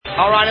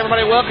All right,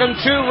 everybody, welcome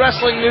to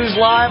Wrestling News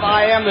Live.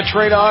 I am the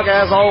Trey Dog,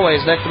 as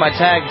always, next to my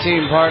tag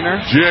team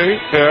partner,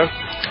 JF.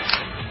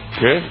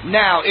 Okay.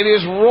 Now, it is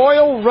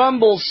Royal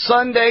Rumble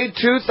Sunday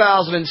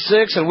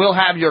 2006, and we'll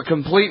have your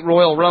complete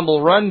Royal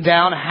Rumble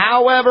rundown.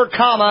 However,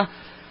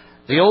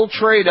 the old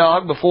Trey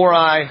Dog, before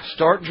I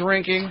start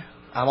drinking,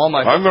 I'm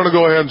going to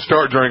go ahead and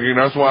start drinking.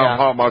 That's why I'm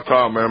hot my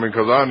top, man,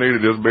 because I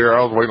needed this beer.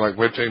 I was waiting like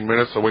 15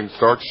 minutes so we can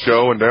start the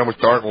show, and then we're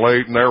starting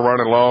late, and they're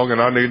running long,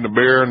 and I needed the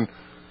bear, and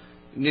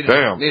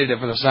Needed it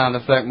for the sound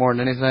effect more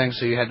than anything,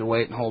 so you had to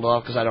wait and hold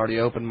off because I'd already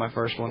opened my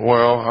first one.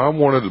 Well, I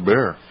wanted the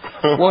beer.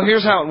 Well,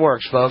 here's how it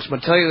works, folks. I'm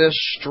going to tell you this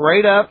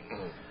straight up.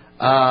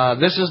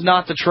 This is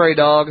not the Trey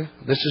Dog.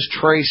 This is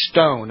Trey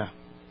Stone.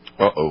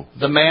 Uh-oh.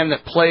 The man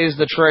that plays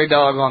the Trey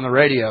Dog on the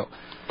radio.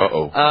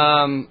 Uh-oh.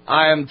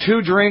 I am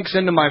 2 drinks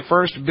into my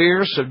first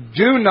beer, so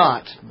do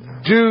not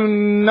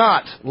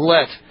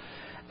let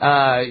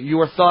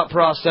your thought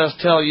process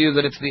tell you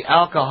that it's the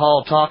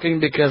alcohol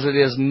talking, because it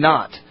is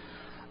not.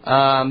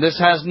 This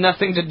has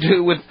nothing to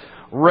do with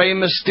Rey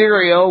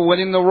Mysterio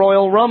winning the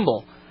Royal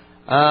Rumble.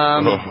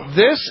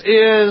 This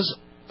is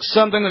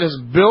something that has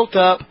built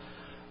up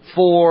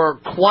for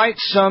quite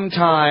some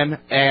time,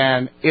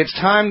 and it's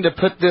time to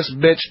put this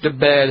bitch to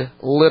bed,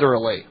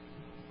 literally.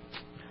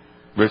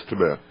 Bitch to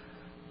bed.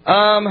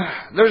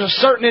 There's a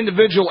certain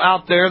individual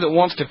out there that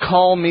wants to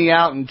call me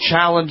out and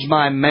challenge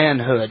my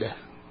manhood.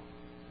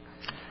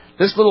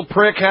 This little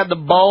prick had the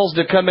balls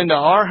to come into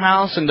our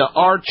house, into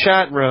our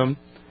chat room,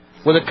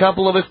 with a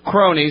couple of his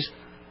cronies,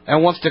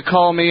 and wants to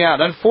call me out.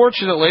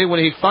 Unfortunately, when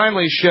he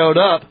finally showed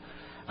up,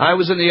 I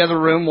was in the other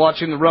room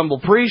watching the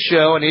Rumble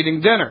pre-show and eating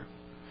dinner.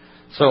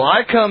 So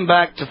I come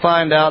back to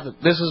find out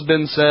that this has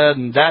been said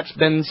and that's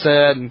been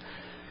said. And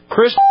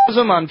Chris,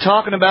 I'm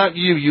talking about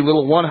you, you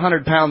little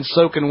 100-pound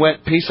soaking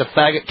wet piece of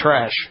faggot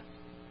trash.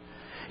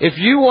 If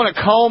you want to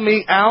call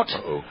me out,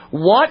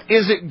 what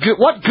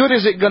good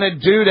is it going to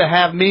do to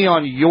have me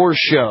on your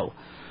show?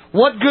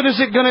 What good is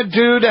it going to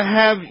do to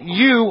have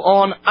you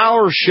on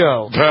our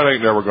show? That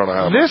ain't never going to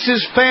happen. This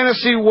is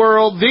fantasy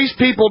world. These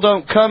people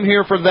don't come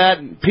here for that.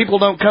 People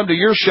don't come to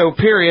your show,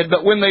 period.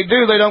 But when they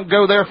do, they don't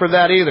go there for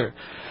that either.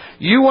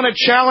 You want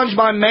to challenge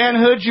my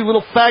manhood, you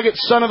little faggot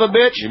son of a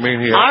bitch? You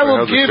mean I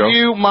will give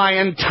you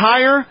my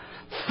entire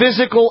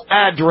physical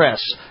address.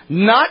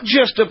 Not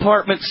just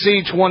apartment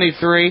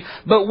C23,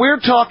 but we're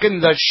talking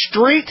the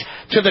street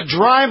to the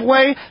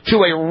driveway to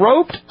a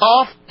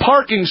roped-off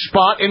parking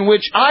spot in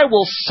which I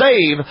will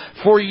save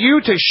for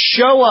you to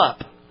show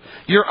up.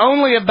 You're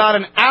only about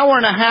an hour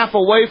and a half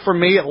away from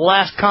me at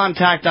last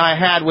contact I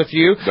had with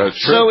you. That's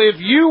true. So if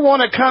you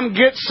want to come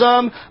get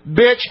some,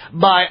 bitch,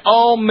 by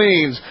all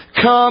means,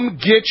 come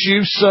get you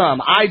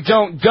some. I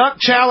don't duck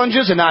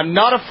challenges, and I'm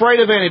not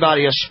afraid of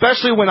anybody,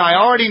 especially when I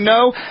already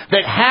know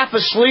that half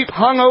asleep,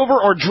 hungover,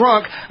 or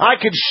drunk, I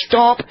could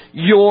stomp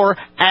your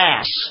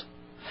ass.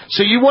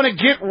 So you want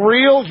to get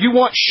real? You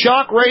want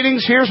shock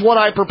ratings? Here's what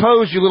I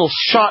propose, you little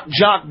shock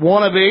jock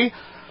wannabe.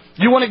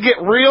 You want to get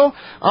real?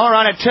 All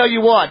right, I tell you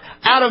what.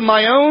 Out of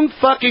my own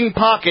fucking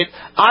pocket,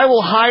 I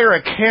will hire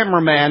a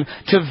cameraman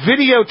to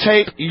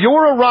videotape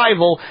your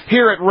arrival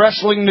here at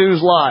Wrestling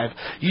News Live.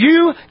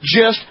 You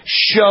just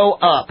show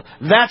up.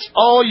 That's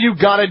all you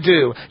got to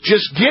do.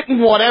 Just get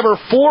in whatever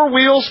 4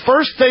 wheels,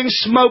 first thing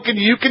smoking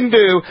you can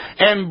do,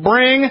 and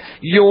bring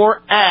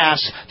your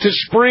ass to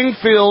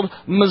Springfield,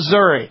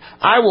 Missouri.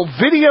 I will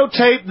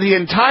videotape the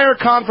entire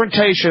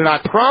confrontation. I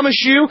promise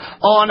you,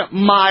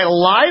 on my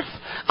life,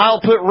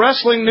 I'll put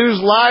Wrestling News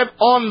Live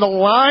on the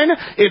line.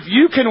 If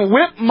you can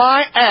whip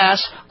my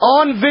ass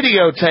on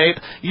videotape,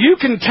 you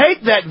can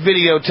take that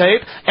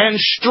videotape and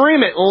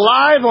stream it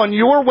live on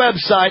your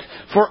website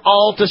for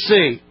all to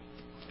see.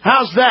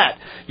 How's that?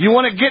 You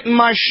want to get in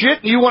my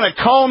shit? You want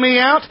to call me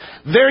out?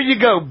 There you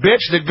go,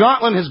 bitch. The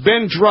gauntlet has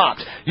been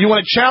dropped. You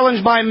want to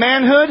challenge my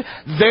manhood?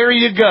 There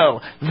you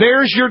go.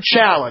 There's your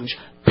challenge.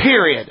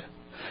 Period.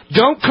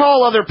 Don't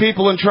call other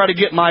people and try to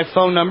get my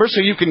phone number so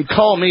you can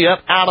call me up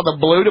out of the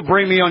blue to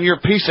bring me on your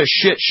piece of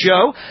shit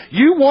show.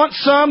 You want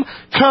some?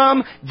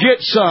 Come get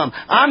some.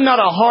 I'm not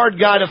a hard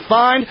guy to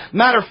find.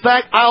 Matter of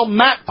fact, I'll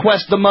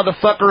MapQuest the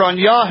motherfucker on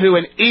Yahoo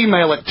and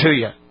email it to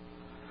you.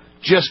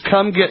 Just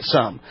come get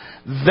some.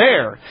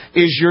 There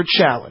is your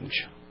challenge.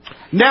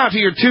 Now to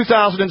your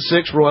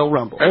 2006 Royal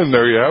Rumble. And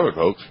there you have it,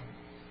 folks.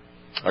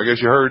 I guess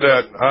you heard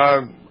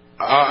that.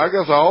 I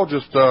guess I'll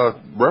just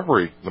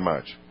referee the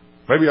match.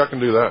 Maybe I can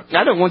do that.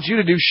 I don't want you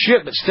to do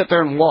shit but sit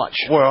there and watch.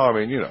 Well, I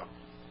mean, you know.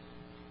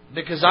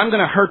 Because I'm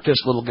going to hurt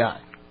this little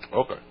guy.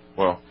 Okay,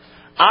 well.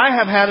 I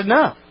have had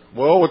enough.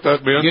 Well, with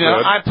that being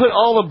said. I put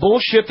all the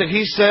bullshit that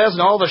he says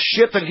and all the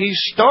shit that he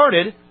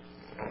started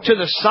to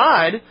the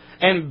side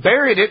and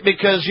buried it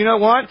because, you know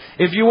what?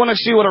 If you want to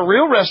see what a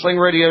real wrestling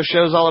radio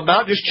show is all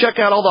about, just check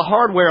out all the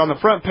hardware on the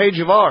front page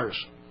of ours.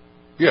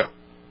 Yeah.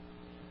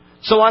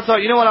 So I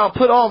thought, you know what? I'll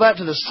put all that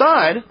to the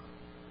side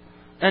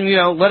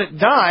and, let it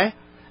die.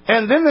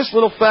 And then this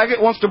little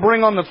faggot wants to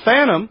bring on the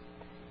Phantom,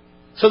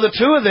 so the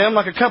two of them,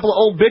 like a couple of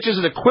old bitches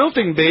at a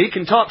quilting bee,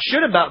 can talk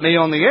shit about me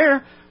on the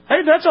air.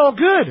 Hey, that's all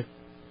good.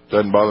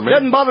 Doesn't bother me.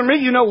 Doesn't bother me.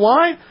 You know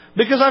why?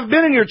 Because I've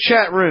been in your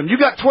chat room. You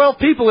got 12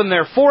 people in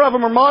there. 4 of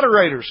them are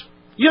moderators.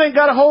 You ain't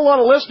got a whole lot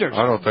of listeners.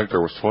 I don't think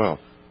there was 12.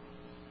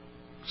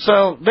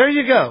 So there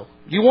you go.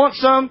 You want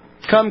some?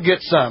 Come get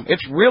some.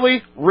 It's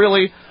really,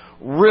 really,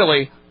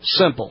 really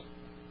simple.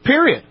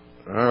 Period.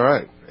 All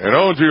right. And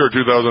on to your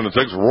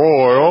 2006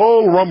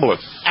 Royal Rumble.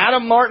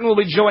 Adam Martin will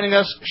be joining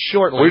us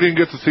shortly. We didn't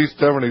get to see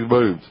Stephanie's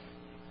boobs.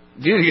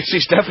 You didn't get to see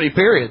Stephanie,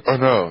 period. I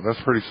know.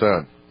 That's pretty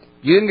sad.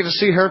 You didn't get to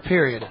see her,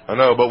 period. I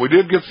know, but we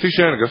did get to see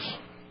Shanikus.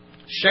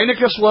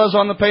 Shanikus was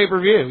on the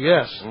pay-per-view,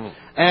 yes.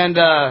 And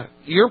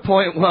your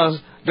point was,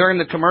 during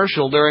the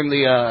commercial, during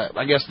the,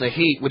 I guess, the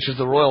Heat, which is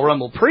the Royal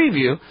Rumble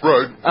preview.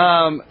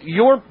 Right.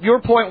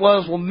 Your point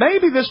was, well,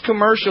 maybe this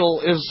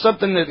commercial is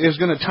something that is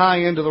going to tie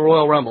into the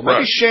Royal Rumble.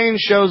 Maybe Shane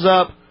shows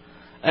up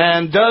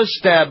and does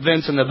stab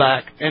Vince in the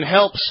back and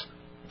helps.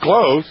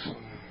 Close.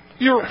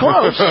 You're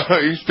close.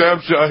 He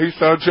stabbed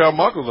Shawn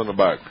Michaels in the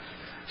back.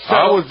 So,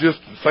 I was just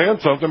saying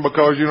something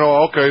because, you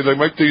know, okay,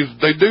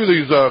 they do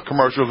these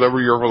commercials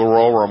every year for the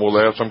Royal Rumble.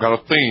 They have some kind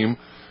of theme.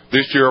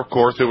 This year, of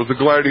course, it was the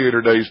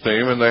Gladiator Days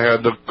theme, and they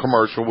had the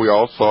commercial. We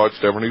all saw it.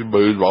 Stephanie's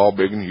boobs, all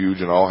big and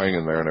huge and all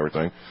hanging there and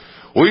everything.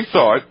 We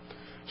saw it.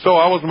 So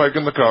I was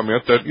making the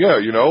comment that, yeah,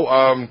 you know,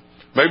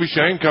 maybe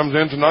Shane comes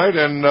in tonight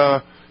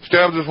and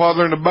stabs his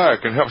father in the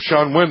back and helps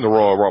Shawn win the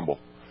Royal Rumble.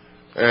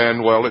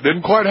 And, well, it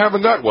didn't quite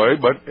happen that way,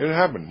 but it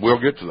happened. We'll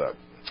get to that.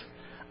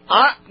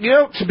 You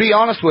know, to be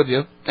honest with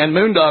you, and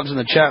Moondog's in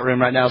the chat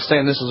room right now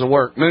saying this is a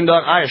work.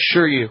 Moondog, I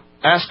assure you,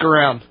 ask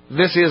around.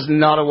 This is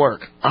not a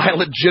work. I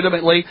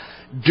legitimately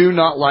do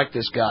not like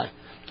this guy.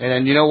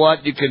 And you know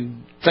what? You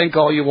can think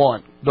all you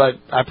want, but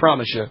I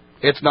promise you,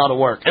 it's not a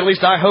work. At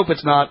least I hope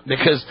it's not,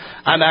 because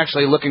I'm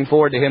actually looking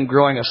forward to him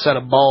growing a set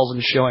of balls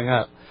and showing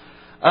up.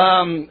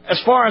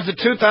 As far as the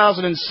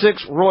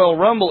 2006 Royal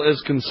Rumble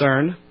is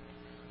concerned...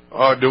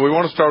 do we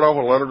want to start off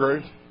with letter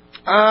grades?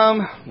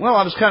 Well,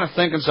 I was kind of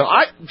thinking so.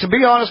 To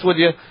be honest with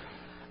you,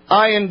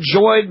 I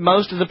enjoyed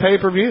most of the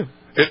pay-per-view.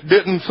 It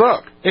didn't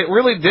suck. It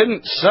really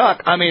didn't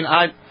suck. I mean,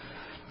 I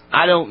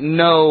don't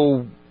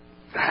know.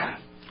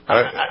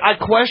 I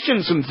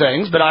question some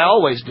things, but I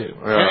always do.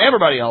 Yeah. And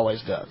everybody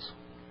always does.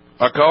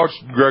 I called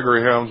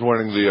Gregory Helms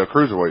winning the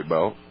Cruiserweight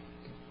belt.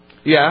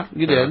 Yeah,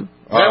 you did.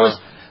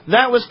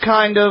 That was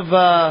kind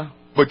of...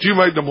 But you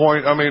made the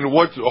point, I mean,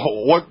 what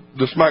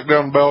the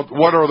SmackDown belt,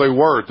 what are they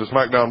worth? The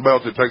SmackDown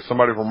belts, it takes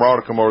somebody from Raw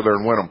to come over there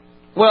and win them.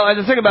 Well, and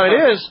the thing about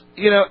it is,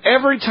 you know,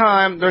 every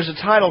time there's a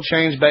title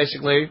change,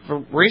 basically,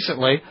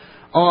 recently,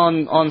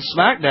 on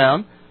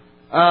SmackDown,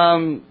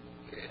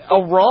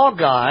 a Raw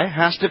guy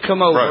has to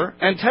come over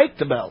and take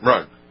the belt.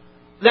 Right.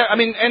 I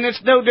mean, and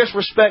it's no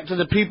disrespect to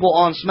the people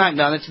on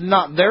SmackDown. It's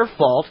not their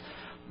fault,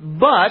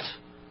 but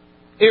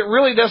it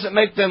really doesn't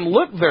make them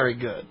look very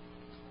good.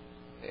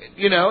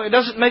 You know, it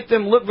doesn't make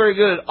them look very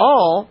good at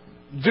all,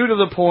 due to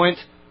the point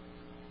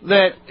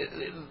that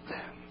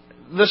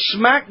the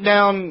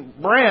SmackDown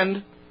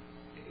brand,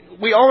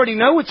 we already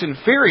know it's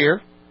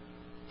inferior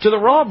to the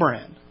Raw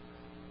brand.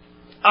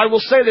 I will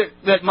say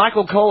that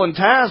Michael Cole and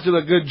Taz do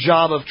a good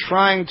job of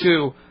trying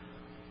to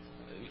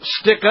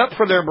stick up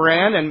for their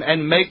brand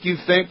and make you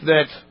think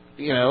that,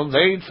 you know,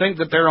 they think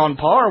that they're on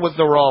par with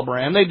the Raw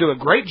brand. They do a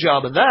great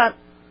job of that.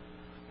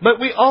 But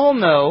we all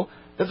know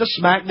that the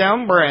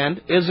SmackDown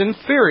brand is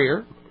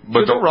inferior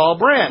to the Raw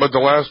brand. But the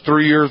last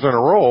 3 years in a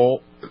row,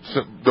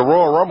 the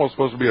Royal Rumble is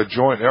supposed to be a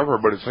joint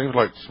effort, but it seems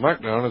like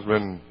SmackDown has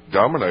been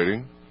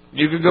dominating.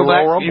 You can go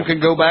back. You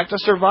can go back to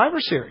Survivor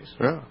Series.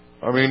 Yeah,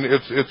 I mean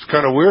it's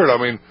kind of weird. I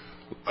mean,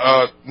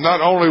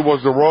 not only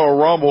was the Royal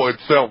Rumble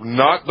itself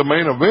not the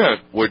main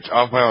event, which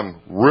I found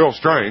real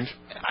strange,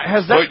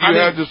 but you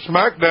had the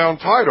SmackDown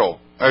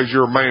title as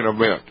your main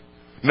event,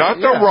 not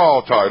the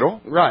Raw title,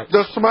 right?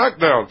 The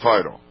SmackDown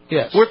title.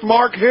 Yes. With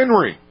Mark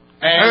Henry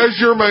as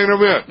your main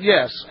event.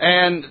 Yes,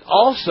 and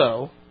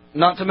also,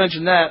 not to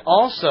mention that,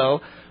 also,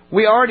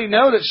 we already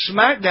know that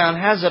SmackDown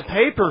has a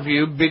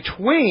pay-per-view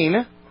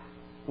between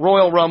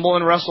Royal Rumble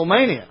and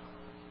WrestleMania.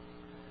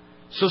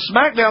 So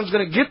SmackDown's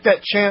going to get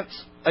that chance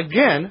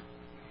again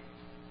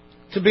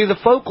to be the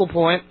focal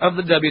point of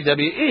the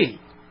WWE.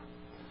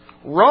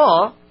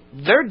 Raw,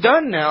 they're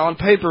done now on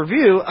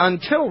pay-per-view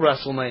until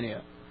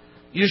WrestleMania.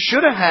 You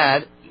should have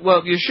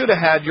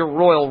had your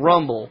Royal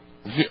Rumble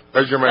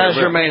as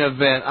your main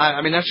event.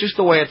 I mean, that's just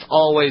the way it's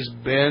always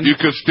been. You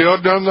could still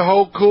have done the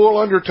whole cool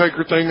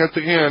Undertaker thing at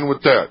the end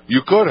with that.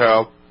 You could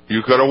have.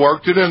 You could have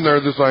worked it in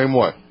there the same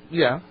way.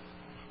 Yeah.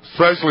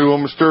 Especially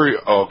when Mysterio...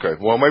 Oh, okay.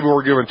 Well, maybe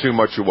we're giving too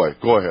much away.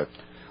 Go ahead.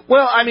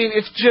 Well, I mean,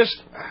 it's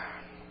just...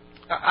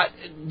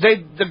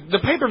 the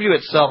pay-per-view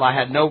itself I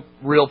had no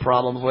real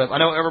problems with. I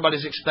know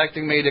everybody's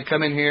expecting me to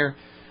come in here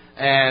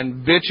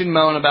and bitch and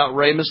moan about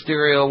Rey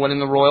Mysterio winning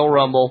the Royal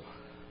Rumble.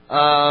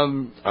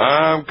 I'm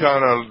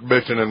kind of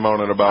bitching and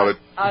moaning about it.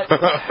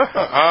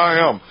 I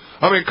am.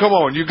 I mean, come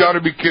on, you got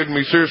to be kidding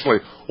me. Seriously,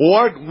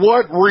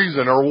 what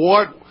reason or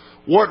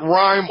what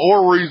rhyme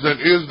or reason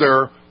is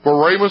there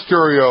for Rey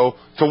Mysterio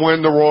to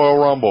win the Royal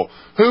Rumble?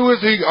 Who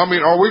is he? I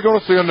mean, are we going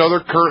to see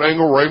another Kurt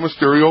Angle Rey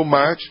Mysterio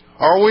match?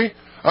 Are we?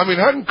 I mean,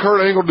 hadn't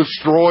Kurt Angle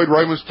destroyed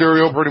Rey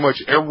Mysterio pretty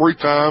much every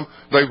time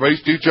they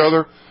faced each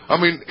other? I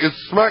mean, is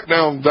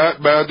SmackDown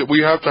that bad that we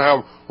have to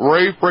have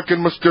Rey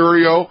frickin'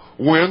 Mysterio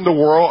win the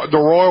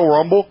Royal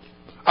Rumble?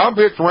 I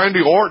picked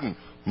Randy Orton.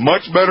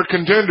 Much better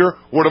contender.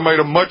 Would have made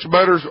a much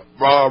better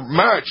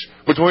match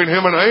between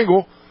him and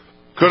Angle.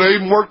 Could have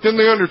even worked in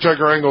the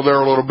Undertaker angle there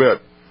a little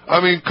bit. I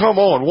mean, come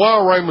on.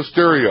 Why Rey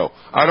Mysterio?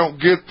 I don't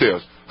get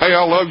this. Hey,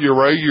 I love you,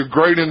 Rey. You're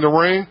great in the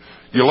ring.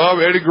 You love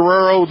Eddie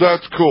Guerrero?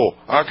 That's cool.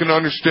 I can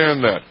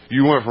understand that.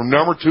 You went from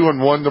number 2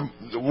 and won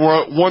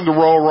the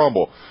Royal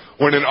Rumble.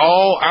 When in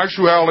all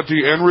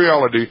actuality and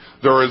reality,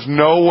 there is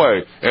no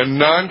way in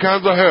 9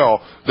 kinds of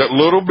hell that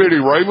little bitty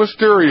Rey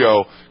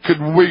Mysterio could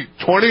beat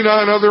 29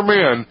 other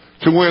men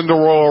to win the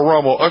Royal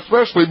Rumble,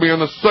 especially being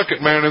the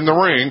second man in the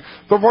ring,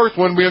 the first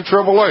one being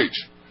Triple H.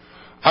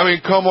 I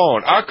mean, come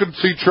on. I could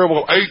see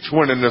Triple H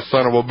winning this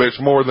son of a bitch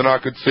more than I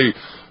could see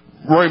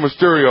Rey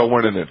Mysterio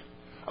winning it.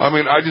 I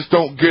mean, I just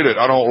don't get it.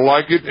 I don't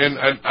like it, and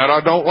I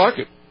don't like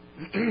it.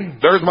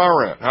 There's my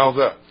rant. How's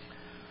that?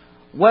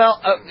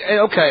 Well,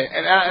 okay,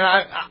 and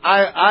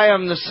I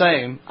am the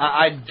same.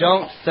 I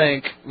don't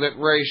think that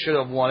Rey should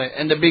have won it.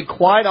 And to be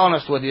quite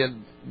honest with you,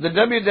 the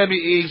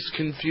WWE's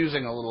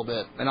confusing a little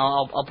bit. And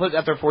I'll put it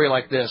out there for you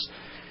like this.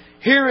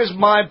 Here is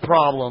my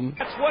problem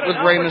with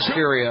Rey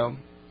Mysterio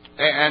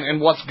and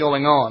what's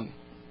going on.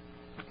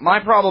 My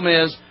problem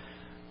is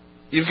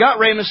you've got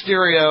Rey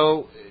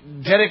Mysterio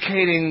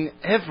dedicating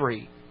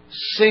every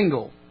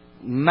single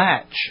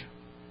match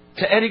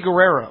to Eddie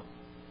Guerrero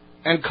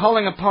and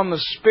calling upon the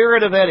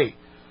spirit of Eddie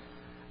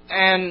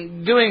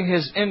and doing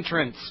his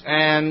entrance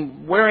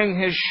and wearing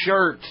his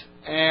shirt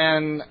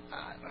and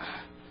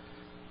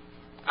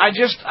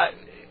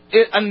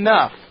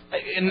enough.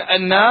 And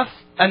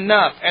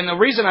the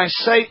reason I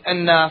say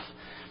enough,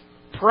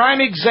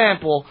 prime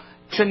example,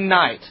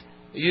 tonight,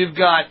 you've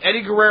got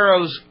Eddie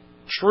Guerrero's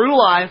true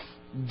life,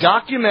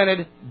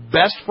 documented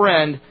best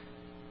friend,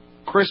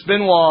 Chris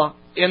Benoit,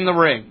 in the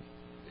ring.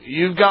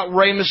 You've got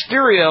Rey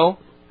Mysterio,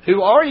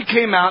 who already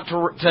came out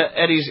to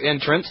Eddie's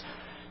entrance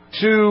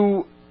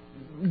to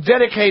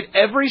dedicate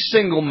every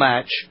single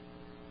match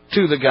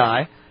to the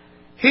guy.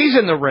 He's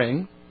in the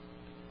ring.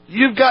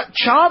 You've got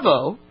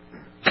Chavo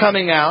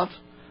coming out,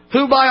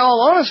 who, by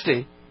all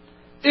honesty,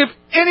 if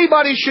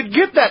anybody should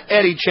get that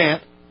Eddie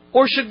chant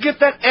or should get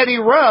that Eddie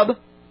rub,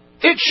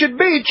 it should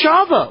be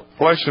Chavo.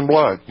 Flesh and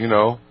blood, you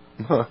know.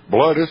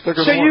 Blood is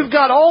thicker than water. So you've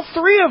got all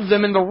 3 of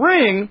them in the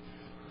ring,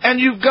 and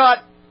you've got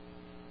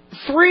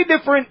 3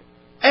 different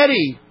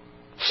Eddie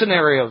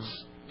scenarios.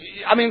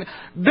 I mean,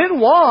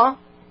 Benoit,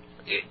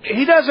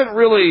 he doesn't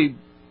really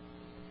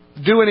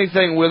do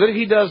anything with it.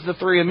 He does the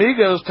Three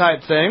Amigos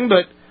type thing,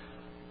 but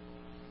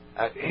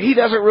he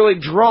doesn't really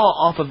draw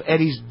off of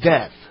Eddie's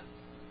death.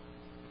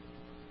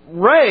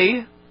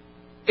 Rey,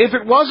 if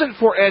it wasn't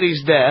for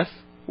Eddie's death,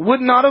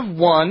 would not have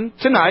won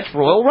tonight's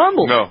Royal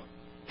Rumble. No.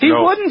 He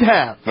wouldn't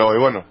have. No, he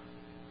wouldn't have.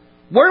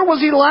 Where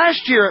was he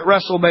last year at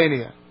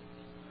WrestleMania?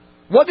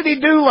 What did he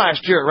do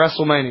last year at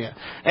WrestleMania?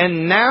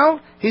 And now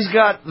he's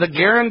got the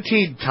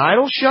guaranteed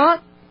title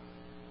shot?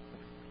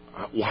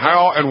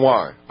 How and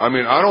why? I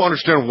mean, I don't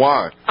understand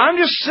why. I'm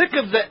just sick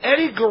of the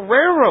Eddie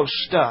Guerrero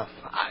stuff.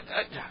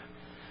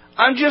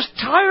 I'm just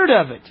tired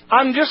of it.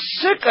 I'm just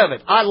sick of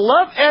it. I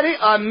love Eddie.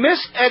 I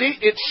miss Eddie.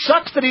 It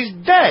sucks that he's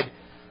dead.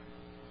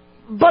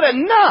 But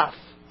enough.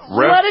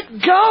 Let it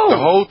go. The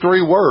whole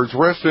 3 words,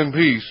 rest in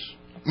peace,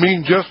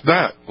 mean just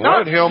that.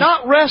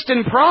 Not rest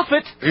in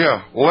profit.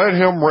 Yeah, let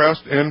him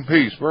rest in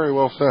peace. Very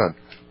well said.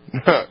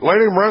 Let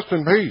him rest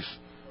in peace.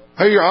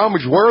 Hey, your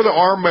homage, wear the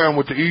armband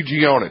with the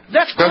EG on it.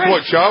 That's great. That's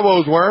what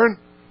Chavo's wearing?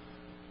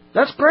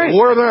 That's great.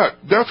 Wear that.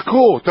 That's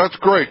cool. That's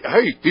great.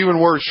 Hey, even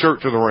wear his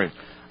shirt to the ring.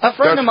 A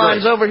friend of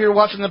mine's over here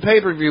watching the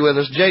pay-per-view with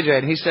us, JJ,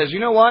 and he says, you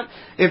know what?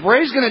 If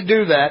Ray's going to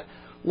do that,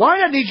 why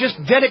doesn't he just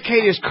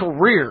dedicate his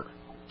career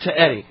to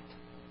Eddie?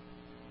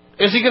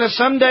 Is he going to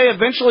someday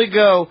eventually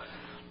go,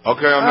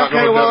 okay, I'm not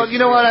going to well, you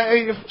know what?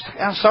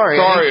 I'm sorry,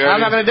 Eddie.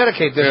 I'm not going to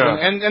dedicate this one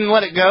and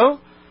let it go?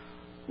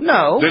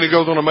 No. Then he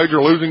goes on a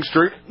major losing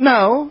streak?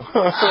 No.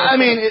 I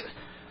mean,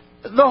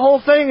 the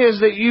whole thing is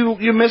that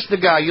you miss the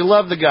guy. You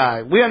love the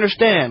guy. We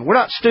understand. We're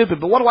not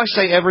stupid, but what do I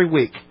say every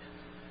week?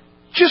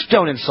 Just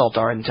don't insult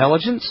our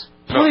intelligence.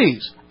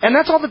 Please. No. And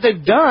that's all that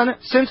they've done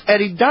since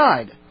Eddie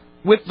died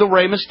with the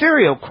Rey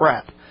Mysterio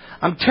crap.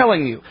 I'm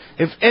telling you,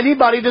 if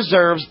anybody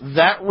deserves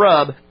that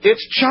rub,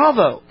 it's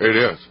Chavo. It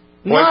is.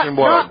 Flesh and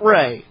blood. Not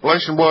Rey.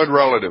 Flesh and blood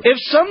relative. If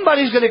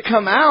somebody's going to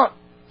come out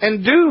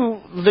and do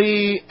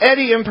the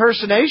Eddie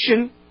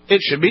impersonation,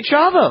 it should be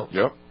Chavo.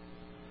 Yep.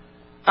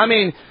 I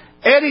mean,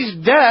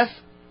 Eddie's death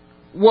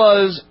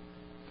was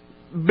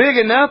big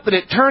enough that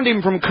it turned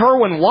him from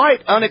Kerwin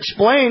White,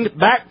 unexplained,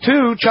 back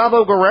to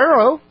Chavo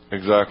Guerrero.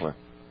 Exactly.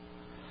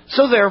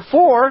 So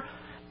therefore,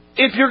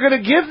 if you're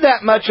going to give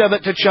that much of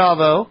it to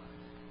Chavo,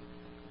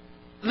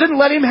 then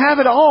let him have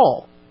it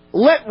all.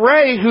 Let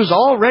Rey, who's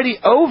already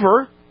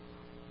over,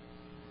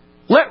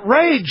 let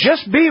Rey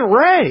just be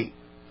Rey.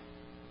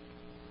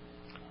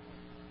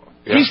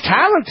 Yeah. He's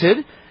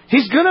talented.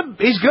 He's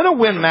gonna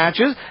win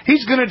matches.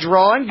 He's gonna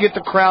draw and get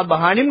the crowd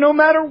behind him no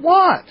matter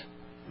what.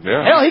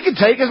 Yeah. Hell, he could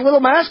take his little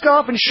mask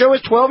off and show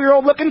his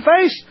 12-year-old looking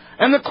face,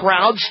 and the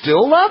crowd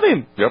still love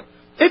him. Yep.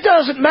 It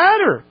doesn't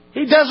matter.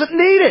 He doesn't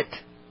need it.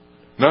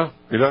 No,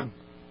 he doesn't.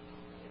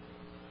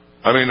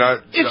 I mean,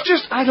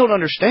 I don't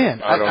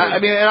understand. I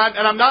mean,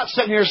 and I'm not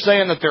sitting here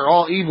saying that they're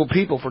all evil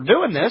people for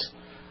doing this.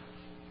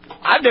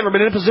 I've never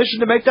been in a position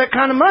to make that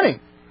kind of money.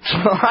 So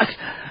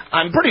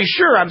I'm pretty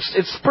sure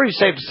it's pretty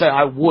safe to say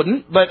I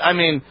wouldn't, but I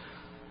mean,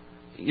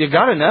 you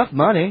got enough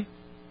money.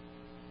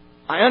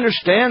 I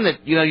understand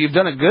that, you've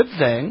done a good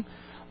thing,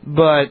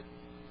 but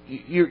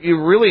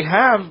you really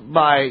have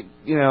by,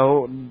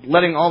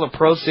 letting all the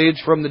proceeds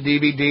from the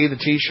DVD, the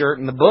T-shirt,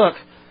 and the book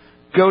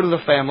go to the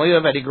family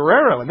of Eddie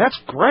Guerrero, and that's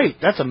great.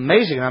 That's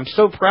amazing, and I'm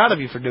so proud of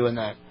you for doing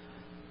that.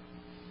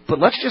 But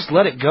let's just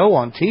let it go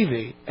on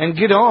TV and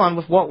get on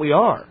with what we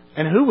are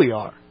and who we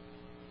are.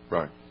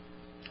 Right.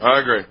 I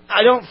agree.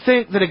 I don't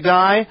think that a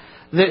guy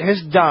that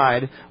has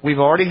died, we've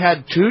already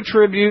had 2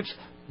 tributes,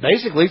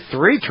 basically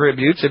 3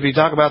 tributes, if you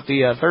talk about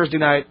the Thursday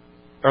night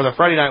or the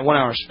Friday night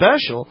 1-hour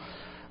special.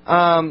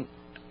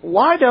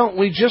 Why don't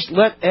we just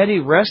let Eddie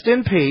rest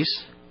in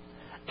peace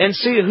and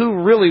see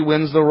who really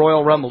wins the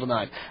Royal Rumble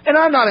tonight? And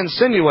I'm not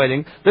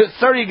insinuating that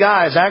 30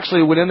 guys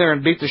actually went in there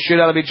and beat the shit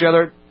out of each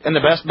other and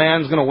the best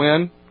man's going to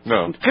win.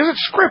 No. Because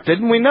it's scripted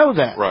and we know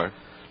that. Right.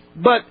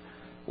 But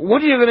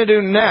what are you going to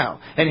do now?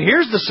 And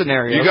here's the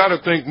scenario. You got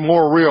to think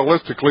more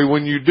realistically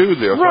when you do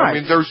this. Right. I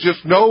mean, there's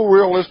just no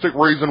realistic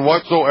reason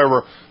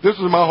whatsoever. This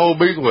is my whole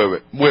beat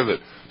with it.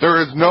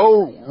 There is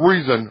no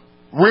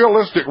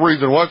realistic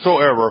reason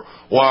whatsoever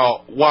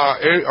why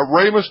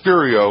Rey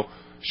Mysterio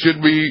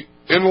should be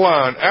in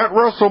line at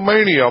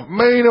WrestleMania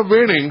main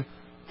eventing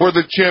for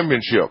the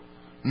championship.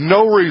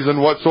 No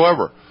reason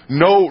whatsoever.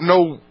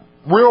 No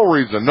real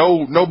reason.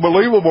 No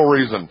believable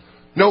reason.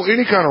 No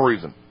any kind of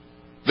reason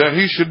that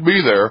he should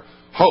be there.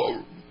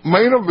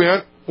 Main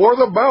event for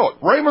the belt.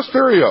 Rey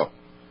Mysterio.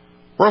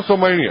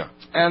 WrestleMania.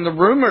 And the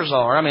rumors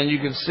are, I mean, you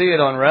can see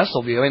it on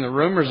WrestleView. I mean, the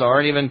rumors are,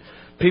 and even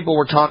people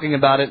were talking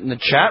about it in the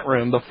chat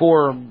room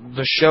before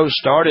the show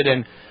started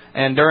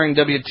and during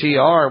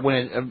WTR when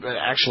it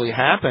actually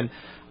happened.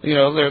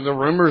 The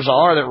rumors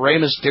are that Rey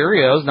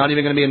Mysterio is not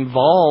even going to be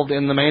involved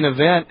in the main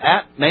event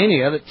at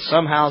Mania, that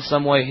somehow,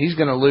 some way, he's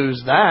going to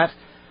lose that.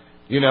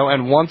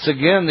 And once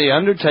again, The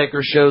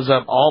Undertaker shows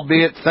up,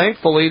 albeit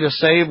thankfully to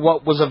save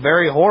what was a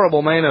very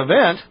horrible main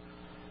event,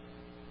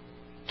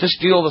 to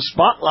steal the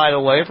spotlight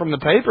away from the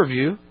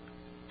pay-per-view.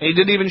 He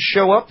didn't even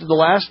show up to the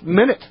last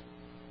minute.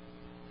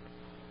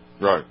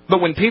 Right. But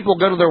when people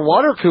go to their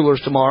water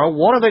coolers tomorrow,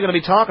 what are they going to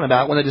be talking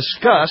about when they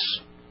discuss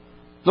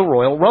the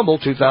Royal Rumble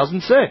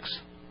 2006?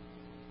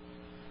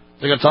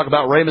 They're going to talk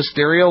about Rey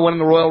Mysterio winning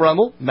the Royal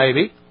Rumble?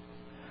 Maybe.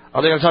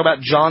 Are they going to talk about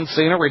John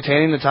Cena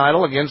retaining the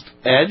title against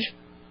Edge?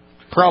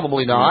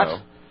 Probably not.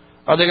 No.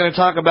 Are they going to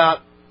talk about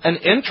an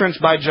entrance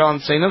by John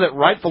Cena that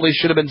rightfully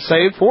should have been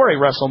saved for a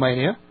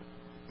WrestleMania?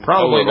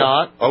 Probably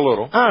not. A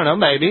little. I don't know,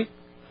 maybe.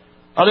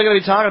 Are they going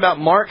to be talking about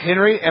Mark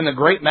Henry and the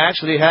great match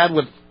that he had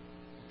with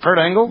Kurt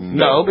Angle?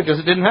 No, because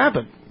it didn't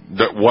happen.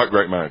 What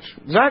great match?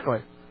 Exactly.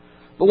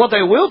 But what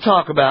they will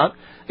talk about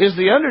is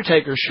The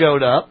Undertaker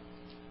showed up,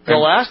 the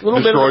last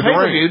little bit of the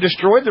pay-per-view,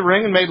 destroyed the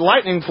ring, and made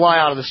lightning fly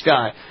out of the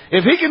sky.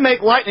 If he can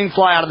make lightning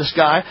fly out of the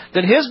sky,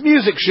 then his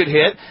music should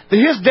hit, then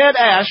his dead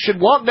ass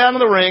should walk down to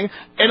the ring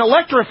and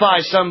electrify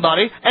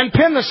somebody and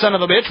pin the son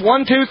of a bitch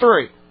 1, 2,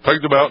 3.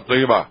 Take the belt, see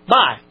you bye.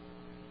 Bye.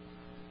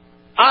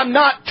 I'm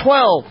not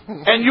 12,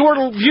 and your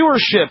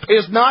viewership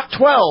is not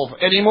 12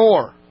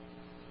 anymore.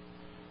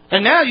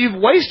 And now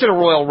you've wasted a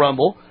Royal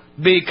Rumble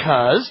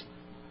because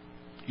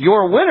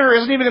your winner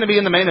isn't even going to be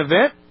in the main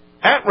event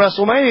at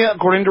WrestleMania,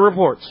 according to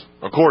reports.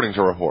 According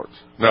to reports.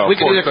 No, we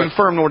can neither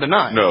confirm nor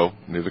deny. No,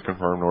 neither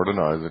confirm nor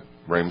deny that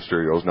Rey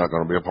Mysterio is not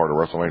going to be a part of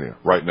WrestleMania.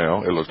 Right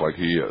now, it looks like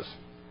he is.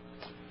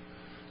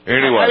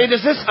 Anyway.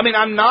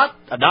 I'm not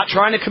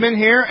trying to come in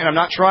here, and I'm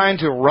not trying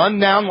to run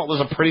down what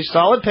was a pretty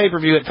solid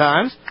pay-per-view at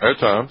times. At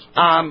times.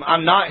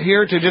 I'm not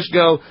here to just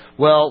go,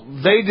 well,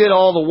 they did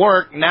all the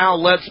work, now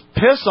let's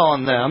piss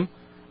on them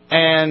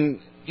and,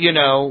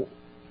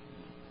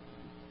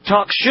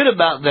 talk shit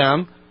about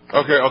them.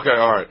 Okay,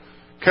 all right.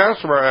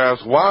 Customer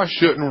asks, why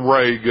shouldn't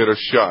Ray get a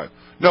shot?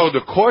 No, the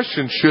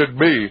question should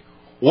be,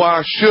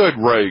 why should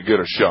Ray get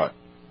a shot?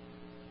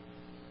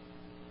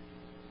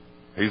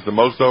 He's the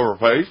most over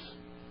face.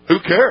 Who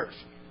cares?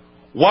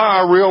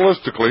 Why,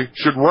 realistically,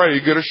 should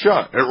Ray get a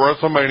shot at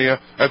WrestleMania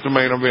at the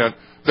main event?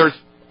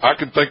 I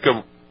can think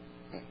of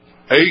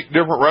 8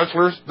 different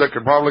wrestlers that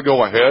could probably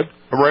go ahead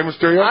of Rey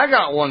Mysterio. I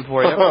got one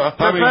for you.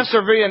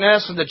 Professor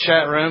VNS in the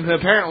chat room, who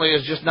apparently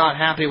is just not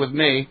happy with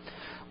me,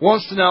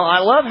 wants to know, I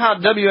love how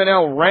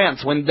WNL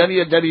rants when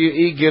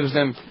WWE gives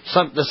them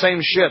the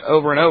same shit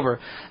over and over.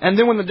 And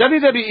then when the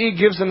WWE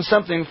gives them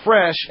something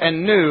fresh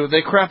and new,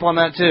 they crap on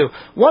that too.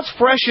 What's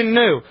fresh and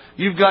new?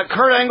 You've got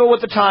Kurt Angle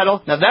with the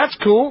title. Now that's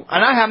cool,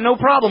 and I have no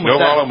problem with that.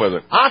 No problem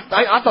with it.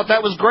 I thought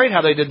that was great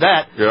how they did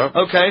that. Yeah.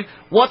 Okay.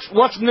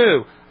 What's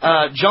new?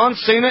 John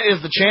Cena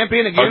is the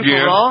champion again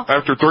for Raw.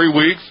 After 3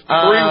 weeks.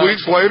 3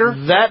 weeks later?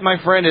 That,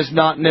 my friend, is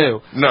not new.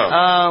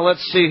 No.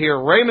 Let's see here.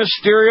 Rey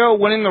Mysterio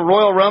winning the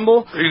Royal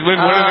Rumble. He's been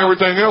winning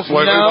everything else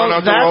lately. No,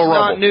 not that's the Royal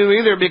not Rumble. new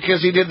either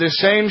because he did the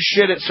same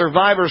shit at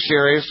Survivor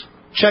Series.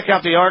 Check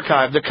out the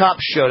archive. The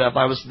cops showed up.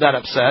 I was that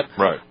upset.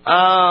 Right.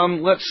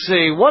 Let's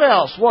see. What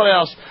else?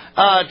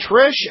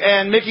 Trish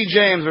and Mickie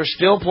James are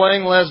still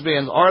playing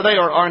lesbians. Are they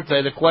or aren't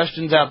they? The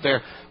question's out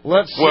there.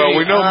 Let's see. Well,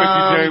 we know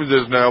Mickie James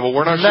is now, but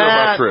we're not sure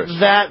about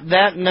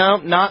Trish. No,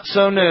 not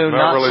so new.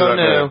 Not really so that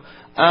new.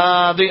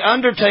 The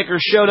Undertaker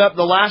showed up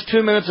the last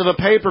 2 minutes of a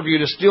pay-per-view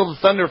to steal the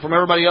thunder from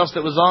everybody else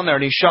that was on there,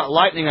 and he shot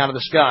lightning out of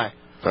the sky.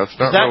 That's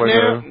not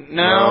really new.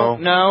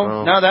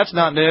 No, that's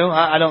not new.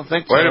 I don't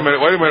think so. Wait a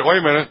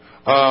minute.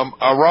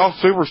 A Raw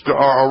superstar,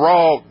 a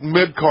Raw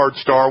mid-card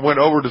star went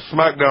over to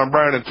SmackDown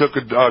brand and took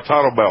a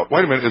title belt.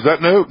 Wait a minute, is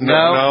that new?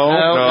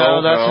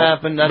 No, that's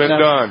happened. That's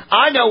done.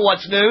 I know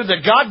what's new. The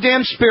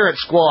goddamn Spirit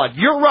Squad.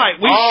 You're right.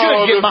 We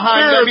should get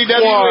behind WWE.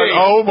 Squad.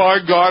 Oh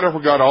my God, I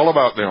forgot all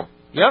about them.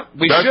 Yep,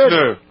 that's should.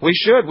 New. We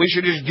should. We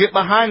should just get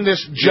behind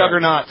this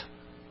juggernaut.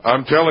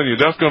 I'm telling you,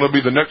 that's going to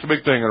be the next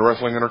big thing in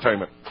wrestling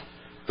entertainment.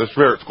 The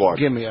Spirit Squad.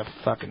 Give me a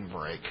fucking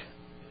break.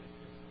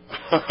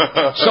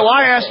 So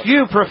I ask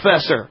you,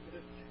 Professor,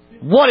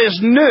 what is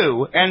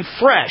new and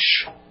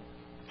fresh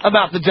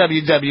about the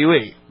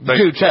WWE?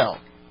 Do tell.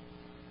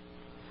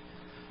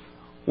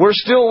 We're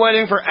still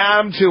waiting for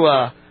Adam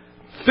to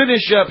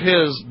finish up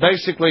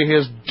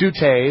his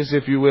duties,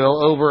 if you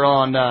will, over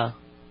on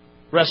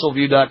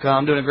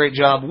WrestleView.com, doing a great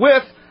job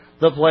with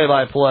the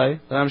play-by-play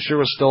that I'm sure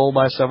was stole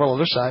by several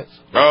other sites.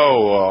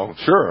 Oh,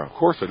 sure. Of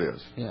course it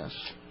is. Yes.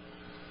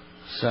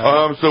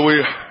 So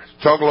we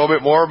talk a little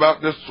bit more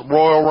about this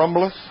Royal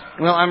Rumble?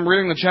 Well, I'm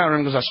reading the chat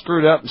room because I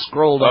screwed up and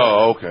scrolled up.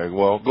 Oh, okay.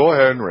 Well, go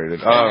ahead and read it.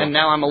 And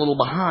now I'm a little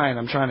behind.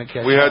 I'm trying to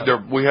catch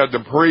up. We had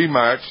the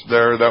pre-match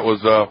there. That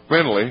was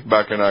Finlay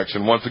back in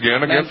action once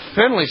again against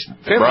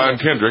Brian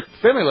Kendrick.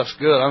 Finlay looks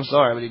good. I'm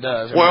sorry, but he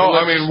does. Well,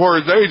 for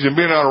his age and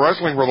being out of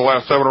wrestling for the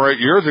last 7 or 8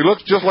 years, he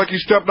looks just like he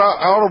stepped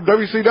out of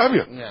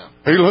WCW. Yeah.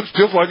 He looks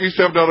just like he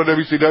stepped out of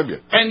WCW.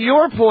 And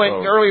your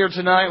point earlier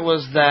tonight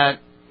was that,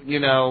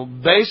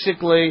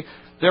 basically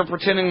they're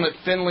pretending that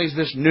Finley's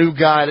this new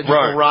guy that just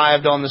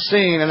arrived on the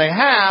scene, and they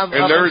have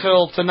up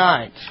until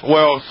tonight.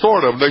 Well,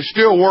 sort of. They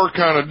still were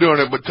kind of doing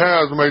it, but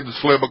Taz made the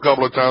slip a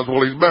couple of times.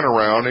 Well, he's been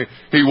around.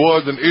 He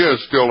was and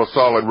is still a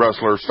solid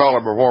wrestler,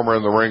 solid performer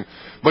in the ring.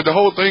 But the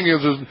whole thing is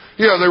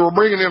they were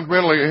bringing in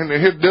Finley, and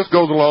this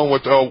goes along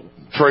with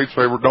Trade's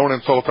favorite, don't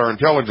insult our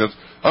intelligence.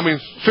 I mean,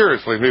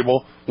 seriously,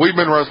 people, we've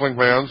been wrestling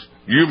fans.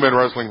 You've been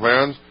wrestling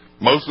fans.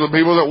 Most of the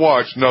people that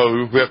watch know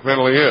who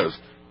Finley is.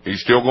 He's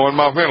still going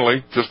by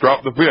Finley, just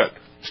dropped the pit.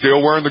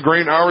 Still wearing the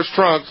green Irish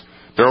trunks.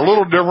 They're a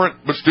little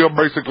different, but still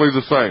basically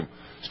the same.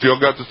 Still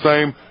got the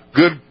same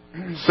good,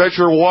 set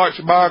your watch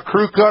by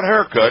crew cut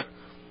haircut.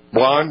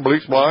 Blonde,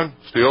 bleach blonde,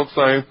 still the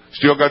same.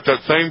 Still got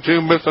that same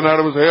tune missing out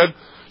of his head.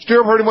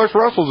 Still pretty much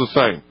wrestles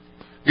the same.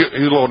 He's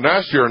a little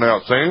nastier now,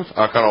 it seems.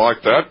 I kind of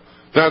like that.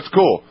 That's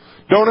cool.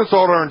 Don't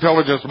insult our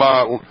intelligence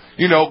by,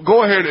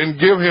 go ahead and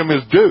give him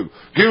his due.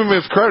 Give him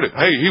his credit.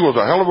 Hey, he was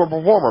a hell of a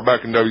performer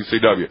back in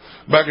WCW,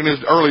 back in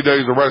his early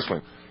days of wrestling.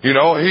 He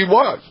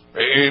was.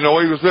 He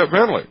was that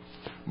Finley.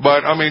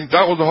 But,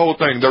 that was the whole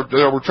thing.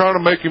 They were trying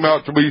to make him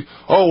out to be,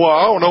 I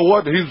don't know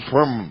what, he's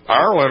from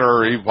Ireland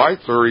or he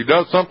fights or he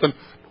does something.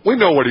 We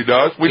know what he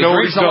does. We know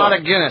what he's done. He drinks a lot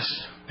of Guinness.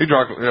 He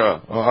drank, yeah.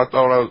 I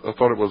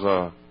thought it was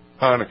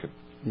Heineken.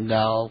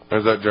 No.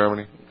 Is that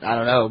Germany? I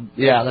don't know.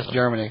 Yeah, that's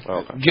Germany.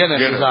 Okay.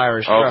 Guinness is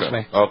Irish. Trust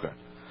me. Okay.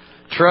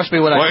 Trust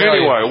me when I tell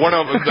you. Well,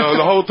 anyway,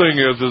 the whole thing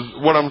is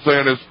what I'm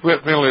saying is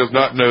Finley is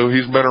not new.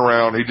 He's been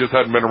around. He just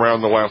hadn't been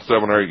around the last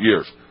 7 or 8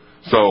 years.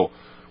 So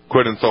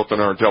quit insulting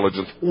our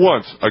intelligence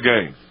once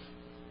again.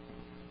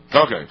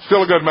 Okay,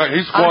 still a good match.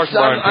 He squashed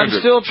Brian Kendrick. I'm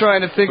still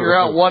trying to figure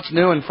out what's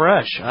new and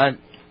fresh.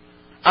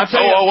 I'll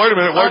tell you. Oh, wait a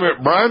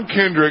minute. Brian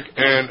Kendrick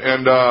and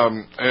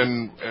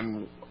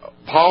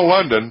Paul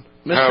London.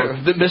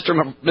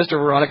 Mr.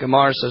 Veronica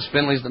Mars says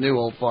Finley's the new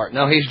old fart.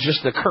 No, he's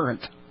just the current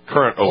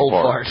old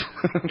fart.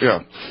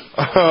 Yeah.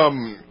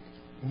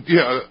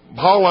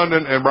 Paul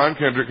London and Brian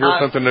Kendrick, here's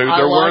something new.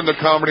 They're wearing the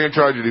comedy and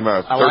tragedy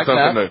mask. There's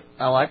something new.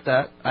 I like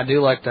that. I do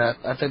like that.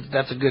 I think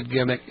that's a good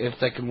gimmick if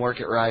they can work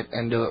it right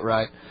and do it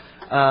right.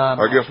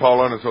 I guess Paul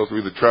London's supposed to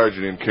be the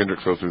tragedy and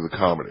Kendrick's supposed to be the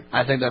comedy.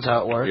 I think that's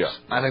how it works. Yeah.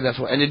 I think that's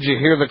what. And did you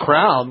hear the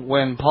crowd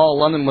when Paul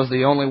London was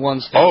the only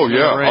one standing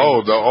in the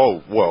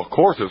ring? Well, of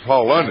course it's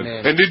Paul London.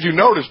 And did you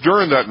notice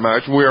during that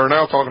match, we are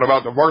now talking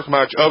about the first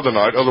match of the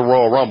night of the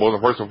Royal Rumble,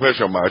 the first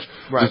official match,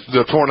 right.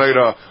 The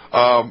Tornado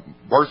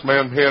first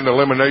man hand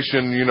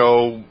elimination,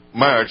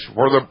 match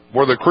for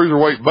the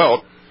cruiserweight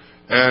belt,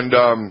 and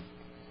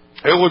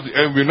it was.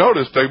 And you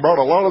noticed they brought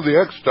a lot of the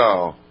X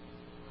style.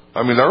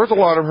 There was a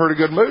lot of pretty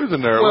good moves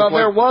in there. Well,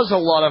 there was a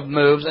lot of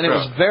moves, and it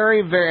was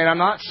very, very... And I'm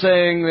not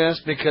saying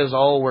this because,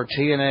 we're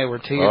TNA, we're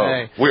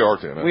TNA. We are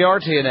TNA. We are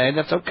TNA,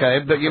 that's okay.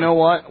 But you know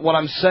what? What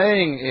I'm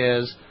saying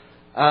is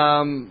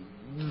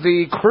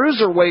the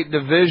Cruiserweight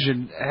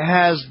division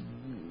has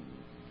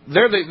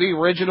they're the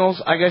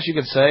originals, I guess you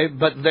could say,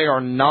 but they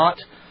are not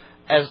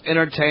as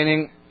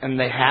entertaining, and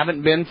they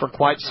haven't been for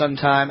quite some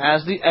time,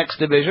 as the X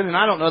Division. And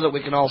I don't know that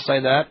we can all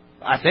say that.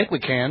 I think we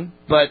can.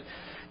 But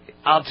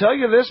I'll tell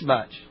you this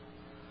much.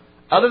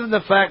 Other than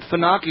the fact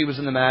Funaki was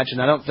in the match,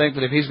 and I don't think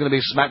that if he's going to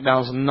be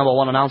SmackDown's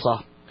 #1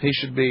 announcer, he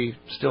should be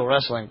still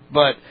wrestling.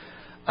 But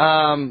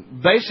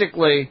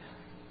basically,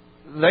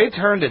 they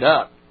turned it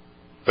up.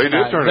 They did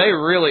turn it up. They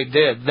really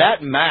did.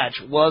 That match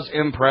was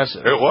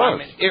impressive. It was.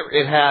 I mean,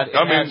 it had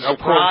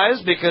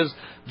surprise because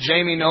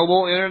Jamie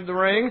Noble entered the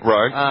ring.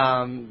 Right.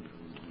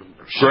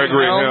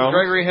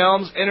 Gregory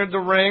Helms entered the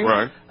ring.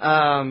 Right.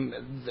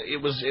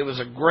 It was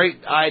a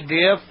great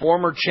idea.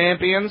 Former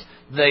champions.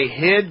 They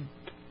hid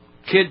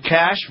Kid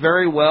Cash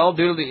very well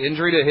due to the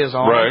injury to his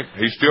arm. Right.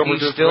 He still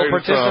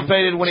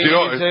participated when he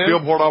needed to.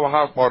 Still pulled off a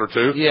high spot or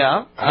two.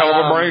 Yeah. Hell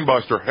of a brain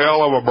buster.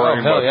 Hell of a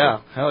brain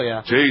buster. Hell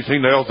yeah. Jeez, he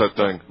nails that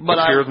thing. But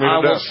it scares me to I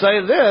will death. say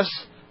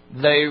this.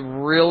 They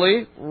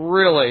really,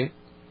 really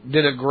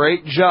did a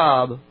great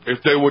job.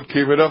 If they would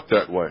keep it up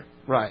that way.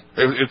 Right.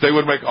 If they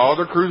would make all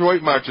their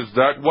cruiserweight matches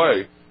that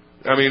way.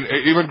 I mean,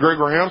 even Greg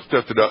Graham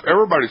stepped it up.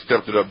 Everybody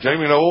stepped it up.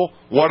 Jamie Noble,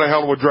 what a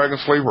hell of a Dragon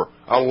Sleeper.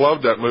 I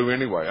love that move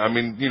anyway. I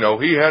mean,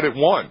 he had it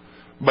won,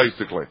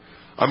 basically.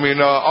 I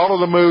mean, all of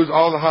the moves,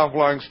 all the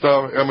high-flying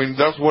stuff, I mean,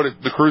 that's what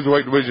the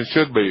cruiserweight division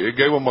should be. It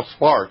gave them a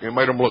spark. It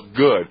made them look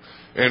good.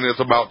 And it's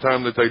about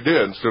time that they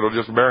did instead of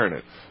just burying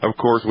it. Of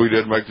course, we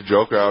did make the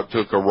joke. I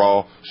took a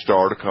Raw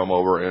star to come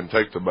over and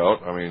take the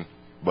belt. I mean,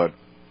 but,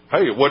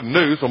 hey, it wasn't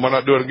new, so why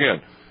not do it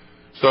again?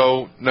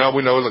 So now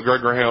we know that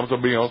Greg Graham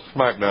will be on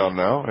SmackDown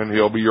now, and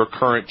he'll be your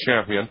current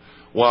champion,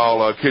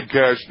 while Kid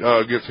Cash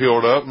gets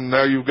healed up. And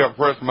now you've got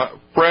fresh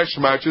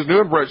matches,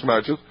 new and fresh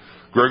matches.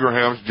 Greg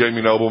Graham's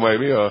Jamie Noble,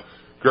 maybe.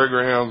 Greg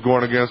Graham's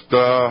going against,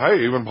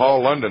 even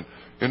Paul London.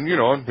 And,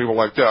 and people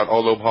like that.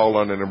 Although Paul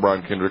London and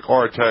Brian Kendrick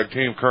are a tag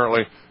team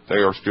currently, they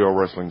are still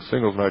wrestling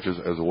singles matches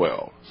as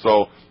well.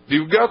 So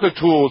you've got the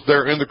tools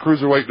there in the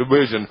cruiserweight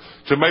division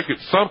to make it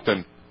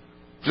something.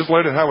 Just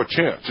let it have a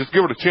chance. Just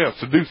give it a chance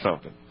to do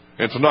something.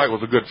 And tonight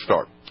was a good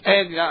start.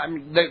 And I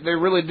mean, they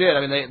really did.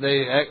 I mean,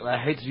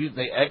 I hate to use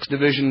they X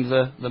divisioned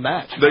the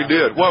match. They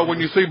did. Well, when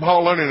you see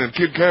Paul London and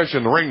Kid Cash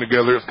in the ring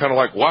together, it's kind of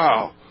like,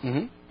 wow.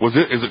 Mm-hmm.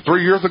 Is it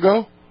 3 years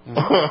ago?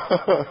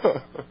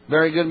 Mm-hmm.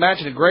 Very good match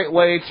and a great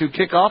way to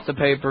kick off the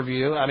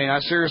pay-per-view. I mean, I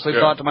seriously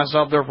thought to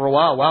myself there for a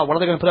while, wow, what are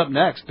they going to put up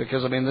next?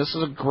 Because, I mean, this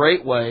is a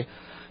great way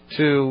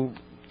to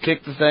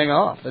kick the thing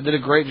off. They did a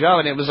great job,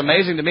 and it was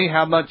amazing to me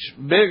how much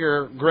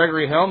bigger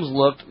Gregory Helms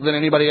looked than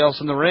anybody else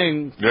in the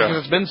ring because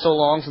it's been so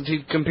long since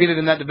he competed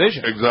in that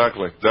division.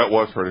 Exactly. That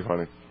was pretty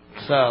funny.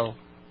 So,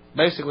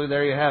 basically,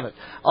 there you have it.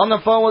 On the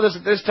phone with us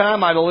at this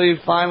time, I believe,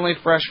 finally,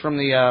 fresh from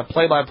the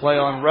play-by-play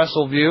on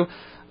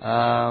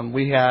WrestleView,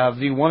 we have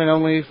the one and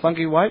only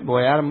Funky White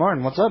Boy, Adam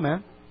Martin. What's up,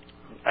 man?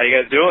 How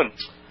you guys doing?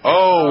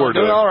 Oh, we're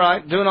doing all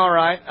right. Doing all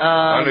right.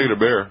 I need a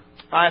beer.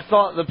 I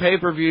thought the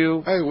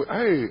pay-per-view...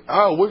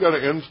 we got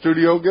an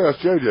in-studio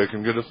guest. JJ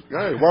can get us...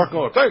 Hey, rock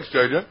on. Thanks,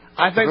 JJ.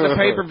 I think the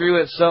pay-per-view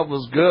itself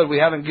was good. We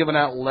haven't given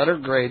out letter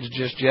grades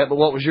just yet,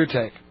 but what was your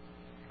take?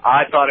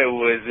 I thought it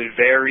was a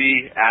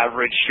very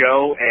average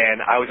show, and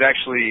I was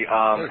actually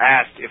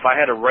asked if I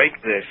had to rank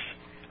this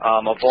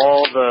of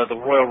all the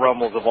Royal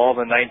Rumbles, of all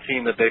the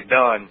 19 that they've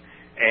done,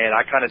 and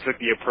I kind of took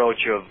the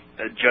approach of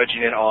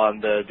judging it on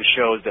the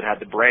shows that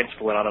had the brand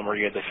split on them, where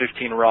you had the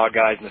 15 Raw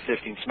guys and the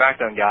 15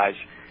 SmackDown guys.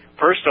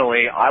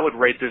 Personally, I would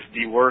rate this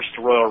the worst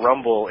Royal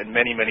Rumble in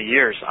many, many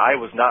years. I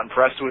was not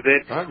impressed with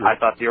it. I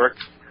thought the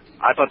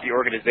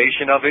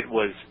organization of it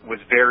was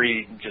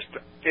very just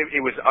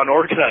it was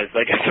unorganized.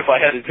 I guess if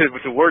I had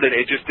to word it,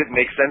 it just didn't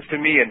make sense to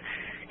me. And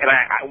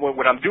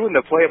when I'm doing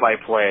the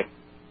play-by-play,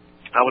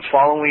 I was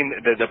following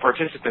the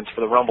participants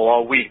for the Rumble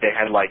all week. They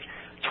had like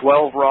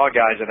 12 Raw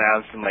guys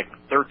announced and like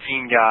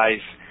 13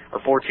 guys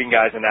or 14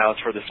 guys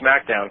announced for the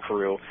SmackDown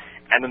crew.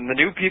 And then the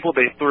new people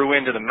they threw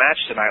into the match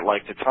tonight,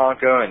 like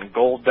Tatanka and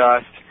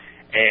Goldust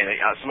and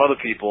some other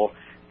people,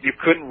 you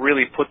couldn't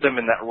really put them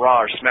in that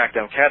Raw or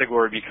SmackDown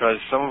category because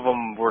some of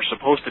them were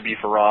supposed to be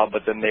for Raw,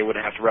 but then they would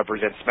have to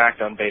represent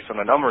SmackDown based on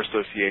the number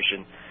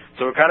association.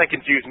 So it kind of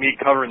confused me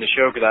covering the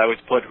show because I always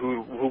put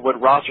what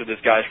roster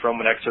this guy's from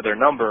next to their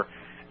number,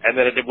 and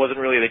then it wasn't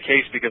really the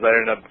case because I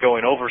ended up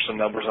going over some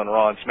numbers on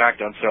Raw and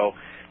SmackDown. So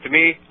to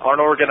me,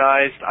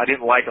 unorganized. I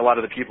didn't like a lot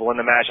of the people in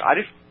the match. I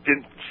just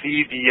didn't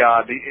see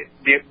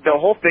the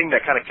whole thing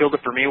that kind of killed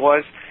it for me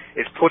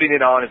is putting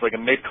it on as like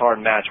a mid-card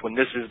match when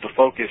this is the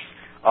focus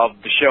of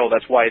the show.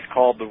 That's why it's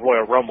called the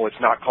Royal Rumble. It's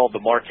not called the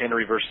Mark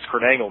Henry versus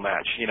Kurt Angle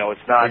match.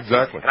 It's not.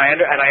 Exactly. And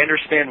I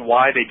understand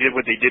why they did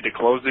what they did to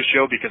close the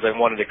show because they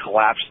wanted to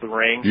collapse the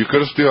ring. You could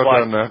have still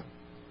done that.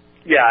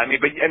 Yeah,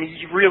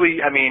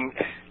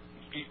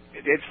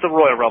 it's the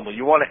Royal Rumble.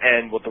 You want to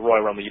end with the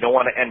Royal Rumble. You don't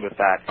want to end with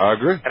that. I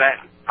agree. And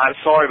I'm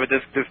sorry, but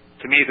this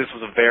to me, this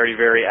was a very,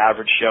 very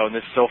average show, and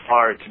this so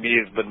far, to me,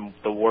 has been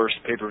the worst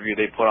pay-per-view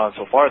they've put on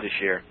so far this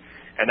year.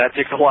 And that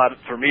takes a lot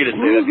for me to say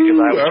that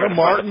because I was Adam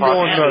Martin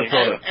going nuts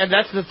on it. And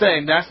that's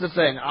the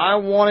thing. I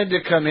wanted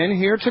to come in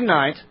here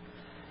tonight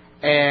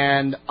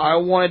and I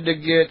wanted to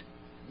get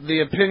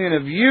the opinion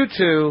of you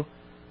two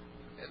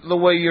the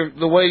way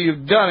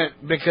you've done it,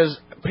 because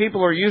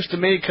people are used to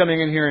me coming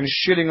in here and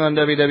shitting on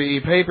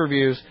WWE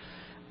pay-per-views,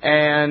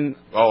 and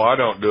I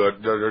don't do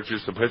it. There's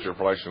just a picture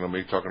flashing of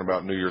me talking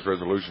about New Year's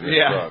resolution.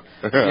 Yeah.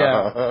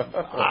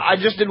 I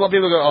just didn't want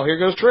people to go, oh, here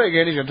goes Trey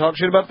again. He's going to talk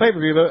shit about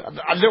pay-per-view. But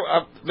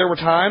there were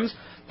times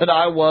that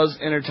I was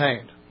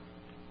entertained.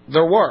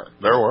 There were.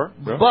 Yeah.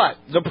 But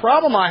the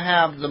problem I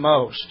have the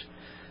most,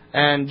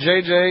 and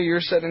JJ,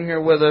 you're sitting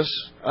here with us,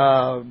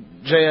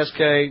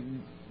 JSK,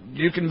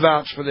 you can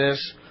vouch for this,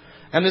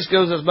 and this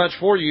goes as much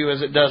for you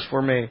as it does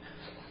for me,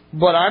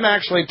 but I'm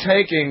actually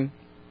taking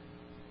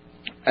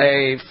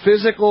a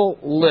physical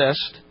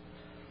list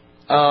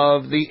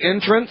of the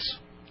entrants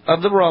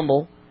of the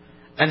Rumble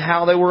and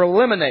how they were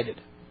eliminated.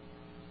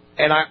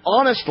 And I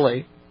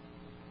honestly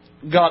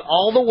got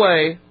all the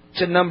way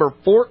to number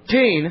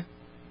 14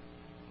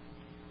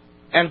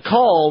 and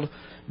called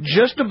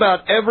just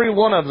about every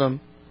one of them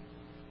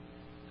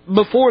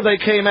before they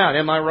came out.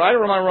 Am I right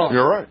or am I wrong?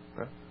 You're right.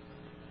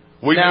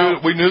 We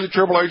knew that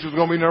Triple H was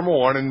going to be number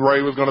 1 and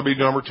Ray was going to be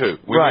number 2.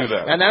 We knew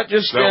that. And that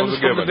just stems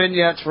from the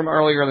vignettes from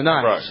earlier in the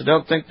night. Right. So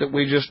don't think that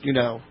we just,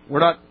 we're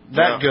not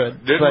that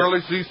good. Didn't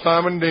really see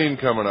Simon Dean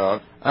coming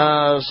out.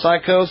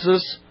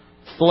 Psychosis,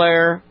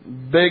 Flair,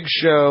 Big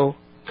Show,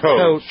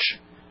 Coach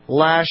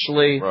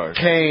Lashley,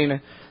 Kane,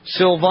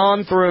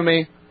 Sylvan threw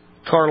me,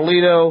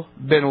 Carlito,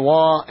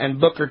 Benoit, and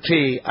Booker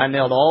T. I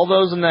nailed all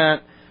those in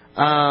that.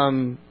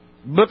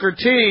 Booker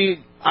T,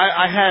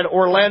 I had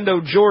Orlando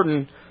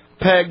Jordan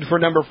pegged for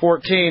number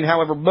 14.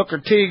 However, Booker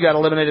T got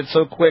eliminated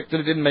so quick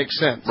that it didn't make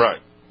sense.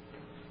 Right.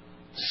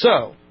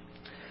 So,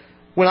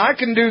 when I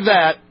can do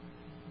that,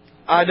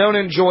 I don't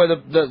enjoy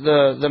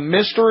the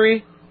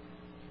mystery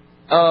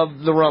of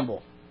the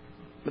Rumble.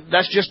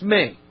 That's just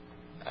me.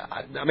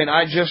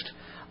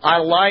 I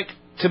like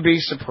to be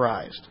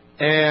surprised.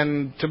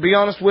 And to be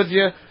honest with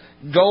you,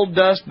 Gold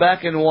Dust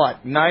back in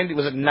what? 90?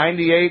 Was it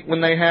 98 when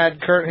they had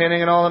Kurt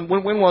Hennig and all them?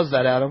 When was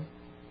that, Adam?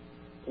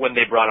 When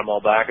they brought them all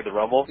back at the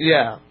Rumble?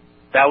 Yeah.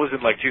 That was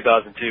in like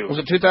 2002. Was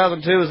it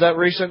 2002? Is that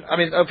recent?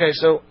 Okay,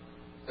 so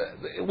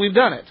we've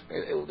done it.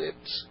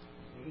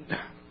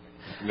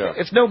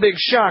 It's no big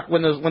shock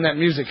when that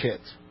music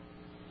hits.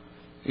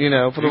 For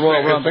the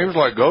Royal Rumble. It seems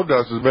like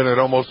Goldust has been at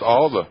almost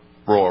all the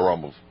Royal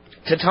Rumbles.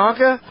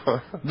 Tatanka,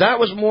 that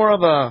was more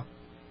of a...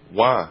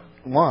 Why?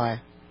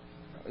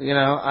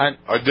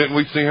 Didn't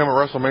we see him at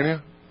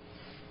WrestleMania?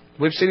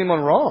 We've seen him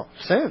on Raw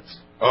since.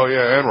 Oh,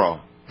 yeah, and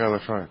Raw. Yeah,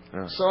 that's right.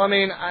 Yeah. So,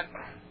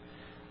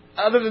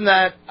 other than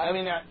that,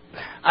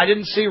 I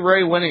didn't see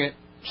Ray winning it,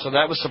 so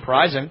that was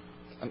surprising.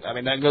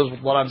 That goes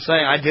with what I'm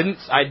saying. I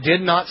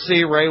did not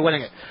see Ray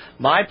winning it.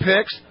 My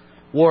picks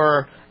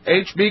were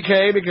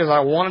HBK because I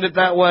wanted it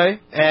that way,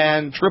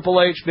 and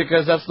Triple H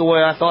because that's the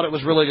way I thought it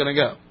was really going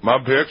to go. My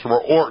picks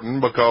were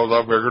Orton because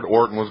I figured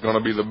Orton was going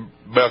to be the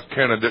best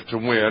candidate to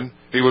win.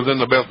 He was in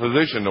the best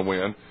position to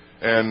win,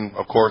 and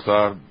of course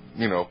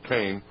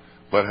Kane.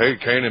 But hey,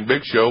 Kane and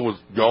Big Show was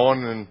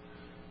gone in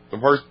the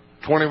first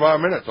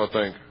 25 minutes, I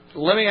think.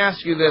 Let me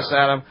ask you this,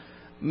 Adam.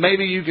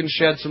 Maybe you can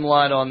shed some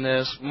light on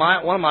this.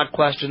 One of my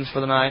questions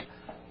for the night,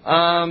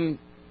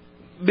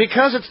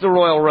 because it's the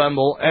Royal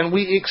Rumble and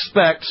we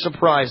expect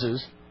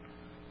surprises,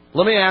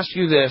 let me ask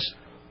you this.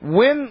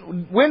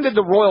 When did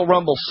the Royal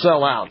Rumble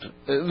sell out?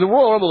 The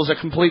Royal Rumble is a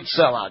complete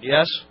sellout,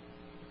 yes?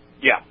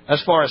 Yeah.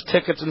 As far as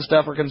tickets and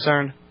stuff are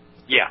concerned?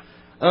 Yeah.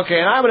 Okay,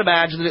 and I would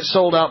imagine that it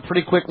sold out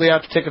pretty quickly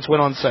after tickets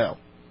went on sale.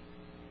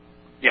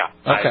 Yeah.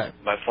 Okay.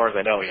 As far as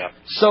I know, yeah.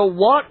 So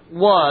what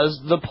was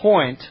the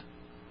point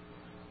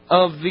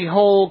of the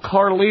whole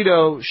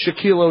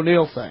Carlito-Shaquille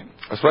O'Neal thing?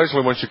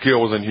 Especially when Shaquille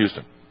was in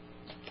Houston.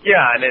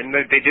 Yeah, and then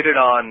they did it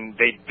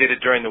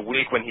during the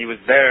week when he was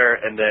there,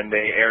 and then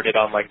they aired it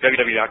on like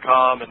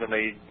WWE.com, and then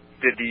they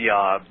did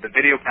the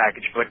video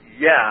package. But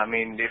yeah,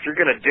 if you're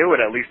gonna do it,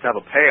 at least have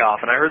a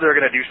payoff. And I heard they're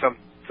gonna do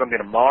something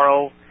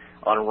tomorrow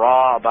on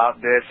Raw about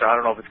this. I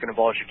don't know if it's going to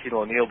involve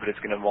Shaquille O'Neal, but it's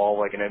going to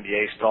involve like an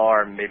NBA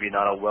star, and maybe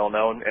not a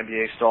well-known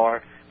NBA star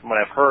from what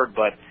I've heard.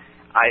 But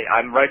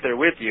I'm right there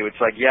with you. It's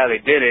like, yeah,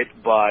 they did it,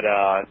 but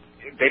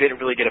they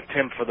didn't really get a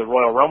pimp for the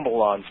Royal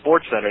Rumble on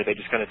SportsCenter. They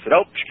just kind of said,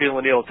 oh, Shaquille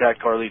O'Neal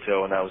attacked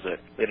Carlito, and that was it.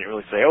 They didn't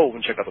really say, oh,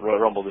 we'll check out the Royal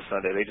Rumble this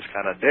Sunday. They just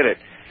kind of did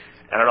it.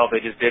 I don't know if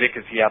they just did it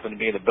because he happened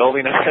to be in the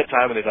building at that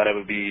time, and they thought it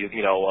would be, a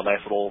nice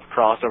little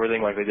crossover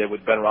thing like they did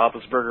with Ben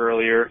Roethlisberger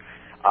earlier,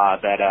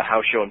 that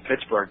house show in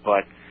Pittsburgh.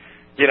 But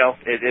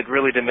it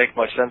really didn't make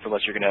much sense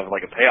unless you're going to have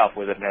like a payoff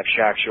with it and have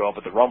Shaq show up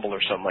at the Rumble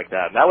or something like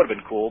that. And that would have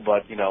been cool,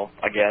 but,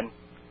 again,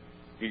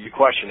 you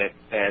question it,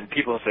 and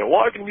people will say,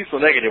 well, how can you be so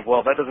negative?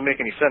 Well, that doesn't make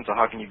any sense, so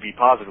how can you be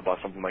positive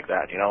about something like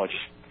that?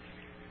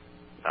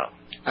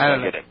 I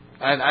don't get it.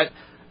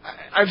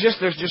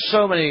 There's just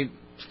so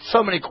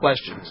many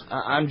questions.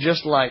 I'm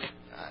just like,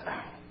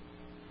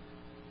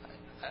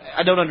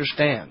 I don't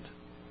understand.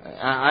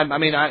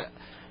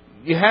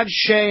 you had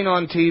Shane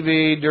on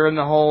TV during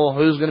the whole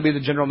who's going to be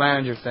the general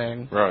manager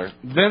thing. Right.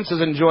 Vince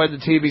has enjoyed the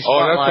TV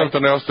spotlight. Oh, that's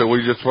something else that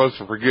we just supposed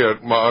to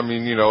forget. I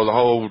mean, you know, the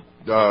whole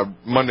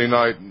Monday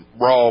Night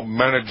Raw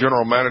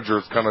general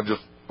managers kind of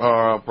just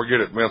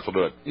forget it. Vince will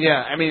do it.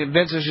 Yeah, I mean,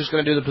 Vince is just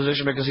going to do the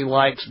position because he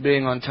likes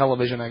being on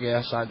television, I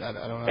guess. I don't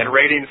know. And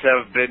ratings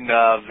have been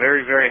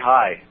very, very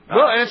high.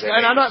 Well,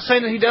 and I'm not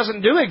saying that he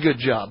doesn't do a good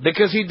job,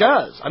 because he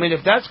does. I mean,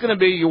 if that's going to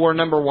be your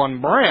number one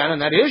brand,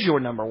 and that is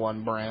your number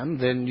one brand,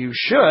 then you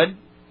should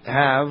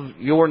have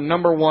your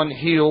number one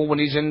heel when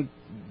he's in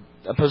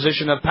a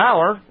position of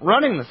power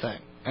running the thing.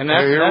 And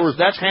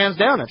that's hands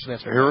down. That's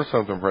Vince. Here was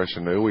something fresh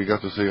and new. We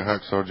got to see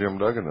Hacksaw Jim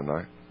Duggan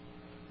tonight.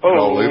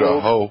 Oh,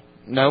 Lita Ho.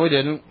 No, we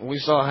didn't. We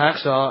saw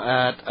Hacksaw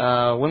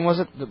at, when was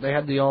it that they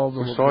had the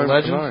Legends?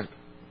 Tonight.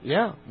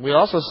 Yeah. We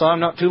also saw him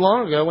not too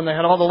long ago when they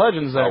had all the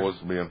legends there. I was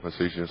being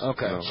facetious.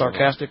 Okay. No,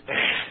 sarcastic?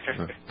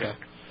 Okay.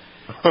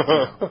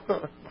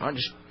 I'm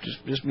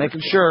just making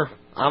sure.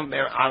 I'm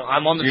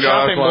on the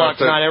chopping block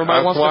tonight.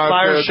 Everybody wants to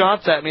fire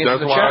shots at me in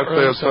the chat room. That's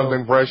why I said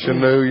something fresh and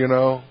new, you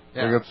know.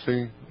 Yeah. We got to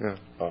see.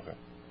 Yeah. Okay.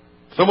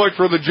 So much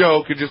for the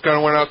joke. It just kind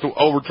of went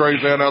over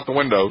Trey's head out the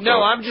window. So.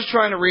 No, I'm just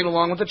trying to read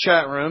along with the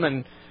chat room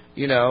and,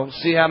 you know,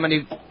 see how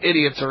many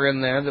idiots are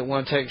in there that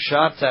want to take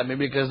shots at me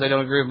because they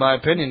don't agree with my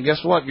opinion. Guess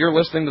what? You're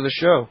listening to the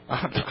show.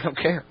 I don't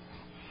care.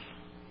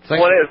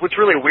 What's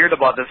really weird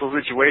about this whole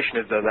situation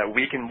is, though, that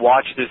we can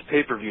watch this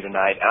pay-per-view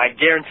tonight, and I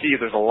guarantee you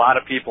there's a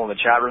lot of people in the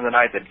chat room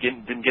tonight that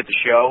didn't get the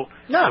show.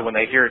 No. So when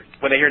they hear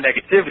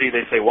negativity,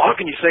 they say, well, how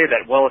can you say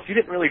that? Well, if you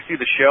didn't really see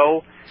the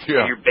show,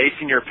 you're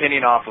basing your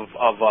opinion off of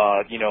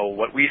you know,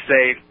 what we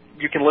say.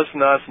 You can listen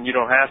to us, and you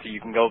don't have to.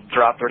 You can go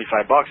drop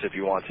 $35 if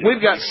you want to.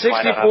 We've got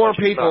 64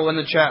 people in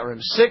the chat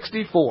room.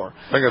 64.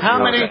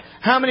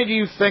 How many do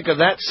you think of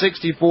that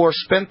 64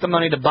 spent the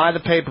money to buy the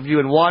pay-per-view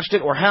and watched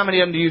it, or how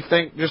many of them do you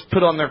think just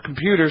put on their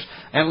computers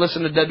and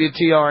listen to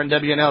WTR and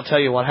WNL tell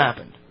you what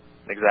happened?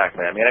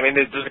 Exactly. I mean,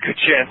 there's a good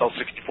chance all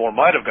 64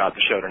 might have got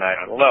the show tonight.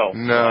 I don't know.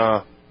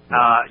 No.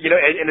 You know,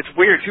 and it's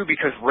weird too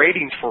because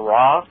ratings for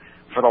Raw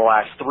for the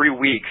last 3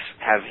 weeks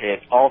have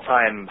hit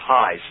all-time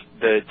highs.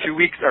 3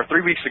 weeks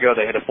ago,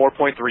 they hit a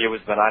 4.3. It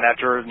was the night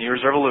after New Year's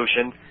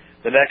Revolution.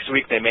 The next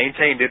week, they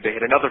maintained it. They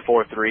hit another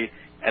 4.3.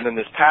 And then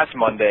this past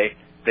Monday,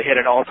 they hit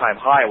an all-time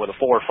high with a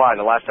 4.5.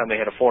 The last time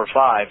they hit a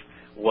 4.5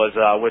 was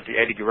with the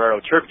Eddie Guerrero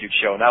tribute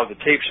show, and that was a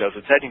tape show.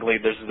 So technically,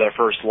 this is their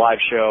first live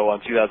show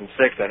on 2006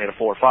 that hit a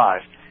 4.5,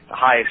 the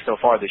highest so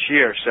far this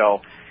year.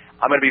 So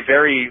I'm going to be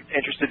very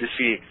interested to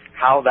see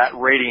how that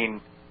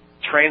rating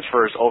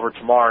transfers over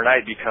tomorrow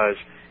night, because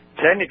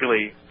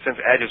technically, since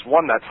Edge has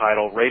won that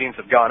title, ratings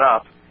have gone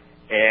up,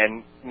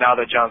 and now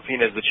that John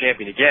Cena is the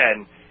champion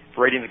again, if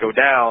ratings go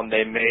down,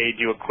 they may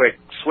do a quick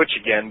switch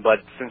again.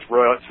 But since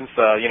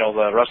you know,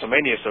 the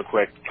WrestleMania is so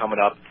quick coming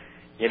up,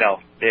 you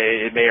know,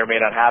 it may or may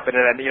not happen.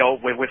 And you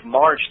know, with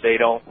March, they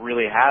don't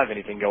really have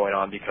anything going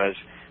on because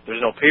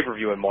there's no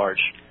pay-per-view in March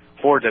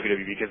for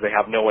WWE because they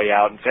have No Way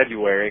Out in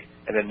February,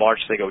 and then March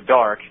they go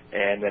dark,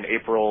 and then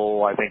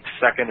April, I think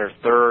 2nd or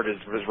 3rd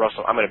is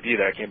Wrestle. I'm going to be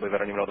there. I can't believe I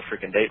don't even know the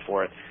freaking date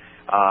for it.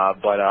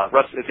 But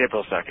it's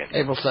April 2nd.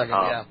 April 2nd,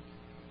 yeah.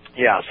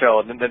 Yeah,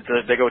 so then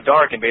they go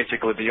dark, and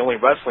basically the only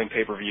wrestling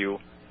pay-per-view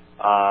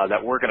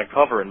that we're going to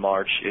cover in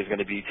March is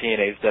going to be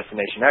TNA's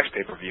Destination X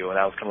pay-per-view, and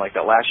that was kind of like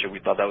that last year.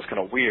 We thought that was kind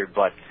of weird,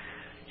 but,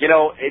 you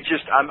know,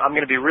 I'm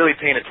going to be really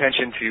paying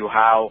attention to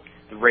how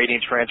the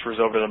rating transfers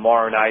over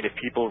tomorrow night if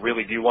people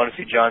really do want to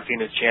see John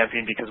Cena as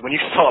champion, because when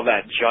you saw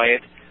that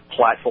giant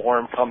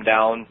platform come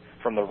down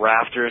from the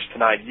rafters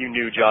tonight, you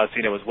knew John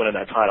Cena was winning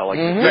that title. Like,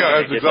 yeah,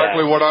 that's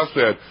exactly what I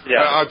said.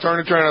 Yeah. I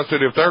turned to Trey and I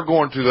said, if they're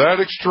going to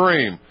that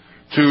extreme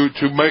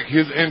to make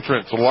his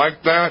entrance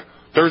like that,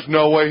 there's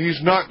no way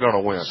he's not going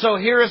to win. So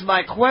here is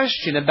my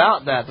question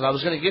about that I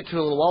was going to get to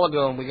a little while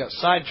ago and we got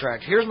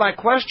sidetracked. Here's my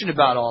question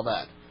about all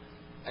that.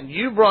 And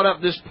you brought up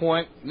this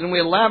point, and then we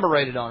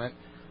elaborated on it.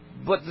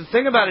 But the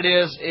thing about it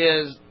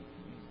is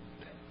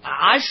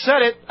I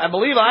said it, I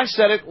believe I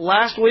said it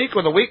last week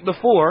or the week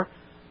before,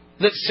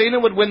 that Cena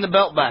would win the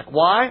belt back.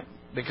 Why?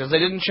 Because they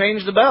didn't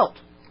change the belt.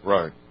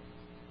 Right.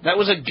 That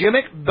was a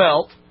gimmick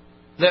belt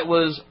that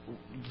was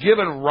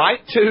given right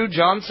to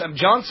John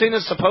Cena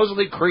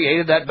supposedly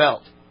created that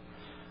belt.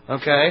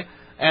 Okay?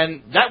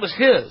 And that was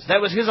his.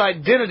 That was his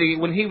identity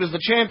when he was the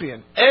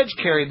champion. Edge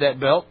carried that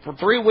belt for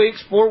 3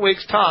 weeks, 4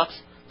 weeks tops.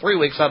 3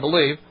 weeks, I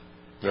believe.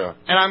 Yeah.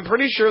 And I'm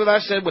pretty sure that I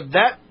said with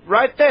that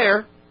right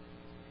there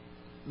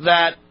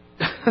that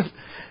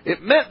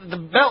it meant the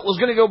belt was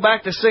going to go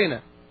back to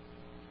Cena.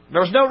 There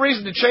was no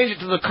reason to change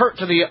it to the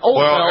old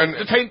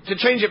belt, to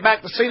change it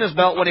back to Cena's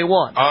belt when he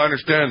won. I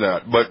understand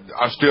that, but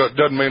it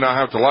doesn't mean I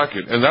have to like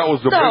it. And that was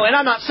and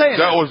I'm not saying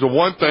that was the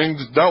one thing,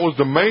 that was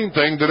the main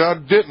thing that I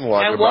didn't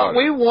like about it. And what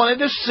we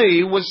wanted to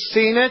see was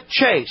Cena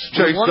chase.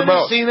 We wanted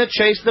to see Cena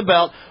chase the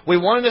belt. We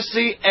wanted to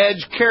see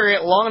Edge carry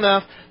it long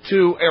enough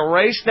to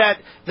erase that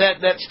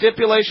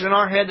stipulation in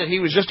our head that he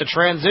was just a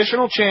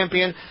transitional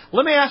champion.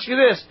 Let me ask you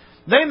this.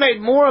 They made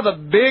more of a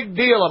big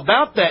deal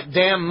about that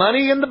damn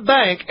Money in the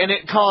Bank, and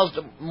it caused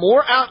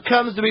more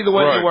outcomes to be the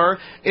way they were.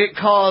 It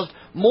caused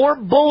more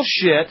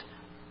bullshit,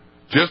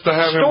 just to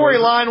have him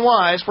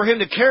storyline-wise, for him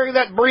to carry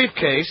that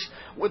briefcase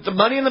with the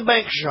Money in the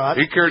Bank shot.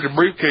 He carried the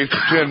briefcase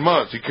for 10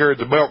 months. He carried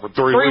the belt for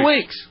 3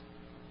 weeks.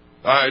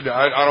 I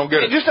don't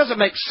get it. It just doesn't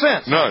make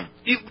sense. None.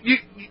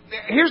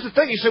 Here's the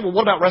thing. You say, well,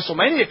 what about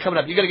WrestleMania coming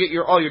up? You got to get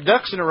all your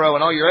ducks in a row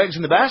and all your eggs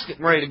in the basket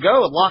and ready to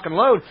go and lock and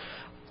load.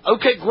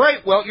 Okay,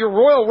 great. Well, your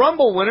Royal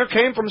Rumble winner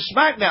came from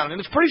SmackDown, and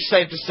it's pretty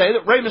safe to say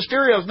that Rey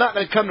Mysterio is not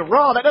going to come to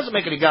Raw. That doesn't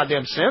make any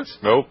goddamn sense.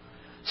 Nope.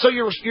 So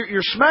your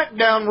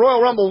SmackDown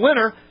Royal Rumble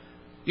winner,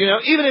 you know,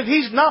 even if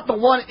he's not the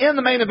one in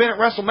the main event at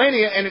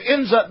WrestleMania, and it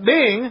ends up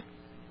being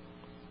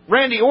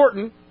Randy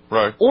Orton,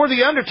 right, or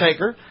The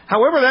Undertaker,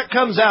 however that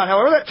comes out,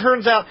 however that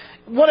turns out,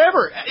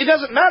 whatever, it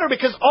doesn't matter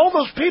because all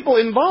those people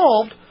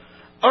involved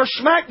are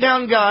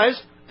SmackDown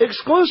guys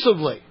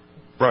exclusively.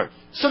 Right.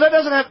 So that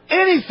doesn't have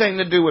anything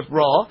to do with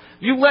Raw.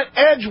 You let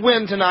Edge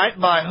win tonight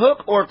by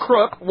hook or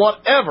crook,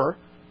 whatever.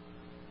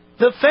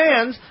 The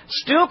fans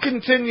still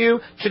continue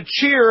to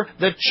cheer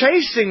the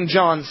chasing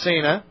John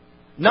Cena,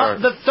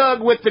 not the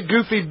thug with the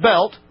goofy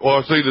belt.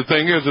 Well, see, the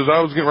thing is I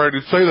was getting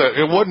ready to say that.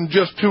 It wasn't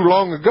just too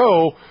long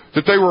ago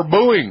that they were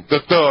booing the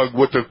thug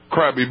with the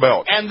crabby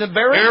belt. And the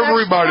very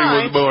Everybody next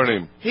night, was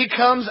booing him. He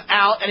comes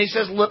out and he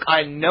says, look,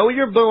 I know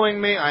you're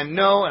booing me. I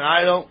know, and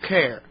I don't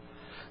care.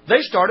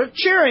 They started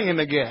cheering him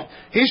again.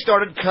 He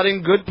started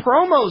cutting good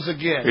promos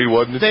again. He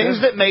wasn't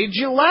things that made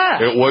you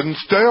laugh. It wasn't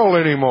stale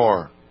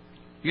anymore.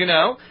 You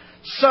know?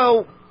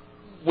 So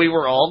we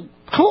were all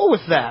cool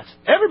with that.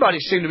 Everybody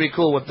seemed to be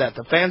cool with that.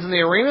 The fans in the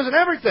arenas and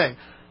everything.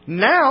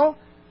 Now,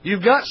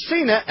 you've got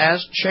Cena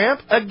as champ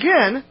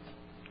again.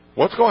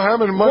 What's going to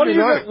happen Monday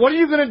night? What are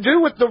you going to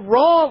do with the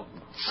Raw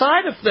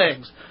side of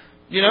things?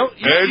 You know,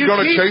 Edge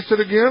going to chase it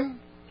again?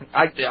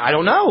 I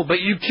don't know, but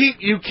you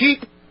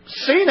keep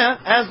Cena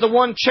as the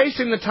one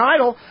chasing the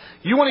title.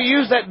 You want to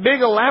use that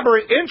big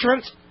elaborate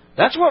entrance.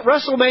 That's what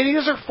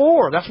WrestleManias are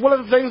for. That's one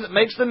of the things that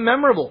makes them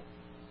memorable.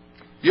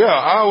 Yeah,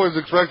 I was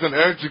expecting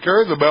Edge to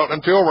carry the belt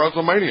until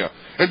WrestleMania.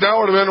 And that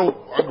would have been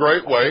a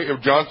great way, if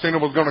John Cena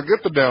was going to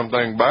get the damn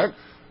thing back,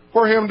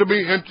 for him to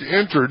be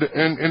entered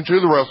into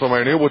the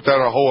WrestleMania with that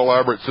whole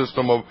elaborate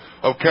system of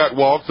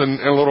catwalks and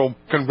little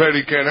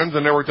confetti cannons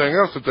and everything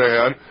else that they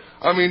had.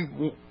 I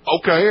mean,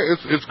 okay,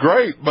 it's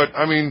great, but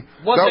I mean...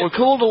 Was it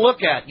cool to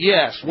look at?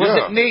 Yes. Was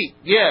it neat?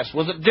 Yes.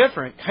 Was it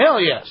different? Hell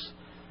yes.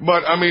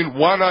 But, I mean,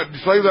 why not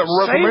save that for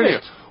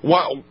WrestleMania?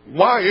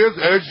 Why is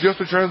Edge just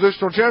a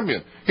transitional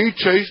champion? He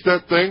chased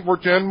that thing for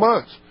 10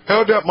 months.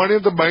 Held that Money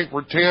in the Bank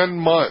for 10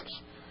 months.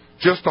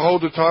 Just to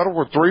hold the title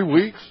for 3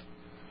 weeks?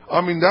 I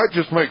mean, that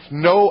just makes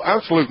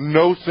absolute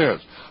no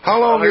sense.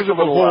 How long is it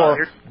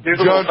before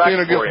John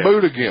Cena gets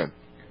booed again?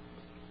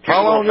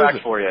 How long is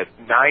it? For you.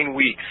 9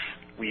 weeks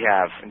we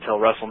have until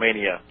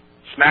WrestleMania.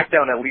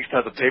 SmackDown at least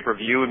has a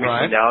pay-per-view in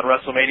between now and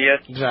WrestleMania.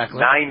 Exactly.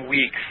 9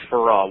 weeks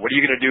for Raw. What are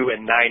you going to do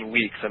in 9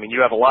 weeks? I mean,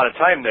 you have a lot of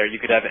time there. You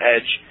could have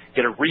Edge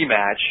get a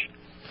rematch,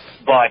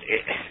 but...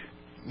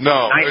 I'm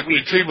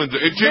telling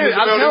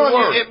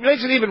you, it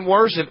makes it even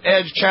worse if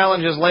Edge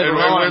challenges later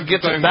on and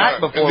gets it back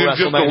before WrestleMania.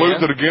 Just to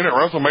lose it again at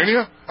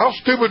WrestleMania? How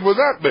stupid would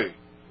that be?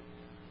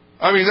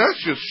 I mean,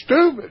 that's just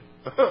stupid.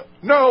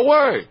 No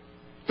way.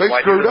 They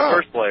screwed up. In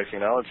the first place,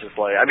 you know? It's just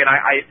like... I mean,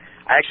 I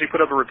actually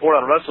put up a report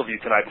on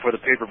WrestleView tonight before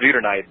the pay-per-view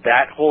tonight.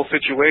 That whole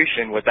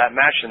situation with that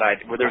match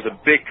tonight, where there's a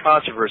big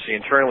controversy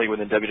internally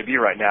within WWE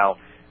right now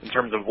in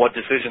terms of what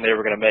decision they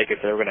were going to make,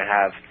 if they were going to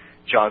have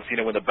John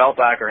Cena win the belt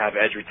back or have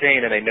Edge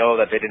retain, and they know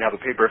that they didn't have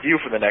a pay-per-view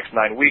for the next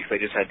 9 weeks. They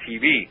just had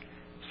TV.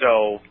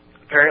 So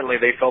apparently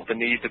they felt the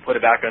need to put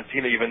it back on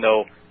Cena, even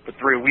though for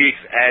 3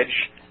 weeks Edge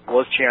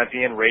was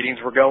champion, ratings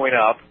were going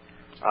up.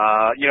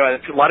 You know,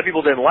 a lot of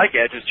people didn't like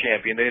Edge as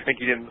champion. They didn't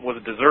think he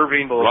wasn't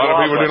deserving. Blah, blah, a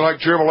lot of people didn't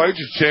like Triple H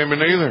as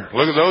champion either.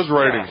 Look at those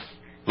ratings.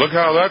 Look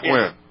how that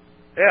went.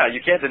 Yeah,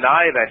 you can't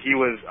deny that he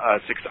was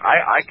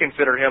I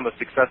consider him a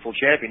successful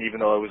champion, even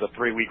though it was a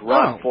 3-week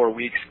run. 4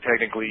 weeks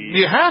technically.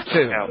 You have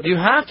to. You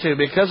have to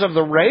because of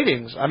the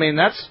ratings. I mean,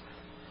 that's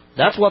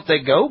what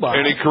they go by.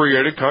 And he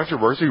created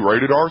controversy.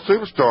 Rated R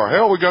superstar.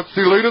 Hell, we got to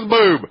see Lita's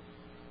boob.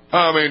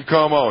 I mean,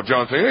 come on,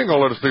 John Cena ain't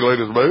gonna let us see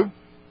Lita's boob.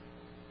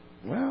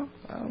 Well,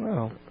 I don't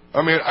know.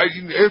 I mean,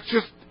 it's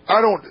just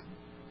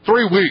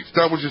 3 weeks.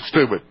 That was just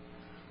stupid.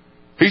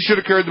 He should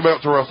have carried the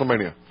belt to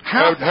WrestleMania.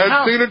 Had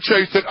Cena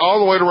chased it all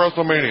the way to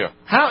WrestleMania.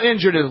 How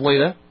injured is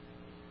Lita?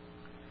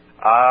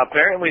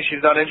 Apparently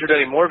she's not injured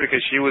anymore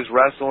because she was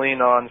wrestling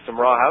on some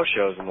Raw house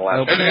shows in the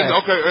last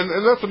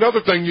and that's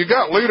another thing. You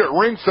got Lita at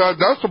ringside.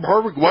 That's the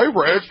perfect way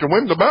for Edge to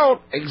win the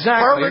belt.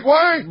 Exactly. Perfect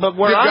way. But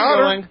where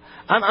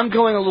I'm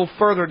going a little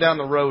further down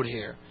the road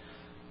here.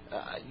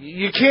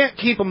 You can't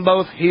keep them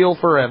both heel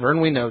forever,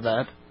 and we know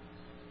that.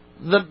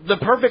 The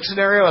perfect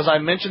scenario, as I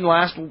mentioned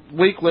last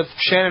week with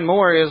Shannon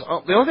Moore, is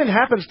the only thing that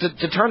happens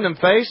to turn them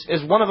face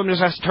is one of them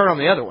just has to turn on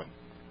the other one.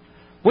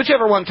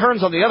 Whichever one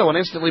turns on the other one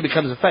instantly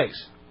becomes a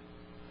face.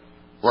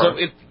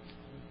 Right.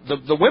 So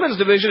the women's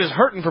division is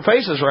hurting for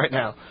faces right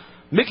now.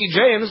 Mickie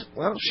James,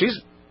 well, she's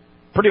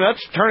pretty much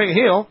turning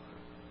heel.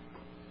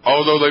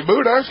 Although they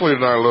booed Ashley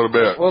tonight a little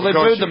bit. Well, they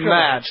booed the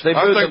match. I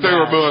think they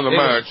were booing the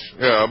match.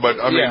 Yeah,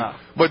 but I mean,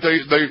 but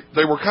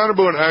they were kind of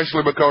booing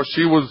Ashley because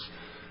she was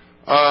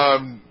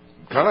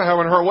kind of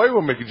having her way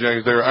with Mickie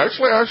James there.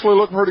 Ashley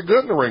looked pretty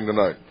good in the ring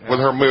tonight with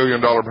her $1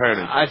 million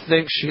panties. I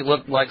think she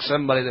looked like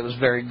somebody that was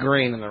very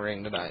green in the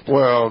ring tonight.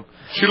 Well,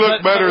 she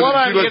looked better. What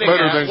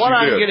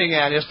I'm getting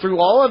at is through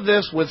all of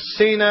this with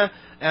Cena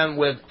and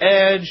with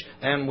Edge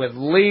and with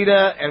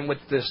Lita and with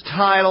this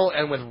title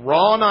and with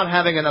Raw not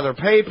having another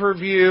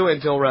pay-per-view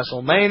until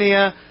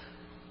WrestleMania,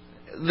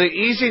 the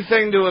easy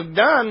thing to have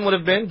done would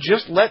have been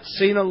just let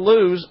Cena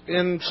lose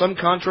in some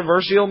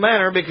controversial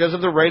manner because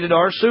of the Rated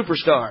R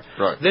Superstar.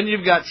 Right. Then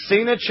you've got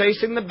Cena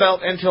chasing the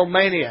belt until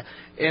Mania.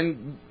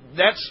 And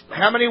that's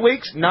how many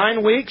weeks?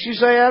 9 weeks, you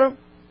say, Adam?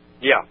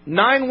 Yeah.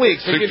 9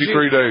 weeks.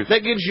 63 days.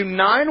 That gives you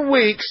 9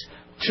 weeks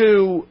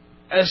to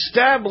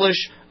establish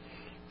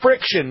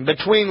friction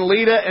between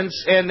Lita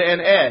and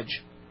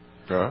Edge.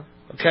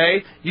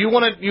 Okay? You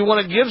want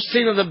to give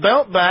Cena the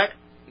belt back.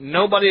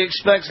 Nobody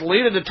expects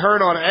Lita to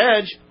turn on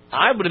Edge.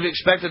 I would have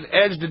expected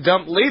Edge to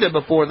dump Lita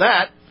before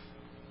that.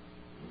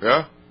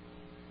 Yeah.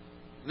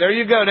 There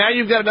you go. Now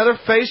you've got another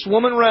face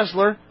woman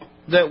wrestler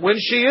that when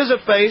she is a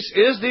face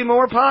is the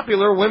more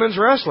popular women's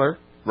wrestler.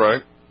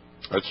 Right.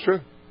 That's true.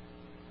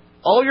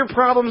 All your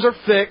problems are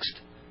fixed.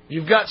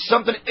 You've got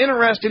something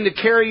interesting to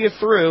carry you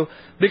through.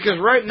 Because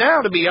right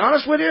now, to be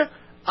honest with you,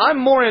 I'm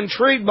more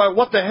intrigued by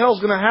what the hell's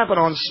going to happen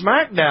on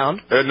SmackDown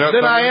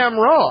than I am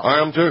Raw.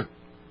 I am too.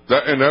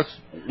 That's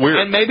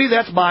weird. And maybe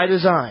that's by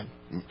design.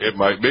 It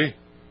might be.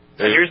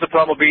 And here's the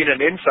problem of being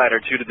an insider,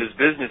 too, to this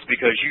business,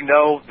 because you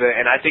know,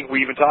 and I think we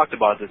even talked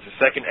about this, the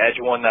second Edge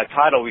won that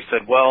title, we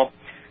said, well,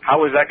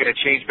 how is that going to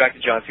change back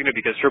to John Cena,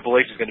 because Triple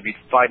H is going to be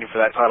fighting for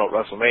that title at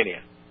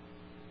WrestleMania.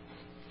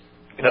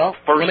 And that's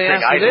the first thing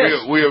I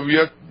do. We have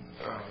yet...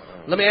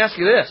 Let me ask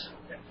you this.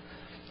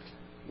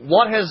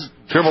 What has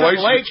Triple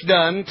H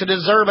done to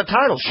deserve a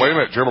title shot? Wait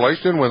a minute, Triple H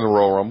didn't win the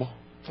Royal Rumble.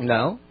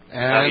 No.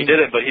 No, he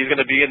didn't, but he's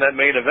going to be in that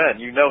main event.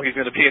 You know he's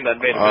going to be in that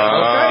main event.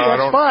 Okay,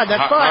 that's fine.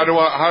 That's fine.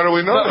 How do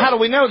we know that? How do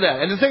we know that?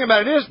 And the thing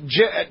about it is,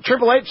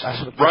 Triple H...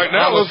 Right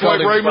now, it looks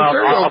like Rey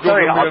Mysterio. I'll tell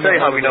you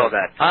how we know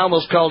that. I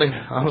almost called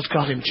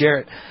him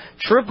Jarrett.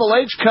 Triple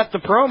H cut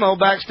the promo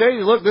backstage.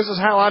 Look, this is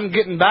how I'm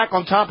getting back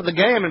on top of the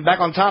game and back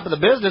on top of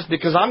the business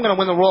because I'm going to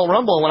win the Royal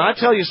Rumble. When I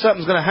tell you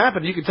something's going to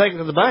happen, you can take it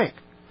to the bank.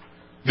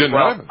 Didn't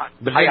happen. I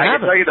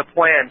can tell you the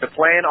plan. The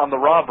plan on the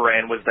Raw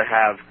brand was to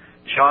have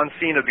John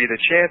Cena be the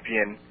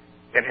champion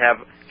and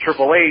have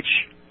Triple H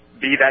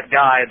be that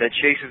guy that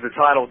chases the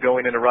title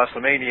going into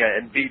WrestleMania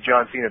and beat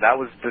John Cena. That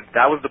was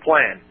the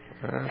plan.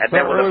 And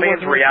then when the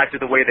fans reacted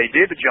the way they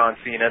did to John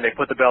Cena and they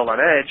put the belt on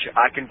Edge,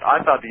 I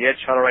thought the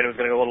Edge title reign was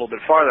going to go a little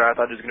bit farther. I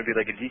thought it was going to be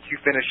like a DQ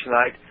finish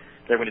tonight.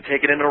 They're going to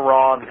take it into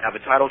Raw and have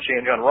a title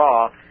change on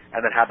Raw and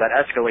then have that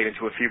escalate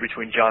into a feud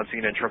between John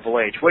Cena and Triple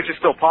H, which is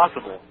still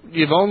possible.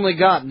 You've only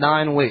got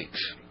 9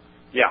 weeks.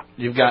 Yeah.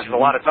 You've got a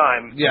lot of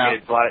time. Yeah.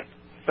 It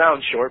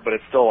sounds short, but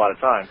it's still a lot of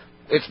time.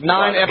 It's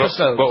 9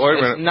 episodes. But wait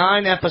a minute. It's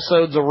 9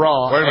 episodes of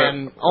Raw,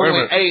 and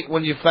only 8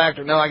 when you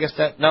factor. No, I guess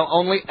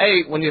only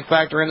 8 when you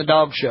factor in the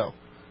dog show.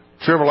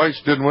 Triple H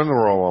didn't win the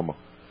Royal Rumble.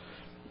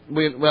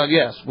 Well,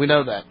 yes, we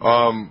know that.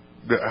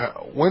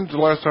 When's the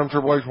last time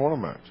Triple H won a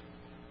match?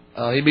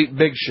 He beat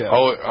Big Show.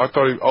 I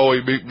thought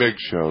he beat Big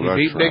Show.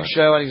 He beat Big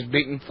Show, and he's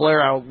beaten Flair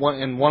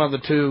in one of the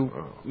 2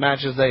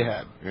 matches they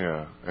had.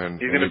 Yeah, and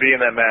he's going to be in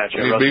that match.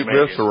 And he beat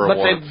Viscera But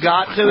once. they've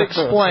got to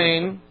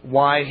explain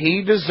why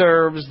he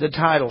deserves the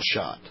title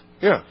shot.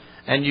 Yeah,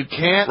 and you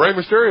can't. Rey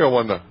Mysterio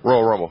won the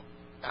Royal Rumble.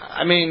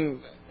 I mean,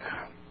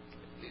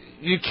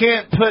 you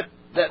can't put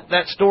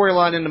that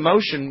storyline into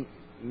motion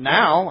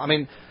now. I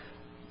mean.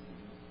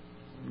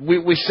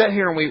 We sit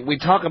here and we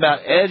talk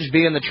about Edge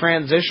being the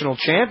transitional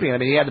champion. I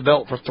mean, he had the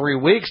belt for 3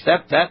 weeks.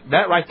 That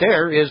right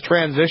there is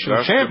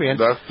transitional champion.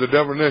 That's the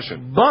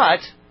definition. But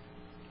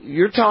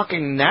you're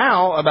talking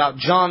now about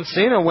John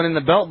Cena winning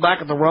the belt back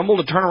at the Rumble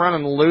to turn around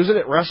and lose it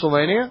at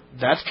WrestleMania.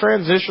 That's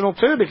transitional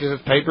too because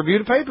it's pay-per-view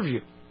to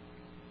pay-per-view.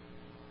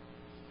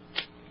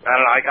 I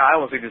don't know. I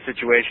almost think the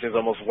situation is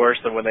almost worse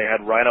than when they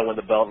had Rhino win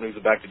the belt and lose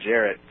it back to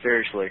Jarrett.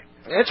 Seriously.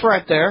 It's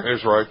right there.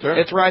 It's right there.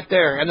 It's right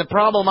there. And the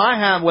problem I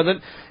have with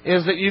it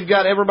is that you've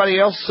got everybody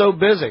else so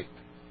busy.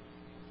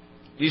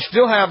 You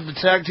still have the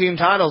tag team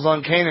titles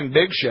on Kane and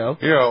Big Show.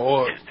 Yeah,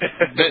 well...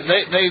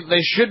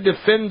 they should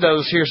defend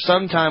those here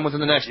sometime within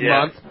the next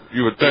month.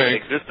 You would think. They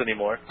don't exist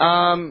anymore.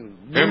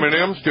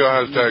 Eminem still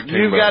has tag team.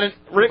 You've got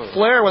Ric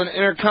Flair with an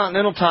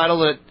Intercontinental title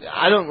that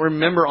I don't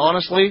remember,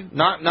 honestly.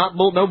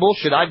 No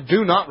bullshit. I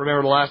do not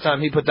remember the last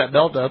time he put that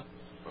belt up.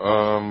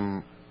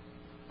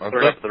 I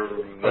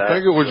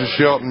think it was a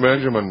Shelton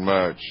Benjamin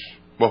match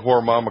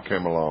before Mama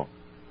came along.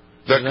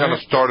 That kind of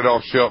started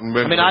off Shelton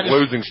Benjamin's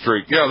losing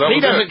streak. Yeah, that was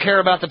he doesn't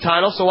care about the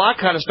title, so I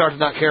kind of started to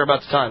not care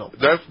about the title.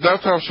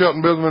 That's how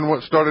Shelton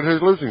Benjamin started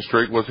his losing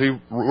streak. Was he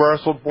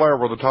wrestled Flair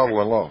for the title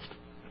and lost?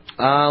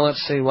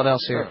 Let's see what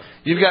else here.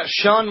 You've got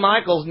Shawn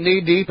Michaels knee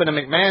deep in a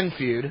McMahon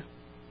feud.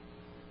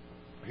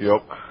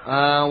 Yep.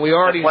 We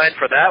already... The plan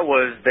for that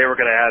was they were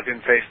going to have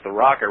him face The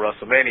Rock at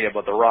WrestleMania,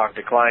 but The Rock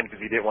declined because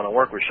he didn't want to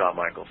work with Shawn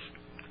Michaels.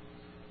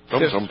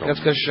 That's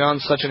because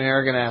Shawn's such an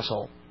arrogant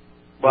asshole.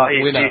 Well,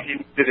 he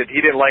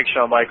didn't like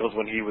Shawn Michaels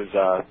when he was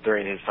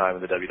during his time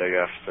in the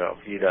WWF, so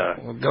he'd...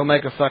 Well, go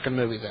make a fucking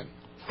movie then.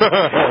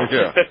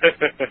 Yeah.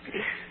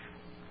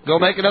 Go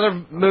make another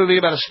movie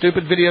about a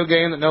stupid video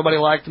game that nobody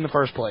liked in the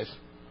first place.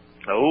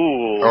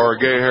 Oh. Or a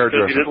gay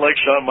hairdresser. If you didn't like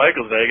Shawn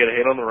Michaels, now you got to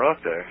hate on The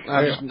Rock there.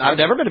 I've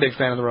never been a big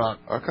fan of The Rock.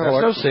 I That's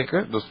no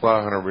secret. The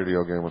Spy Hunter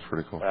video game was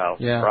pretty cool. Wow.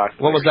 Yeah.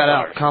 What was that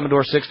out?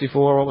 Commodore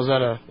 64? What was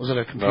that? Was it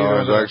a computer?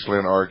 No, it was actually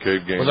an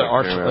arcade game. Was it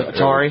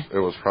Atari? It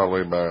was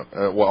probably about...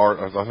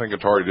 I think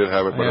Atari did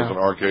have it, but it was an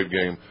arcade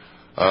game.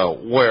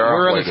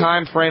 We're in the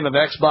time frame of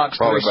Xbox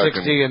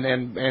 360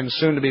 and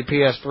soon to be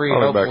PS3.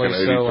 Probably back in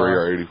 83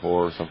 or 84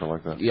 or something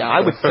like that. Yeah, I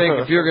would think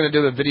if you're going to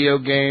do a video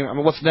game, I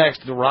mean, what's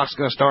next? The Rock's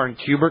going to star in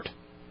Qbert,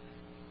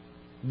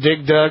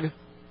 Dig Dug,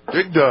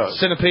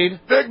 Centipede,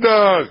 Dig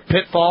Dug,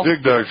 Pitfall.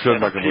 Dig Dug should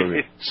make a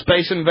movie.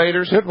 Space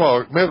Invaders.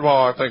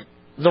 Midball, I think.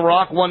 The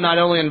Rock one night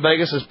only in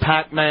Vegas is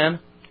Pac-Man.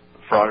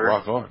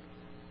 Rock on.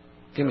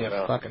 Give me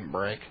a fucking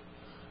break.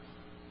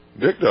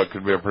 Dig Dug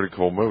could be a pretty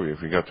cool movie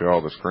if you got through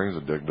all the screens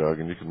of Dig Dug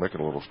and you could make it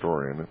a little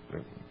story in it.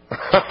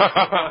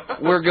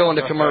 We're going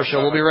to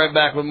commercial. We'll be right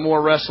back with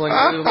more Wrestling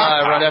News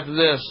Live right after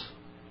this.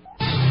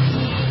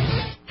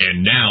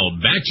 And now,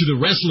 back to the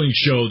wrestling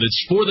show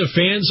that's for the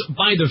fans,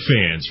 by the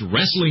fans.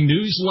 Wrestling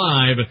News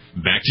Live.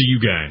 Back to you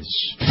guys.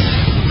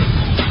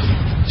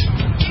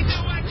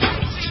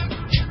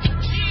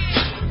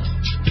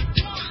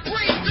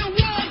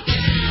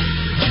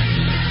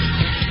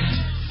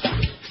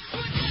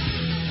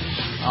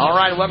 All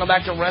right, welcome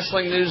back to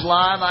Wrestling News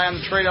Live. I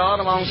am Trey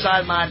Dog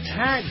alongside my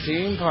tag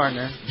team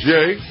partner,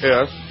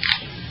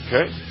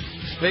 J.S.K.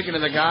 Speaking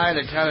of the guy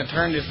that kind of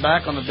turned his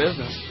back on the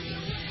business.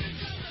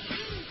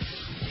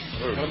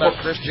 What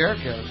about Chris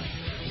Jericho?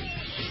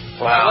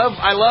 Wow.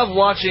 I love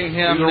watching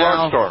him He's a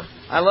now. rock star.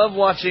 I love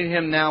watching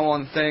him now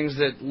on things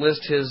that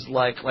list his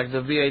like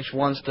the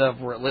VH1 stuff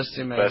where it lists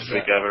him as Best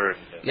week ever.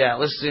 Yeah, it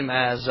lists him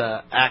as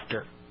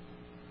actor.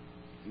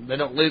 They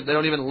don't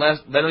even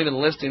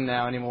list him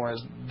now anymore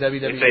as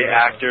WWE. They say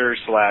actor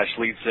 /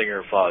 lead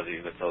singer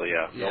Fozzy. That's all.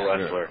 Yeah, no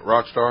wrestler. Yeah.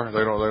 Rock star.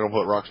 They don't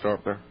put rock star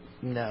up there.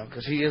 No,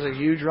 because he is a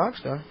huge rock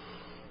star.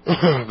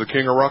 The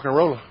king of rock and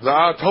roller. The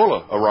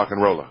Ayatollah of rock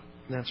and roller.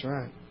 That's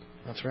right.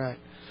 That's right.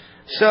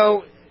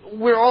 So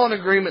we're all in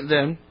agreement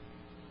then.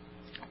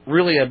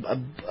 Really a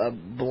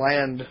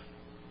bland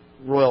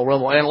Royal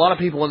Rumble. And a lot of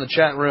people in the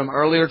chat room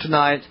earlier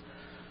tonight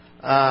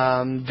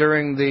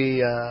during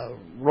the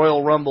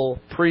Royal Rumble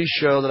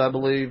pre-show that I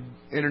believe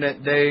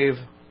Internet Dave,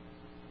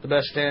 the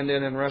best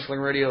stand-in in wrestling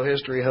radio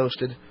history,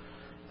 hosted.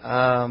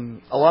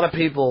 A lot of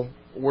people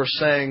were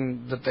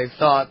saying that they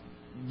thought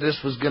this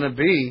was going to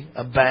be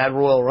a bad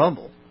Royal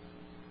Rumble.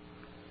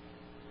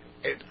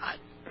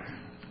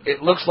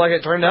 It looks like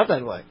it turned out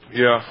that way.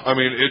 Yeah, I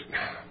mean,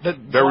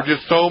 there were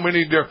just so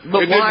many different...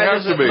 It didn't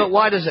have to be. But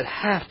why does it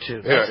have to?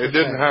 It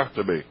didn't have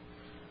to be.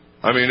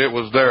 I mean, it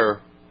was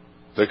there.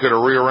 They could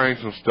have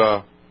rearranged some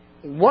stuff.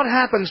 What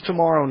happens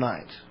tomorrow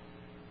night?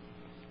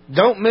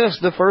 Don't miss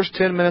the first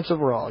 10 minutes of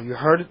Raw. You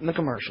heard it in the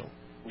commercial.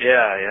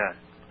 Yeah.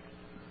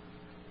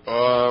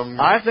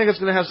 I think it's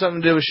going to have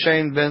something to do with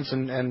Shane, Vince,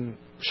 and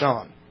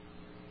Shawn.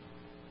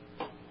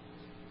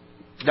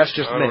 That's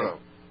just I me. don't know.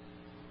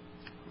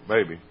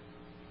 Maybe.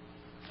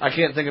 I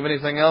can't think of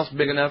anything else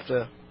big enough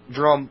to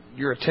draw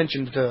your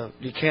attention to.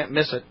 You can't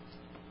miss it.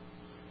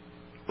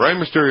 Rey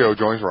Mysterio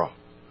joins Raw.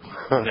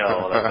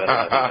 No,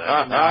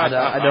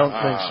 I don't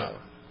think so.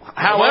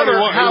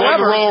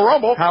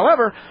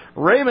 However,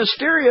 Rey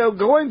Mysterio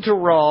going to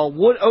Raw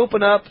would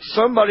open up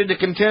somebody to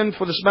contend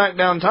for the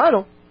SmackDown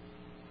title.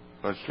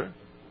 That's true.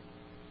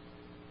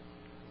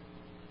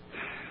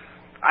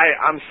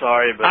 I'm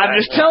sorry, but I'm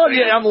just telling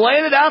you, I'm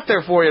laying it out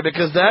there for you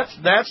because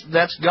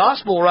that's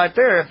gospel right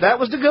there. If that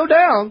was to go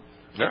down,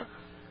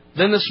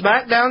 then the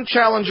SmackDown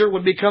challenger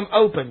would become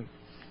open,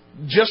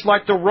 just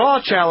like the Raw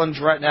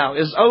challenge right now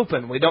is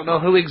open. We don't know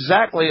who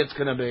exactly it's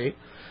going to be.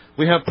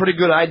 We have pretty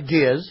good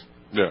ideas.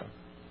 Yeah.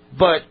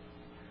 But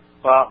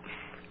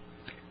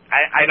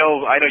I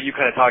know you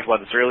kind of talked about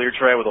this earlier,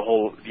 Trey, with the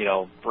whole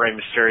Rey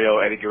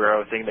Mysterio Eddie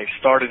Guerrero thing. They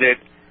started it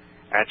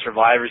at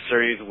Survivor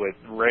Series with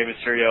Rey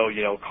Mysterio,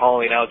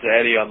 calling out to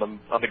Eddie on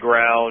the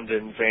ground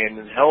and saying,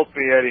 "Help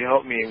me, Eddie,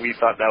 help me," and we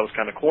thought that was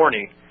kind of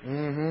corny.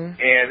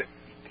 Mm-hmm. And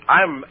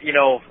I'm,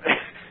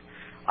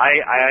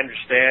 I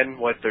understand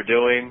what they're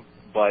doing,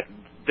 but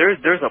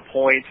there's a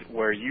point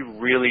where you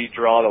really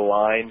draw the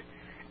line,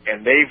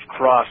 and they've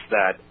crossed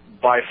that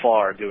by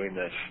far doing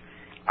this.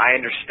 I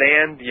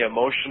understand the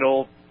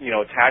emotional,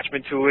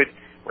 attachment to it.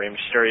 Rey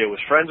Mysterio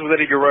was friends with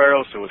Eddie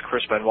Guerrero, so was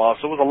Chris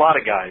Benoit, so was a lot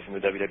of guys in the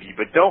WWE.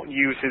 But don't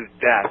use his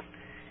death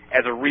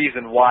as a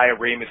reason why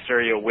Rey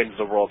Mysterio wins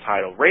the world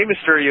title. Rey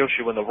Mysterio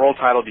should win the world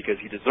title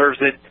because he deserves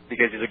it,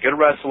 because he's a good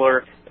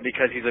wrestler, and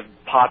because he's a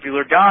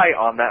popular guy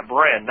on that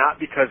brand, not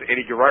because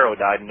Eddie Guerrero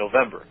died in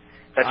November.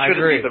 That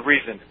shouldn't be the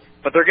reason.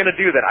 But they're going to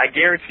do that. I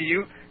guarantee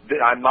you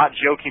I'm not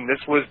joking,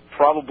 this was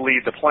probably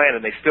the plan,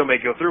 and they still may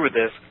go through with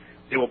this.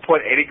 They will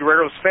put Eddie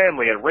Guerrero's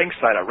family at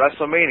ringside at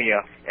WrestleMania,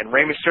 and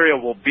Rey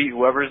Mysterio will beat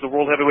whoever is the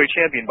World Heavyweight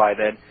Champion by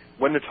then,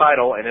 win the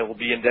title, and it will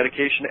be in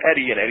dedication to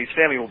Eddie, and Eddie's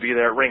family will be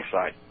there at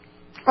ringside.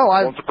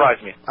 Won't surprise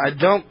me. I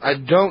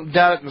don't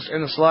doubt it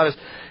in the slightest.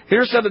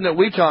 Here's something that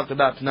we talked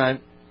about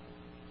tonight.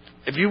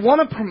 If you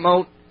want to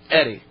promote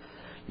Eddie,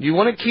 you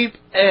want to keep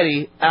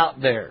Eddie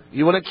out there.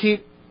 You want to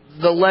keep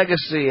the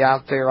legacy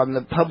out there in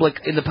the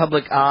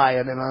public eye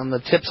and on the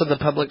tips of the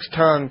public's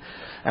tongue.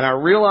 And I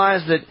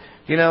realize that,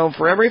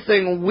 for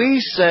everything we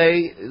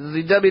say,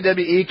 the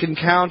WWE can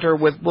counter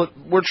with what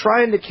we're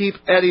trying to keep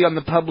Eddie on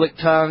the public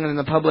tongue and in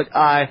the public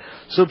eye,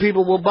 so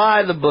people will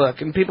buy the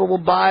book, and people will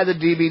buy the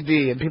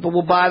DVD, and people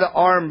will buy the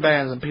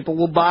armbands, and people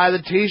will buy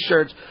the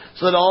T-shirts,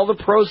 so that all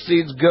the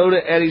proceeds go to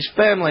Eddie's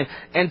family.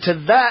 And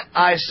to that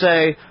I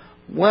say,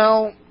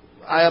 well,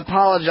 I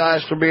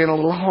apologize for being a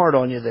little hard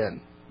on you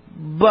then.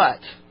 But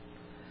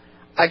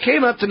I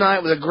came up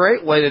tonight with a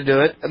great way to do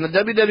it, and the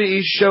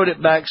WWE showed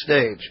it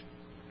backstage.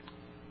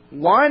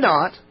 Why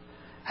not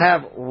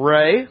have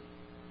Rey,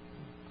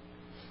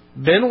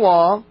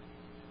 Benoit,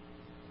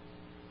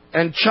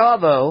 and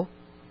Chavo,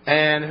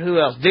 and who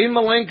else? Dean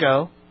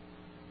Malenko.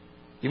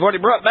 You've already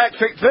brought back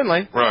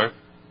Finlay. Right.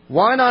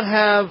 Why not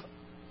have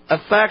a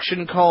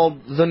faction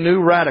called the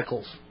New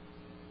Radicals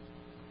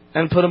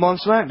and put them on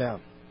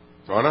SmackDown?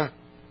 Why not?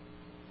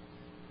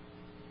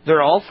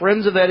 They're all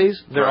friends of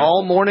Eddie's. They're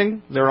all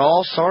mourning. They're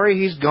all sorry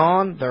he's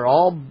gone. They're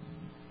all,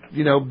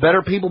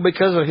 better people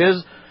because of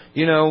his,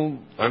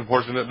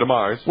 unfortunate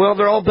demise. Well,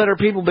 they're all better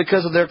people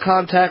because of their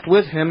contact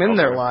with him in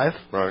their life.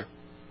 Right.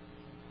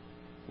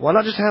 Why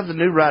not just have the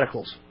New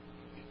Radicals?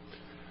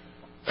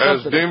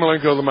 As Dean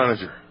Malenko the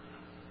manager.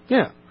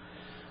 Yeah.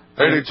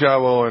 Eddie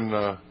Chavo and,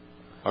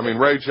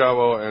 Ray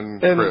Chavo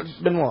and Chris.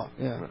 Benoit,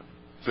 yeah.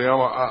 See,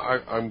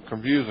 I'm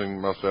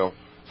confusing myself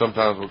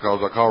sometimes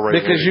because I call Ray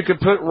because Eddie. You could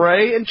put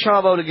Ray and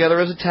Chavo together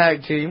as a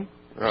tag team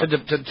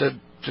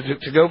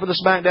to go for the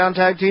SmackDown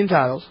tag team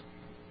titles.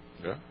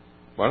 Yeah.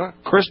 Why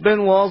not? Chris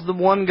Benoit's the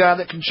one guy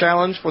that can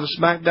challenge for the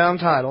SmackDown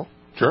title.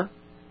 Sure.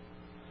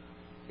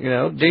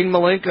 Dean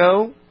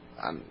Malenko,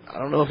 I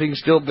don't know if he can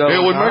still go.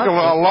 It would make a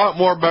lot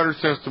more better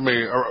sense to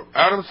me.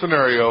 Adam's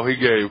scenario he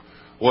gave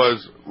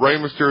was Rey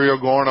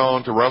Mysterio going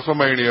on to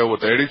WrestleMania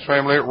with Eddie's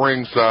family at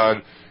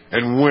ringside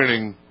and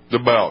winning the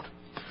belt.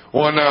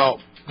 Well, now,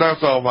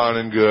 that's all fine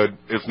and good.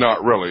 It's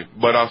not really,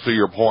 but I see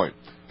your point.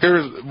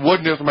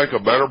 Wouldn't this make a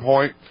better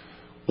point?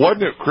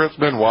 Wasn't it Chris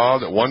Benoit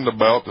that won the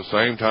belt the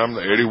same time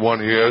that Eddie won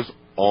his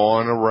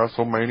on a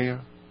WrestleMania?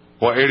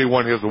 Well, Eddie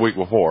won his the week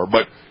before,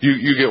 but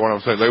you get what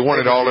I'm saying. They won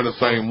it all in the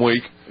same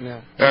week.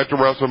 Yeah. After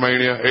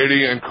WrestleMania,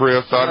 Eddie and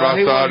Chris side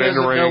by side in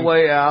the ring. No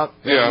Way Out.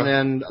 Yeah. And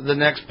then the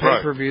next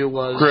pay-per-view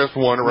was Chris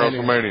won at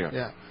WrestleMania.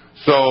 Yeah.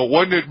 So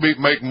wouldn't it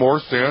make more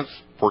sense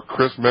for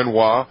Chris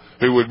Benoit,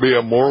 who would be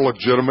a more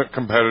legitimate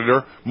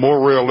competitor,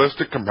 more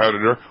realistic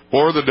competitor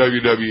for the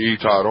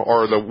WWE title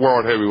or the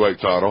World Heavyweight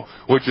title,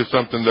 which is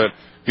something that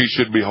he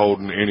should be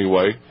holding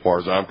anyway, as far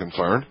as I'm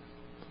concerned?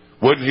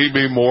 Wouldn't he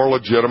be more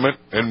legitimate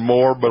and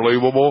more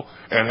believable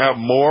and have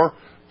more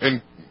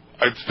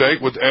at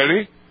stake with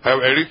Eddie? Have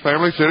Eddie's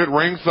family sit at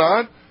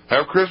ringside?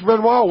 Have Chris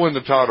Benoit win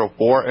the title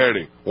for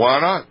Eddie?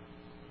 Why not?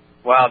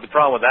 Well, the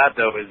problem with that,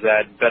 though, is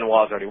that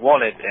Benoit's already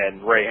won it,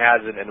 and Ray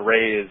hasn't, and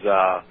Ray is,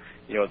 the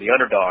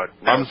underdog.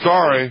 I'm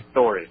sorry.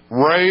 Story.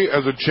 Ray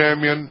as a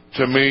champion,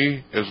 to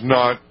me, is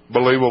not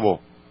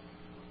believable.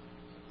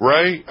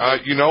 Ray,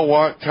 you know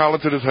what?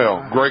 Talented as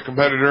hell. Great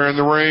competitor in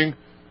the ring.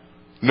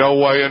 No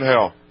way in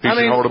hell he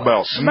should hold a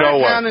belt. No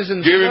way.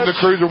 Give him the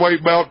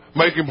cruiserweight belt,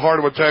 make him part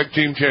of a tag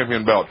team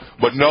champion belt.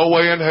 But no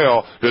way in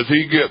hell does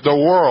he get the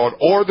world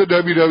or the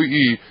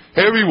WWE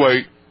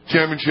heavyweight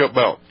championship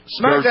belt.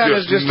 SmackDown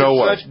is just in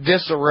such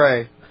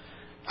disarray.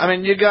 I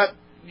mean, you got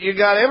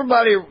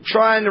everybody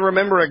trying to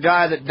remember a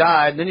guy that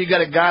died, and then you got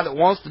a guy that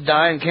wants to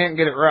die and can't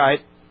get it right.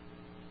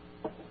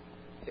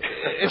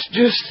 It's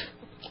just.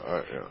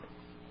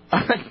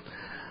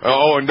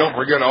 Oh, and don't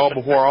forget,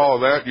 before all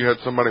of that, you had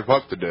somebody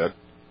fuck the dead.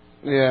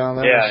 Yeah.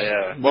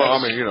 Well,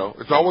 I mean,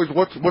 it's always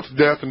what's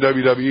death in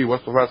WWE?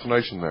 What's the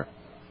fascination there?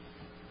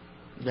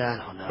 I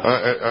don't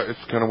know.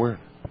 It's kind of weird.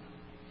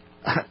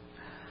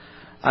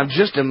 I'm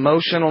just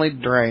emotionally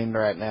drained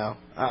right now.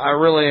 I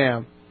really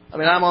am. I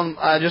mean,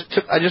 I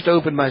just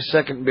opened my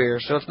second beer,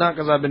 so it's not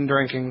because I've been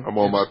drinking. I'm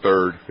on my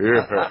third.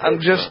 Yeah.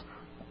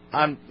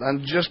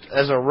 I'm just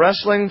as a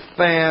wrestling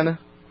fan.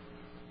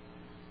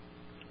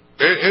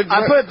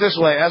 I put it this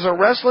way: as a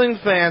wrestling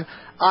fan,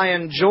 I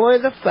enjoy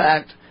the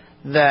fact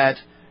that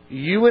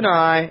you and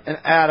I and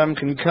Adam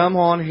can come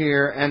on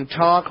here and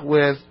talk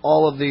with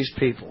all of these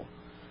people.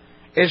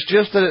 It's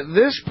just that at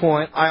this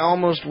point, I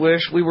almost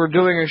wish we were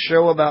doing a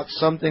show about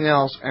something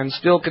else and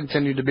still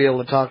continue to be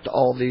able to talk to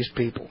all these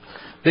people.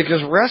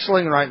 Because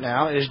wrestling right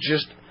now is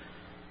just...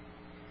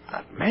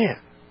 Man,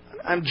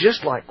 I'm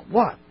just like,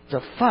 what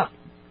the fuck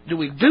do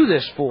we do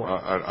this for?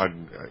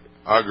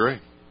 I agree.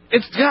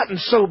 It's gotten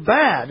so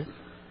bad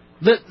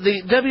The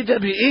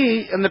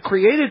WWE and the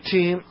creative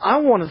team, I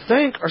want to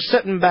think, are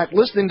sitting back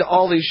listening to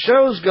all these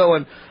shows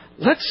going,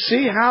 let's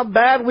see how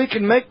bad we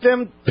can make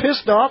them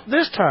pissed off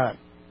this time.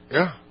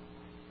 Yeah.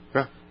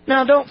 Yeah.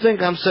 Now, don't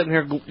think I'm sitting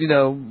here,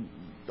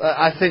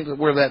 I think that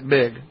we're that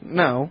big.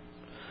 No.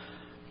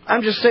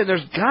 I'm just saying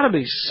there's got to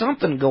be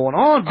something going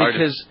on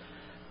because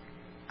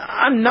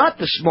I'm not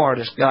the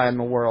smartest guy in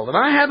the world, and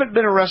I haven't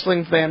been a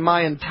wrestling fan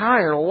my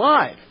entire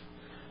life.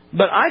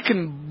 But I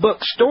can book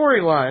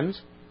storylines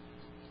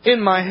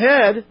in my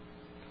head,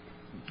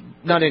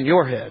 not in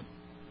your head,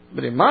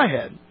 but in my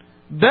head,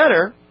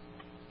 better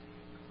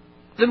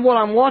than what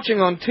I'm watching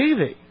on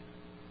TV.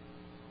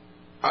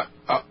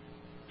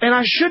 And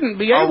I shouldn't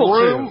be able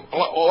to.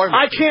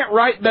 I can't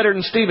write better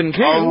than Stephen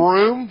King. A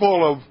room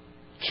full of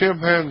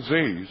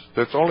chimpanzees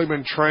that's only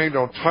been trained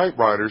on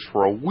typewriters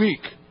for a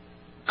week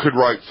could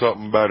write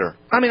something better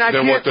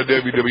than what the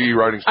WWE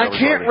writing staff is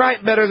writing. I can't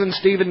write better than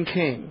Stephen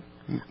King.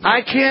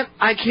 I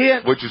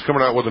can't. Which is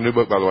coming out with a new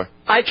book, by the way.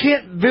 I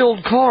can't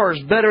build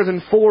cars better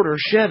than Ford or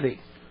Chevy.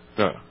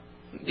 No.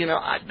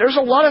 There's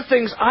a lot of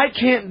things I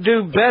can't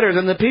do better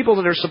than the people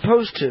that are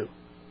supposed to.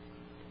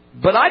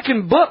 But I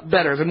can book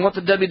better than what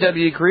the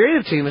WWE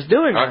creative team is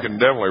doing. I can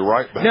definitely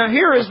write better. Now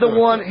here's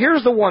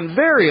the one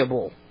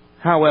variable.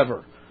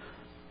 However,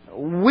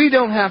 we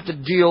don't have to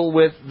deal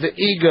with the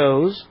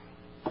egos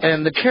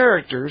and the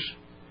characters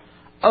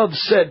of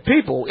said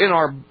people. In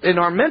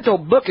our mental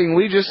booking,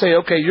 we just say,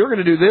 okay, you're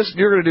going to do this,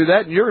 you're going to do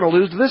that, and you're going to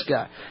lose to this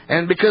guy.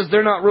 And because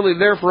they're not really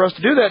there for us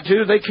to do that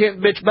to, they can't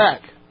bitch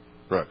back.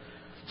 Right.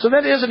 So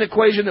that is an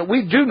equation that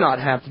we do not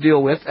have to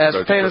deal with as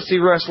fantasy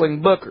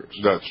wrestling bookers.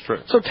 That's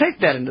true. So take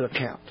that into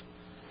account.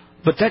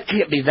 But that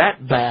can't be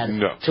that bad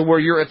to where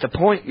you're at the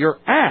point you're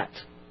at.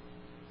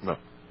 No.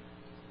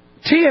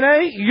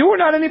 TNA, you're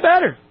not any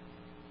better.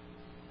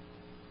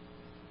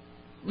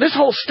 This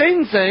whole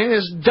Sting thing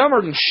is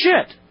dumber than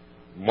shit.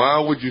 Why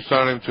would you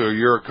sign him to a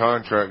year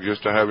contract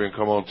just to have him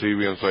come on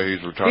TV and say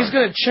he's retired? He's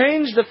going to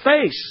change the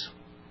face.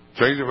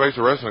 Change the face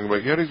of wrestling,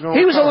 but yet he's going to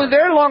He was only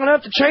there long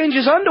enough to change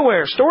his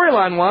underwear,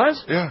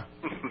 storyline-wise. Yeah.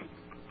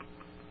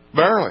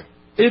 Barely.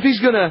 If he's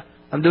going to,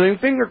 I'm doing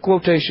finger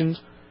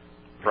quotations,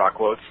 rock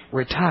quotes,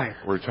 retire,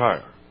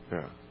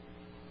 yeah.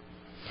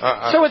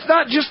 So it's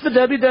not just the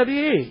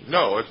WWE.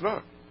 No, it's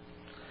not.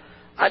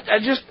 I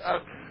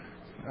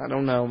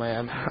don't know,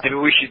 man. Maybe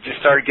we should just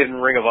start getting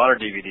Ring of Honor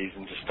DVDs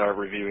and just start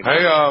reviewing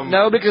them.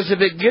 No, because if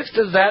it gets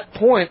to that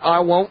point, I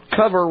won't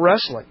cover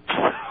wrestling.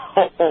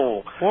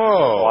 Whoa.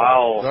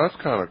 Wow.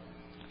 That's kind of...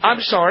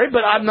 I'm sorry,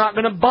 but I'm not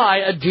going to buy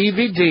a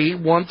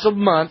DVD once a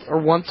month or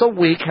once a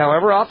week,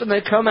 however often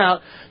they come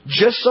out,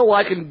 just so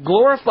I can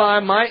glorify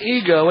my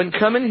ego and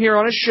come in here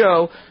on a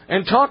show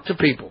and talk to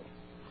people.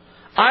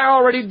 I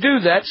already do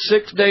that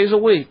 6 days a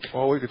week.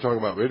 Well, we could talk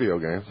about video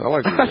games. I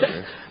like video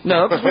games.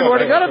 No, because we've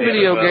already got a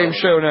video game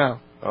show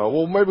now.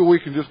 Well, maybe we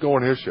can just go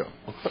on his show.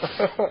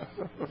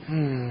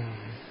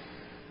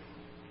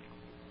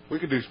 We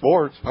could do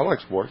sports. I like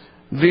sports.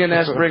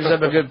 VNS brings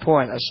up a good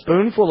point. A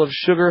spoonful of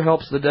sugar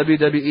helps the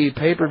WWE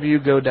pay-per-view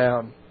go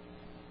down.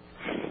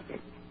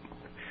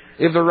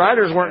 If the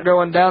writers weren't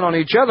going down on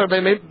each other,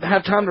 they may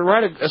have time to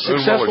write a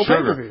successful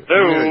pay-per-view.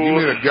 You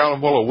mean a gallon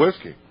full of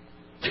whiskey?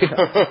 Yeah.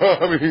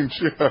 I mean,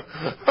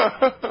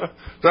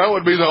 that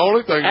would be the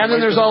only thing. And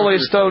then there's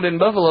always Stoned in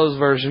Buffalo's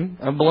version.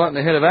 A blunt and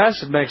a hit of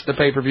acid makes the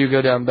pay-per-view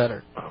go down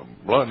better.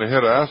 Blunt and a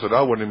hit of acid,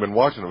 I wouldn't have been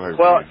watching the pay-per-view.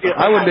 Well,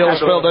 I wouldn't be able to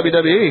spell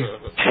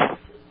WWE.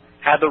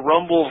 Had the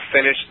Rumble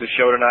finished the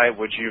show tonight,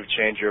 would you have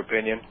changed your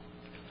opinion?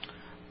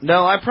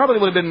 No, I probably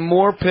would have been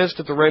more pissed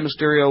at the Rey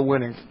Mysterio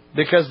winning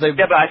because they.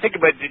 Yeah, but I think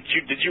about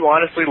did you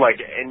honestly,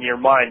 like, in your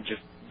mind,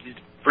 just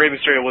Rey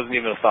Mysterio wasn't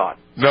even a thought?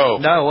 No,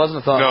 it wasn't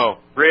a thought. No,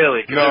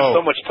 really? Because there's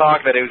so much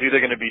talk that it was either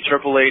going to be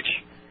Triple H,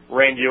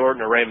 Randy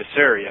Orton, or Rey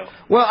Mysterio.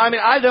 Well, I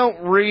mean, I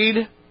don't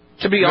read.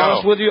 To be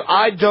honest with you,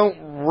 I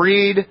don't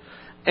read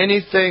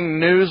anything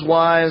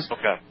news-wise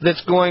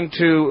that's going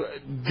to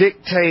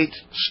dictate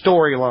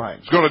storylines.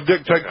 It's going to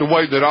dictate the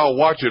way that I'll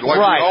watch it. Like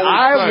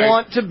I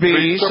want to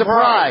be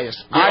surprised.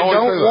 I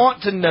don't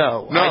want to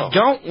know. No. I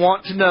don't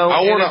want to know.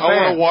 I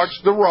want to watch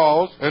the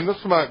Raws and the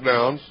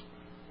SmackDowns.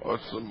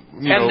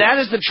 And that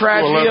is the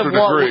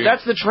tragedy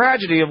that's the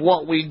tragedy of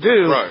what we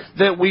do. Right.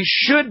 That we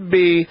should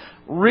be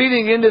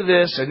reading into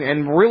this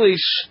and really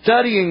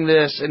studying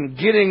this and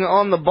getting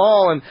on the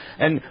ball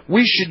and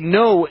we should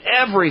know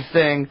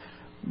everything.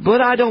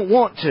 But I don't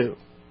want to.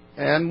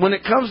 And when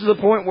it comes to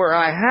the point where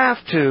I have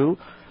to,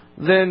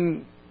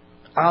 then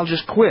I'll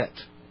just quit.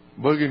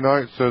 Boogie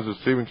Knight says that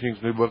Stephen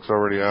King's new book's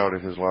already out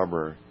in his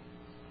library.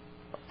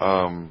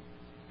 I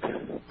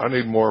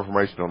need more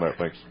information on that,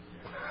 thanks.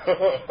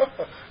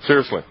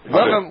 Seriously.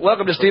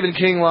 Welcome to Stephen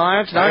King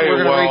Live. Tonight we're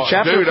going to read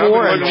Chapter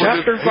 4 and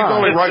Chapter 5. He's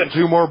only writing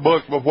 2 more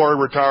books before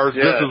he retires.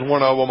 Yeah. This is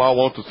one of them I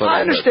want to say.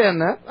 I understand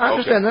that. I'm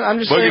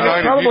just saying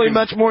it's probably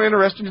much more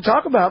interesting to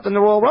talk about than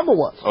the Royal Rumble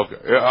was. Okay.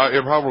 Yeah,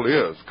 it probably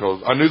is, because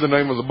I knew the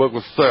name of the book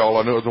was Sell.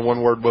 I knew it was a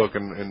one-word book,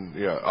 and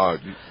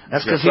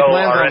that's because he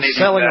plans on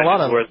selling a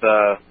lot of them. Worth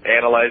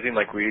analyzing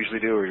like we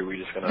usually do, or are we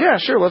just going to... Yeah,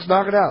 sure. Let's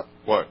knock it out.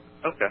 What?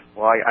 Okay.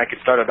 Well, I could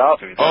start it off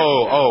if you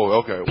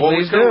okay. Well,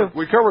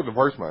 we covered the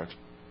first match.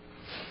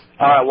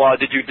 All right. Well,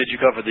 did you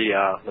cover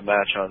the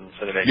match on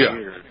Sunday night?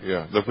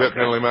 Yeah, the Fit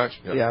Finley match.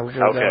 Yeah, we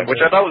okay, which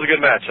I thought was a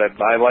good match.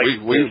 I like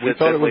we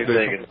thought it was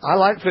thing. I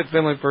like Fit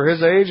Finley for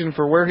his age and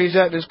for where he's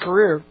at in his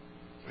career.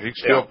 He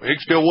can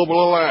still whoop a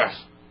little ass.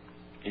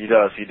 He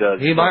does.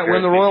 He might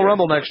win the Royal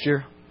Rumble next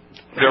year.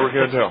 Never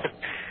can tell.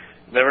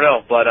 Never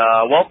know. But,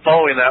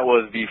 following that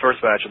was the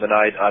first match of the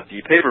night at the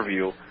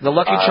pay-per-view. The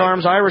Lucky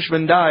Charms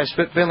Irishman dies.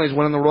 Fit Finley's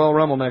winning the Royal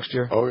Rumble next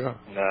year. Oh, yeah.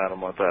 Nah, I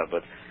don't want that.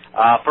 But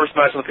first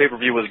match on the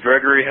pay-per-view was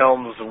Gregory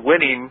Helms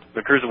winning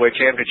the Cruiserweight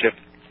Championship,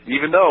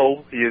 even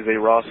though he is a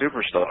Raw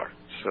superstar.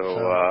 So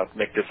that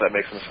makes him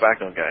a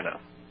SmackDown guy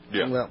now.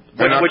 Yeah. Well, which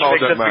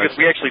makes sense because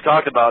we actually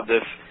talked about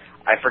this.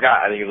 I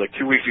forgot. I think it was like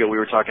 2 weeks ago we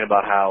were talking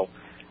about how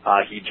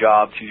he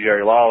jobbed to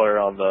Jerry Lawler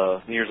on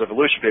the New Year's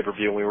Evolution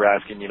pay-per-view, and we were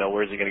asking,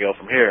 where's he going to go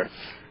from here?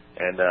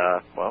 And,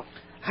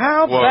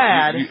 How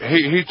bad...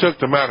 He took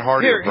the Matt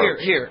Hardy approach.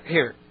 Here,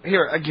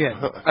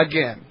 again.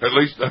 At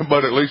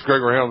least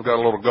Gregory Helms got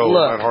a little go.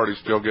 Look, Matt Hardy's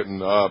still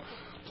getting...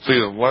 see,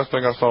 the last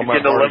thing I saw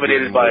Matt Hardy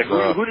eliminated by...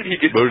 Who did he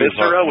get?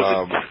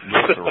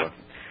 Viscera?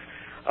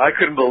 I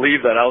couldn't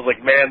believe that. I was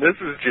like, man,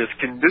 this is just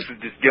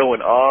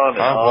going on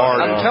and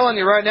on. I'm telling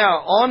you right now,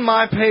 on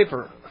my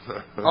paper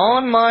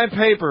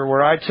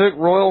where I took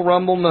Royal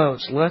Rumble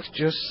notes, let's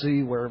just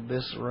see where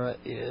Viscera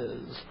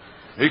is.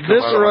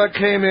 Viscera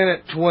came in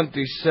at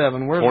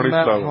 27. Where's 27,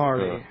 Matt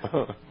Hardy?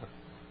 Yeah.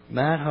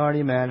 Matt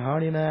Hardy.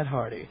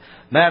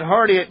 Matt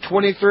Hardy at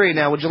 23.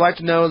 Now, would you like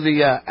to know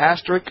the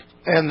asterisk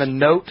and the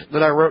note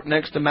that I wrote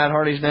next to Matt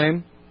Hardy's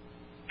name?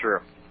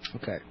 Sure.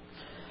 Okay.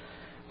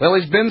 Well,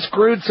 he's been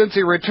screwed since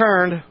he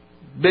returned.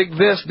 Big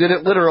Vis did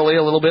it literally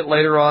a little bit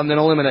later on, then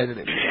eliminated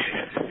him.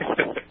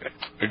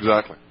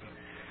 Exactly.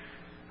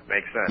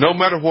 Makes sense. No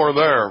metaphor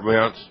there,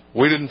 Vince.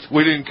 We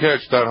didn't catch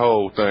that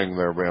whole thing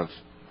there, Vince.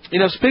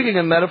 Speaking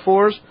of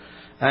metaphors,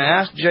 I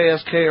asked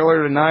JSK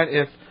earlier tonight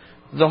if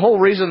the whole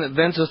reason that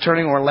Vince is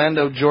turning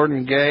Orlando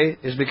Jordan gay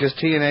is because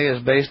TNA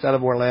is based out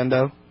of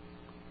Orlando.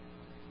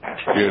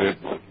 Get it.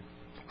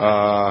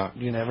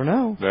 You never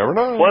know. Never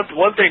know.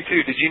 One thing,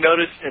 too, did you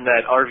notice in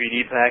that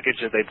RVD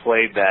package that they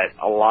played that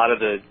a lot of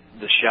the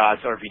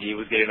shots RVD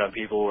was getting on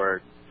people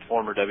were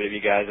former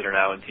WWE guys that are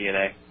now in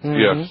TNA?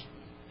 Mm-hmm.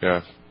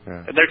 Yes.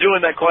 Yeah. And they're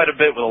doing that quite a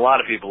bit with a lot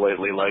of people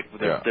lately. Like,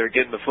 they're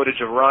getting the footage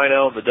of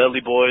Rhino, the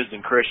Dudley Boys,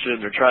 and Christian.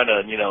 They're trying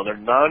to, they're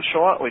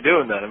nonchalantly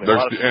doing that. I mean,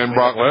 and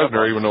Brock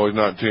Lesnar, even though he's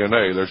not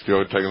TNA, they're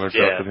still taking their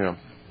shots at him.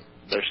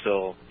 They're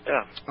still,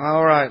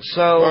 All right,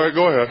 so all right,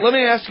 go ahead. Let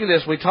me ask you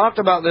this. We talked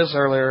about this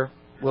earlier.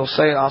 I'll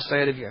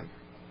say it again.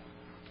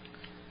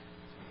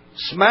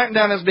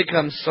 SmackDown has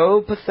become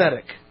so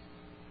pathetic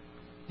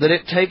that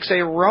it takes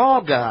a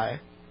Raw guy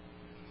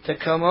to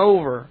come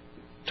over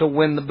to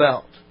win the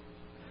belt.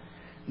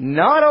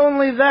 Not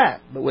only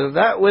that, but with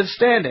that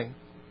withstanding,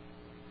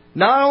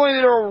 not only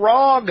did a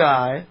Raw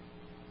guy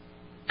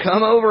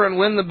come over and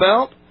win the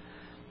belt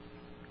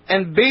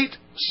and beat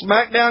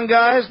SmackDown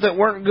guys that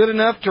weren't good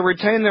enough to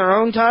retain their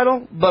own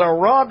title, but a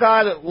Raw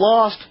guy that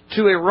lost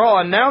to a Raw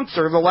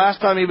announcer the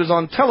last time he was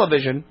on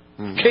television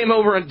came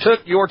over and took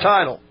your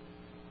title.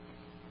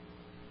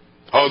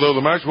 Although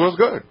the match was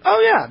good. Oh,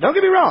 yeah. Don't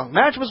get me wrong.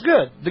 Match was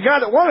good. The guy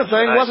that won the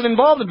thing wasn't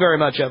involved in very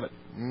much of it.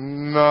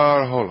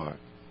 Not a whole lot.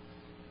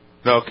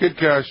 No, Kid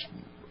Cash,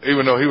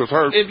 even though he was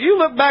hurt... If you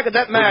look back at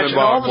that match and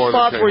all the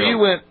spots where you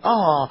went,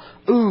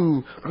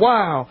 ooh,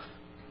 wow...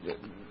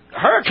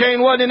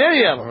 Hurricane wasn't in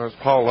any of them. Well,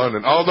 that's Paul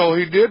London. Although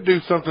he did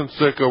do something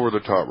sick over the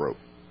top rope.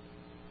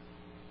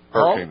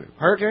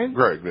 Hurricane?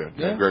 Greg did.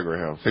 Yeah. Gregory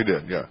Helms. He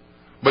did, yeah.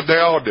 But they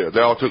all did. They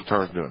all took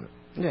turns doing it.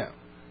 Yeah.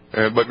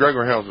 But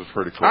Gregory Helms was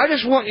pretty cool. I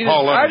just want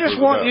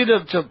you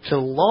to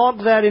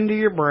log that into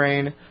your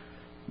brain.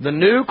 The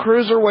new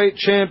Cruiserweight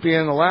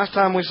champion, the last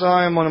time we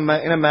saw him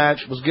in a match,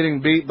 was getting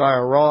beat by a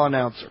Raw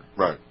announcer.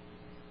 Right.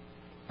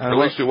 At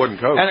least it wasn't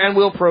Coach. And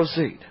we'll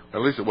proceed.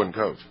 At least it wasn't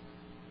Coach.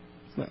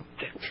 No,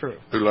 true.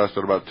 Who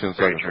lasted about 10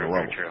 seconds in the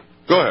Rumble.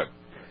 Go ahead.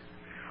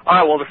 All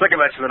right, well, the second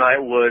match of the night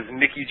was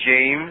Mickie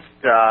James,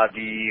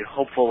 the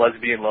hopeful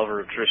lesbian lover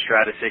of Trish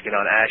Stratus, taking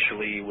on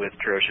Ashley with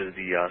Trish as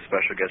the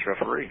special guest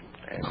referee.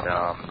 And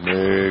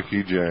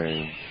Mickie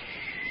James.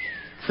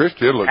 Trish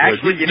did look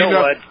Actually, good. you know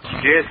what?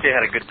 JSK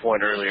had a good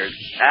point earlier.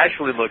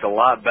 Ashley looked a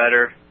lot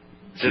better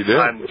this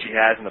time than she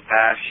has in the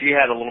past. She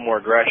had a little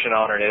more aggression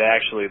on her, and it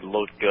actually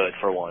looked good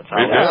for once.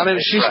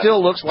 She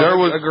still looks like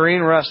a green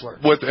wrestler.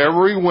 With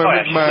every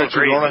women's match,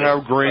 you're going to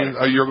have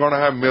you're going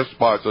to have missed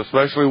spots,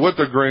 especially with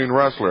the green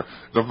wrestler.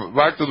 The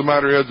fact of the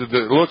matter is that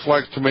it looks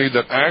like to me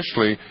that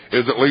Ashley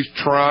is at least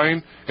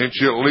trying, and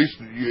she at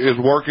least is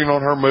working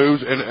on her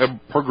moves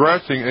and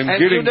progressing and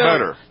getting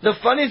better. The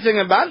funny thing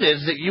about it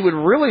is that you would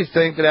really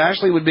think that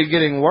Ashley would be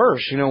getting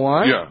worse. You know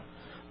why? Yeah.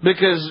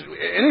 Because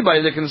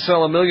anybody that can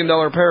sell $1 million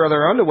pair of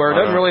their underwear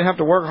doesn't really have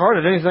to work hard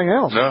at anything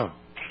else. No.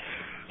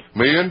 $1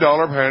 million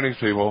panties,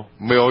 people.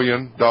 $1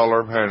 million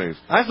panties.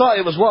 I thought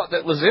it was what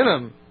that was in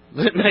them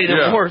that made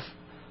them worth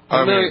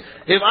 $1 million.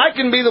 If I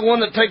can be the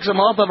one that takes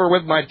them off of her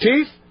with my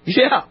teeth,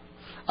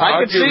 I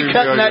could see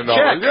cutting that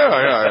check.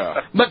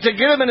 Yeah. But to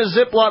get them in a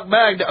Ziploc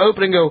bag to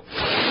open and go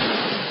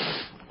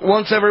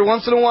every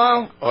once in a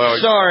while,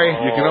 sorry.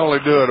 You can only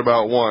do it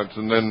about once,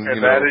 and then,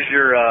 And that is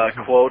your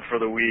quote for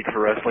the week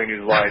for Wrestling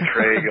News Live.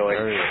 Trey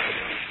going...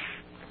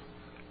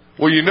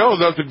 Well,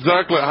 that's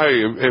exactly.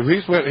 Hey, if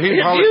he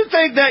you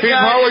think that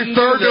guy probably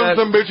served him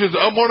some bitches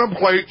up on a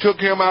plate,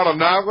 took him out a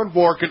knife and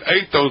fork, and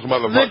ate those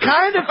motherfuckers. The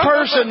kind of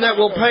person that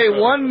will pay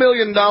 $1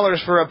 million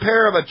for a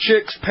pair of a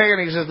chick's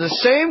panties is the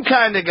same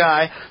kind of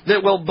guy that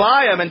will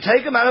buy them and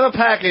take them out of a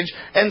package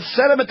and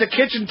set them at the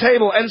kitchen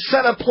table and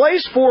set a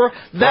place for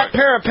that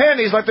pair of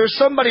panties like there's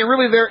somebody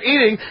really there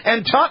eating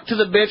and talk to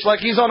the bitch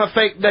like he's on a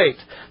fake date.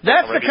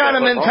 That's the kind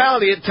of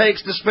mentality it takes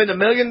to spend $1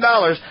 million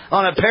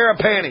on a pair of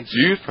panties.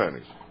 Used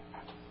panties.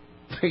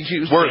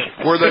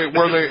 Were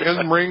they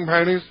in ring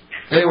panties?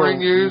 They were ring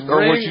used,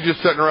 or was she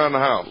just sitting around the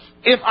house?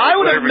 If I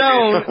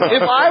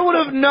would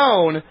have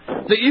known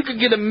that you could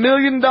get $1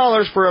 million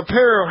for a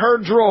pair of her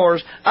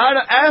drawers, I'd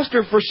have asked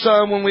her for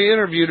some when we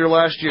interviewed her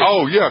last year.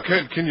 Oh yeah,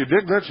 can you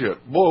dig that shit?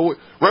 Boy,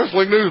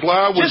 Wrestling News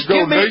Live would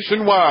go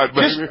nationwide,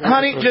 baby.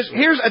 Honey,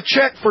 here's a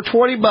check for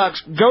 $20.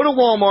 Go to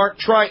Walmart,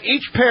 try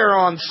each pair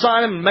on,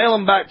 sign them, and mail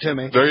them back to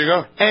me. There you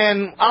go.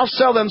 And I'll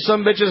sell them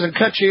some bitches and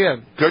cut you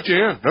in. Cut you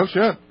in? No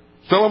shit.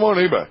 Sell them on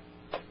eBay.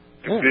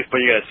 But you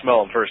gotta smell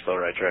them first, though,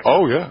 right, Trey?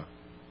 Oh yeah.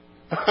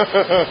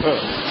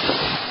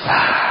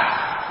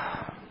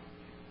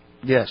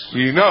 Yes.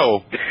 You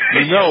know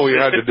he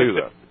had to do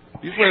that.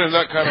 You spending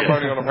that kind of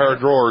money on a pair of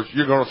drawers,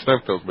 you're gonna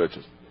sniff those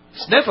bitches.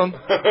 Sniff them?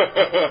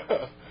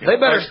 They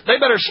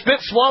better spit,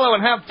 swallow,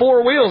 and have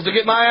 4 wheels to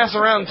get my ass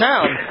around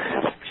town.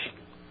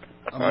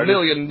 $1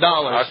 million.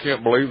 I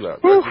can't believe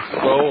that.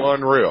 That's so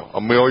unreal.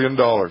 $1 million.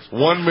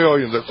 1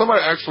 million. That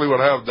somebody actually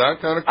would have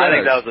that kind of cash. I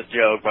think that was a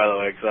joke, by the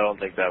way, because I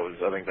think that was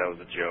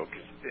a joke.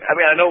 I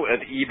mean, I know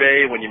at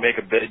eBay, when you make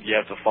a bid, you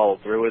have to follow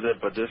through with it,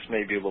 but this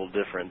may be a little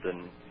different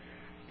than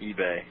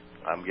eBay,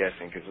 I'm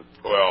guessing.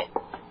 Well,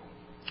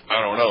 I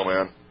don't know,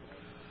 man.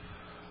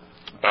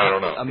 I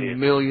don't know. $1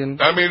 million.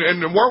 I mean,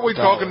 and weren't we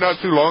talking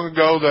not too long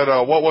ago that,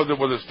 what was it?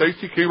 Was it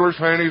Stacy Keebler's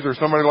panties or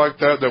somebody like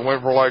that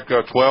went for like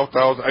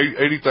 12,000,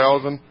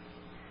 80,000,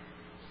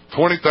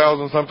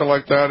 20,000, something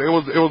like that? It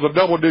was a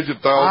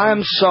double-digit thousand.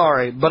 I'm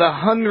sorry, but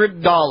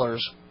 $100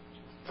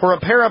 for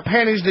a pair of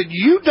panties that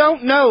you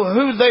don't know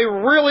who they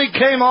really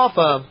came off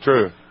of.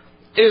 True.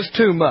 Is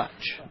too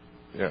much.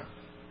 Yeah.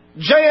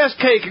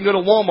 JSK can go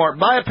to Walmart,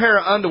 buy a pair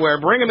of underwear,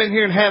 bring them in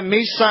here and have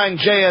me sign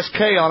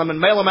JSK on them and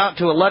mail them out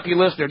to a lucky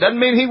listener. Doesn't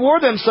mean he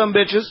wore them, some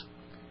bitches.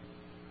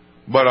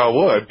 But I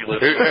would.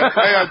 Hey,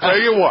 I tell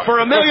you what.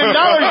 For $1 million,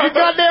 you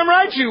goddamn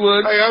right you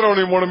would. Hey, I don't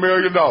even want $1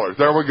 million.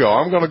 There we go.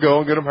 I'm going to go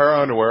and get a pair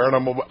of underwear, and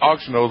I'm going to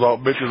auction those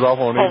bitches off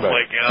on eBay. Oh,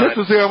 my God.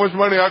 Just to see how much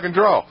money I can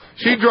draw.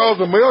 She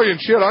draws $1 million.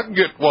 Shit, I can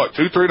get, what,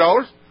 $2, $3?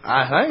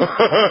 I think.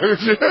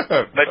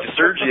 Yeah. Bet you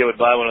Sergio would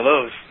buy one of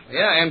those.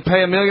 Yeah, and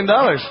pay $1 million.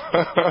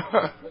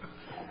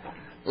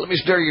 Let me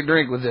stir your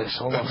drink with this.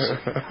 Hold on a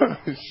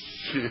second.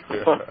 Shit.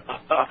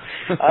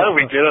 How do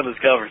we get on this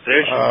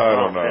conversation? I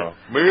don't know.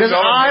 Because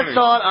I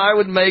thought I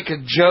would make a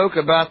joke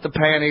about the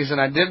panties,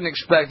 and I didn't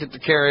expect it to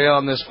carry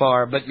on this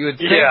far. But you would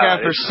think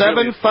after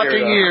 7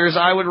 fucking years,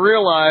 I would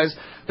realize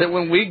that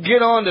when we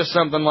get onto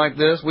something like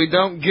this, we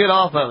don't get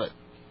off of it.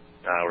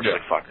 We're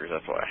sick fuckers,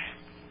 that's why.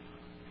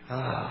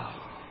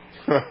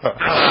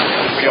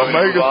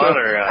 Omega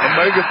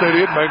said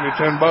he'd make me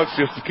 $10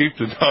 just to keep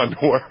the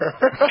underwear.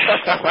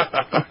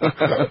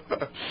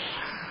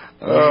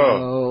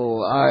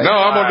 No,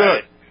 I'm gonna do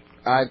it.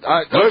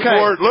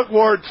 Look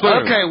for it soon.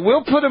 Okay,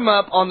 we'll put them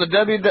up on the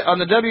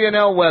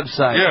WNL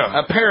website. Yeah.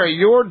 A pair of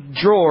your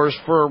drawers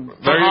for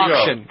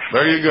auction.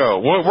 There you go.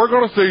 We're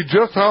going to see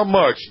just how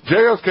much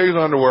JSK's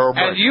underwear will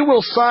bring. And you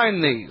will sign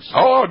these.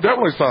 Oh, I'll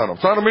definitely sign them.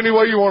 Sign them any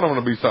way you want them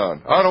to be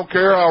signed. I don't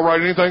care. I'll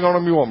write anything on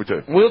them you want me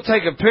to. We'll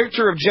take a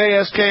picture of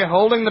JSK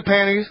holding the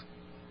panties.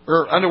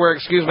 Or underwear,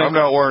 excuse me. I'm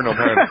not wearing no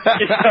panties.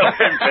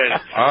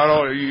 I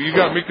don't. You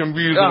got me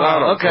confused.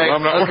 Okay.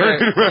 I'm not wearing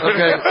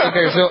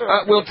Okay. So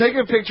we'll take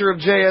a picture of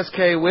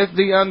JSK with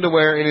the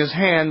underwear in his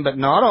hand, but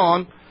not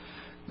on.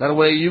 That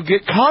way, you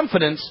get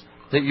confidence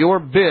that your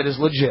bid is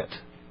legit.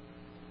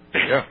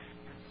 Yeah,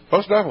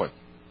 most definitely.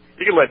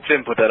 You can let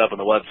Tim put that up on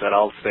the website.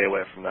 I'll stay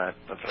away from that.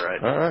 That's all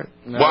right. All right.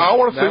 No, well, I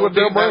want to see what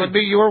they'll bring. That would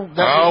be your.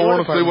 I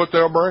want to see what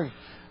they'll bring.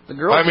 The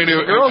girls in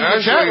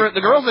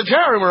the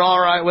chat room are all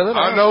right with it.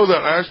 I know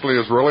that Ashley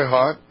is really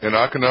hot, and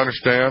I can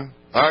understand.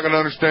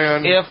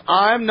 If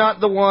I'm not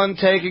the one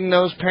taking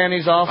those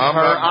panties off of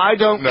her, I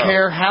don't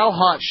care how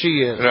hot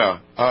she is. No,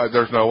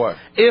 there's no way.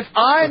 If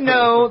I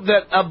know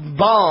that a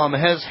bomb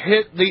has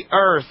hit the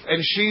earth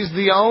and she's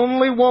the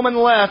only woman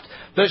left,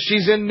 that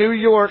she's in New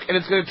York, and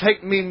it's going to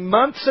take me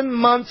months and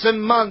months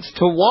and months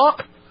to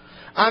walk,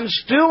 I'm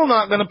still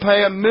not going to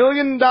pay $1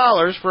 million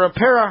for a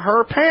pair of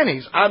her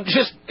panties.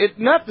 It's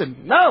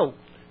nothing. No.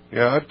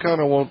 Yeah, I'd kind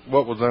of want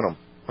what was in them.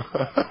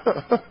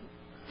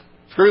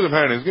 Screw the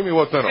panties. Give me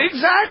what's in them.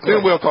 Exactly.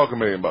 Then we'll talk $1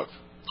 million. All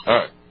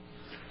right.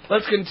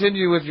 Let's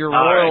continue with your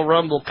Royal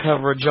Rumble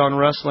coverage on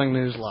Wrestling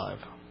News Live.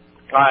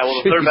 All right,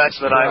 well, the third match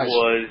of the night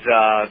was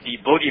the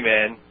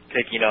Boogeyman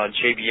taking on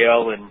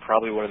JBL in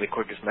probably one of the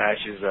quickest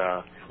matches,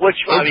 which,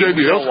 I mean,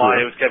 you know why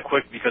it was kept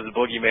quick, because the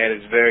Boogeyman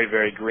is very,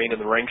 very green in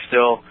the ring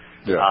still.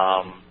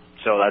 Yeah.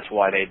 So that's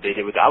why they did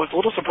it with that. I was a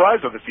little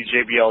surprised with the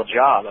JBL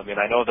job. I mean,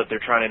 I know that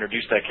they're trying to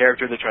introduce that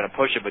character, they're trying to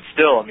push it, but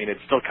still, I mean, it's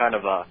still kind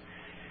of a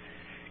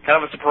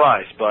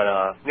surprise. But,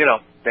 you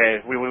know,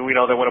 we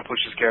know they want to push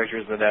his character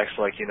as the next,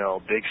 like, you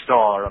know, big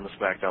star on the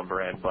SmackDown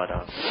brand, but,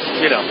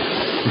 you know.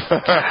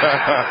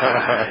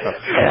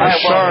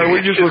 Sorry,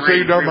 we just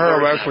received her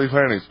of Ashley's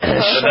panties. The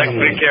next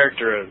big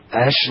character.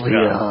 Ashley,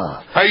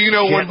 hey, you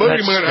know, when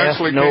Boogeyman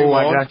actually came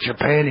on... I got your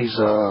panties,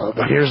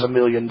 but here's $1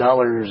 million,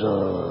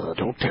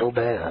 don't tell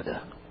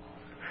Dad.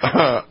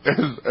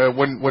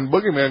 When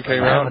Boogeyman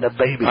came out,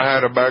 I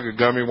had a bag of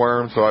gummy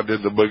worms, so I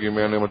did the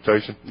Boogeyman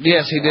imitation.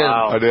 Yes, he did.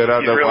 Wow. I did.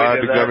 I had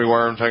the gummy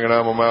worms hanging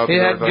out of my mouth.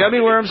 He had gummy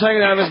worms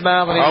hanging out of his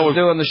mouth, and he was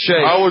doing the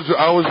shake. I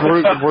was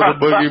rooting for the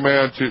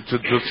Boogeyman to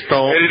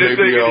stomp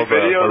JBL.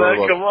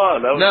 Come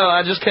on. No,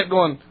 I just kept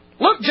going,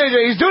 look,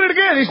 JJ, he's doing it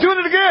again. He's doing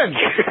it again.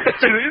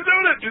 He's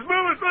doing it. He's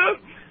moving, son.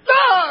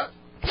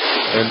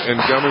 And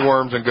gummy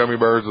worms and gummy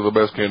bears are the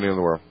best candy in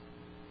the world.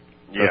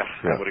 Yeah,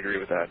 I would agree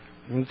with that.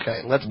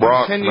 Okay, let's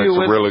Brock continue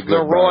with really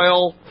the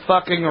Royal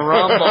fucking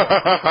Rumble.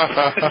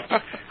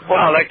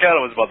 Wow, that kind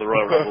of was about the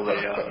Royal Rumble.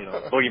 You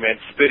know, Boogeyman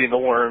spitting the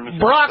worms.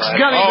 Brock's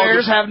gummy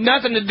bears have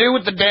nothing to do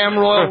with the damn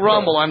Royal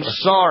Rumble. I'm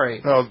sorry.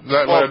 No,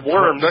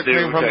 that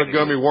came from the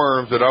gummy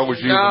worms that I was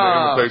using to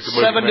imitate the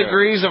Boogeyman. 7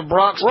 degrees of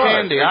Brock's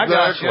candy. I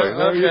got you.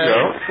 There you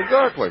go.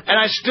 Exactly. And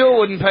I still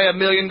wouldn't pay $1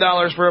 million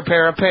for a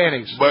pair of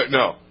panties. But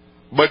no.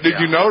 But did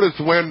you notice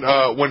when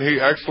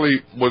he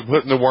actually was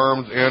putting the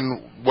worms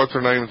in what's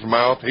her name's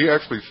mouth, he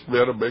actually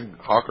spit a big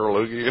hawker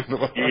loogie in the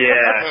mouth?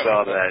 Yeah, I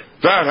saw that.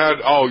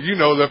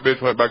 That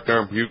bitch went back there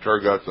and puked her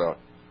guts out.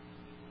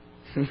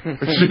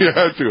 She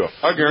had to.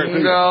 I guarantee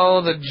you.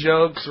 No, the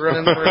joke's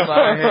running through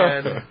my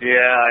head.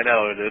 Yeah, I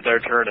know. They're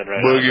turning right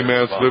now.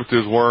 Boogeyman slipped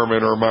his worm in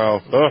her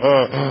mouth.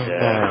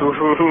 Yeah.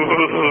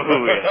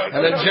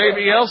 And then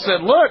JBL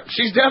said, look,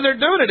 she's down there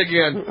doing it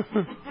again.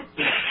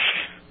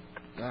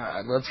 All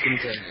right, let's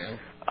continue.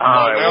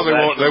 Now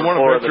they want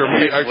a picture of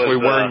me actually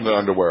wearing the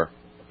underwear.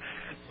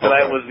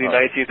 Tonight was the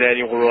 19th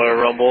annual Royal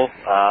Rumble.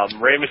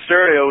 Rey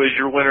Mysterio is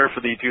your winner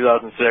for the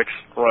 2006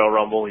 Royal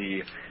Rumble.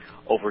 He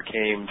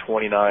overcame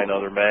 29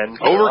 other men.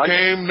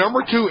 Overcame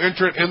number 2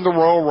 entrant in the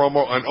Royal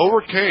Rumble, and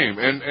overcame.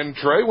 And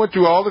Trey went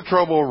through all the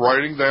trouble of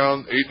writing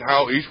down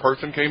how each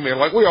person came in,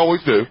 like we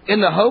always do.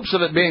 In the hopes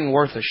of it being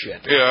worth a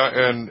shit. Yeah,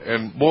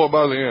 and boy,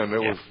 by the end, it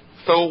was...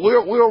 So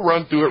we'll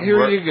run through it.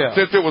 Here you go.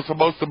 Since it was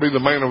supposed to be the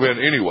main event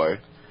anyway.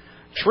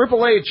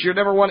 Triple H, your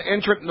number 1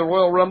 entrant in the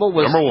Royal Rumble,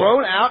 was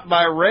thrown out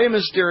by Rey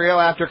Mysterio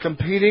after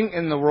competing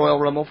in the Royal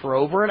Rumble for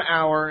over an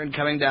hour and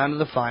coming down to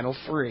the final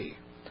 3.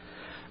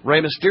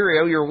 Rey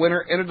Mysterio, your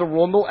winner, entered the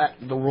Rumble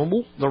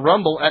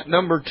at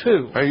number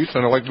 2. Hey, you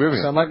sounded like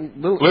Vivian. Sound like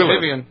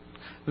Vivian.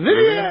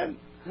 Vivian.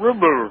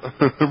 Rumble.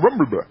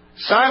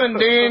 Simon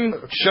Dean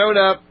showed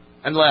up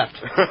and left.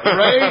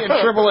 Ray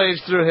and Triple H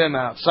threw him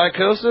out.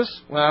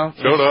 Psychosis, well...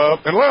 showed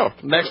up and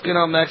left. Mexican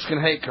on Mexican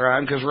hate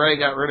crime, because Ray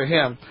got rid of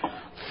him.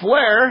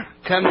 Flair,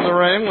 come to the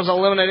ring, was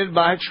eliminated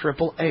by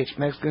Triple H.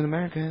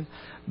 Mexican-American.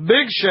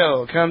 Big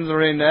Show come to the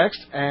ring next,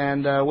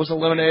 and was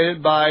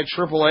eliminated by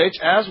Triple H,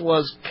 as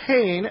was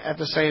Kane at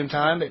the same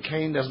time, but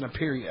Kane doesn't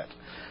appear yet.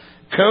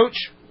 Coach,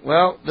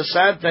 well, the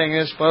sad thing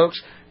is,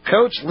 folks,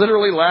 Coach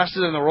literally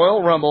lasted in the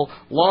Royal Rumble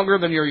longer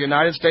than your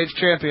United States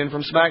champion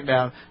from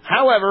SmackDown.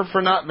 However,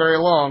 for not very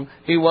long,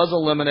 he was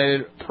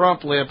eliminated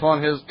promptly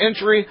upon his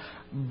entry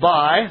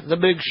by the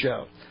Big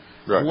Show.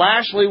 Right.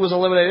 Lashley was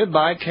eliminated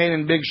by Kane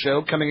and Big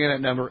Show, coming in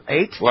at number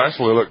 8.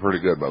 Lashley looked pretty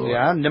good, by the way.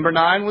 Yeah, number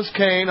 9 was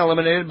Kane,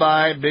 eliminated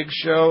by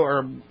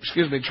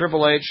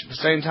Triple H at the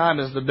same time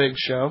as the Big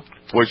Show.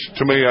 Which,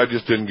 to me, I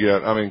just didn't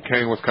get. I mean,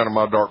 Kane was kind of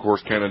my dark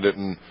horse candidate,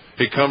 and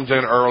he comes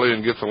in early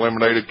and gets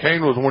eliminated.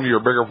 Kane was one of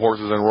your bigger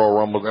horses in Royal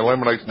Rumble.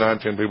 Eliminates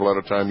 9-10 people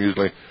at a time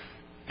usually.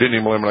 Didn't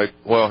even eliminate.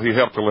 Well, he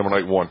helped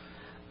eliminate one.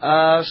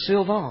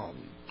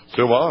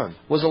 Sylvain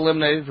was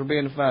eliminated for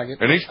being a faggot.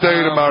 And he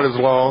stayed about as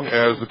long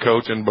as the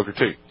Coach and Booker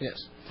T. Yes.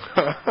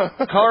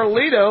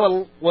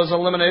 Carlito was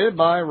eliminated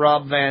by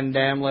Rob Van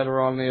Dam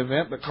later on in the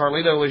event, but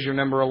Carlito was your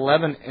number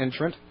 11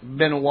 entrant.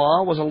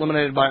 Benoit was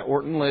eliminated by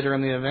Orton later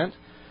in the event.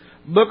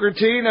 Booker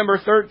T, number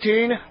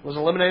 13, was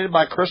eliminated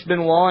by Chris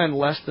Benoit in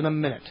less than a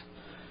minute.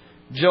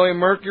 Joey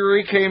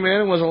Mercury came in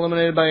and was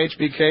eliminated by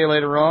HBK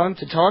later on.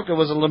 Tatanka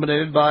was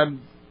eliminated by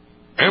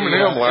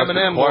Eminem lasted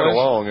quite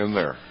long in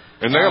there.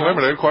 And they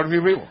eliminated quite a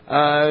few people.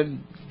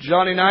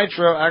 Johnny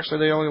Nitro, actually,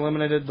 they only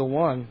eliminated the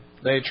one.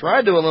 They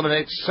tried to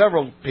eliminate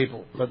several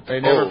people, but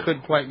they never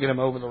could quite get him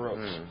over the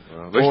ropes.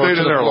 They stayed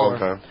in there a long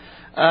time.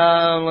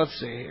 Let's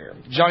see here.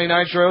 Johnny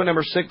Nitro,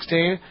 number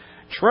 16.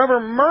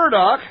 Trevor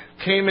Murdoch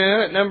came in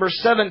at number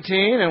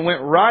 17 and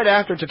went right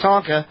after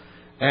Tatanka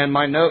And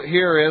my note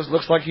here is,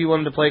 looks like he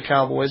wanted to play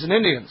Cowboys and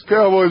Indians.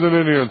 Cowboys and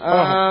Indians.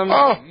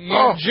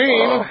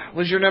 Eugene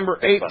was your number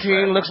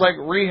 18. Looks like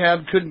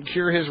rehab couldn't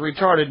cure his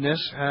retardedness.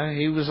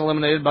 He was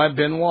eliminated by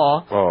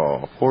Benoit.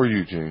 Oh, poor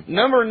Eugene.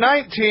 Number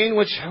 19,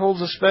 which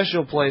holds a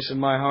special place in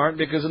my heart,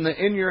 because in the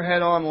In Your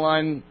Head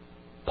Online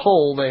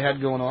poll they had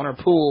going on, or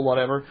pool,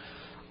 whatever,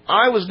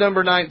 I was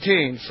number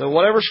 19. So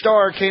whatever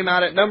star came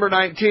out at number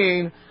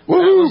 19, that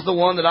was the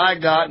one that I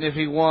got, and if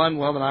he won,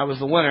 well, then I was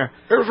the winner.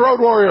 Here's Road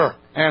Warrior.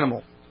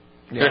 Animal.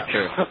 Yeah.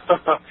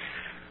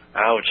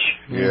 Ouch.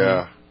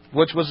 Yeah.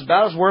 Which was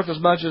about as worth as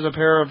much as a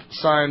pair of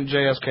signed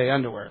JSK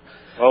underwear.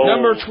 Oh.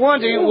 Number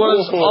 20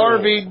 was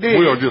RVD.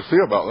 We'll just see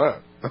about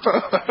that.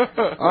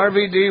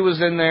 RVD was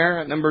in there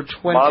at number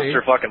 20.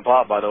 Monster fucking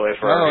pop, by the way,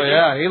 for RVD.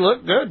 Yeah, he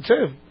looked good,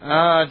 too.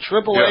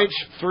 Triple H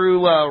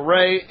threw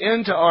Ray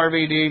into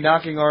RVD,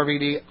 knocking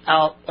RVD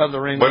out of the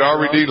ring. But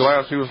RVD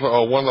he was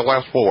one of the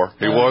last four.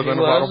 He was in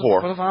the Final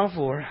Four. For the Final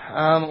Four.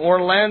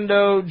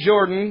 Orlando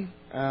Jordan,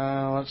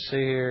 let's see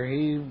here.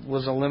 He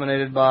was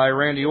eliminated by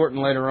Randy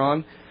Orton later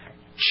on.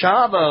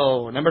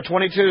 Chavo, number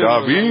 22.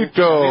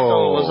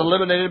 Chavito was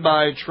eliminated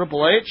by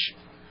Triple H.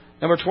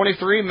 Number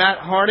 23, Matt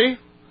Hardy.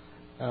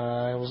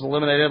 Was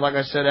eliminated, like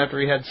I said, after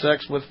he had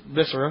sex with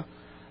Viscera.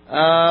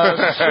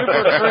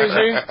 Super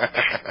Crazy.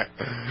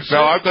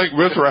 No, I think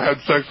Viscera had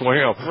sex with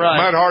him. Right.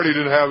 Matt Hardy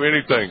didn't have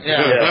anything.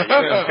 Yeah, he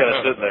was kind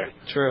of sitting there.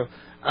 True.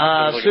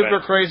 Super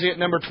Crazy at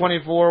number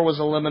 24 was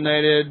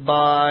eliminated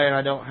by, and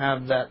I don't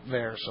have that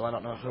there, so I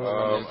don't know who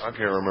eliminated. I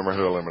can't remember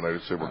who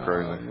eliminated Super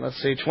Crazy.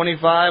 Let's see.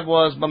 25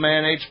 was my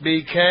man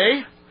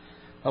HBK,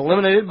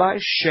 eliminated by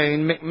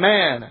Shane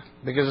McMahon,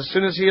 because as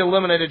soon as he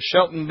eliminated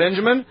Shelton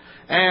Benjamin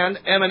and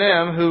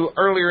Eminem, who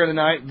earlier in the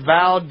night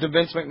vowed to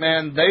Vince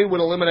McMahon they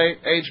would eliminate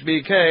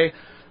HBK,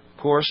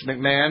 of course,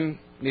 McMahon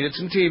needed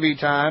some TV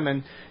time,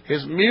 and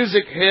his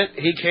music hit.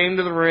 He came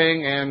to the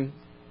ring and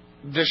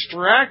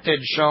distracted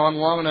Shawn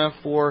long enough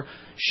for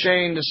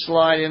Shane to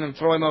slide in and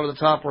throw him over the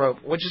top rope,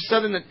 which is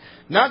something that,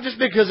 not just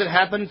because it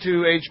happened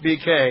to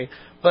HBK,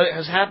 but it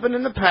has happened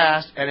in the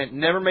past, and it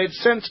never made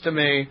sense to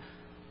me.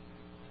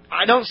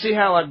 I don't see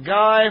how a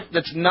guy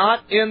that's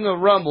not in the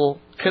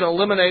Rumble can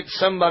eliminate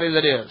somebody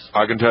that is.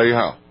 I can tell you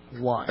how.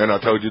 Why? And I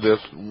told you this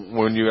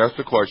when you asked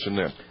the question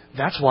then.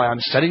 That's why I'm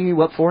setting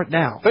you up for it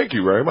now. Thank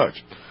you very much.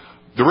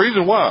 The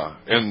reason why,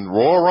 in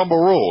Royal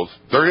Rumble rules,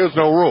 there is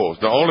no rules.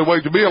 The only way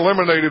to be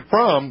eliminated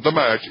from the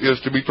match is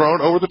to be thrown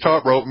over the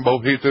top rope and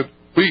both feet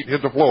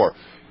hit the floor.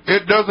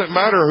 It doesn't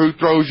matter who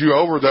throws you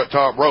over that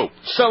top rope.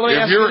 So let me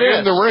if ask you're you this.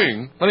 in the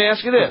ring... Let me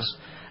ask you this.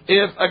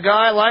 If a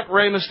guy like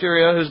Rey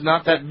Mysterio, who's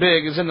not that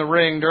big, is in the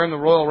ring during the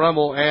Royal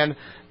Rumble, and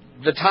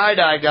the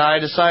tie-dye guy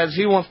decides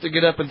he wants to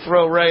get up and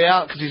throw Rey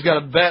out because he's got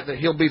a bet that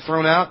he'll be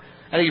thrown out,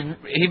 and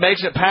he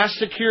makes it past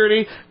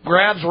security,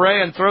 grabs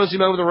Rey and throws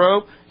him over the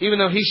rope, even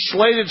though he's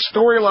slated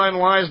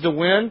storyline-wise to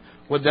win,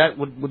 would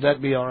that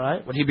be all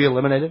right? Would he be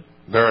eliminated?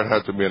 There would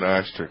have to be an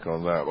asterisk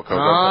on that, because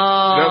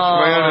that's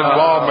fan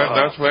involvement.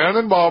 That's fan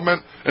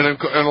involvement, and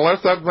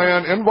unless that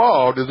fan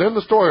involved is in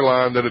the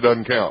storyline, then it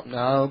doesn't count.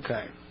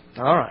 Okay.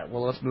 All right,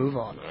 well, let's move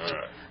on. All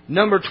right.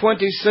 Number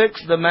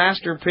 26, the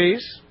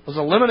Masterpiece, was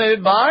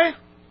eliminated by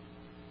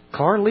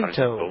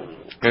Carlito.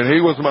 And he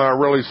was my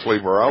really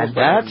sleeper. I was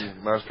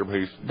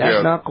Masterpiece.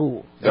 That's not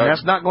cool. And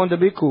that's not going to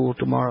be cool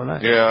tomorrow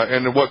night. Yeah,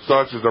 and what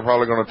sucks is they're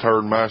probably going to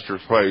turn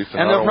Master's face.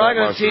 And they're probably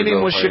going to team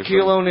him with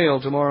Shaquille O'Neal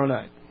tomorrow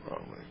night.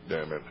 Oh,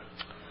 damn it.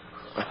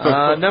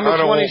 Number 27. I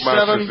don't want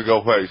Masters to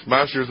go face.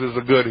 Masters is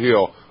a good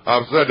heel.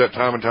 I've said that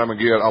time and time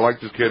again. I like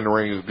this kid in the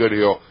ring. He's a good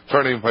heel.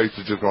 Turning him face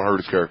is just going to hurt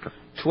his character.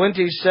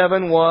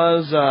 27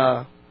 was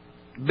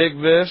Big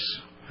Vis,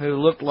 who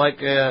looked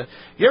like...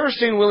 you ever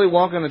seen Willy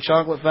Wonka in the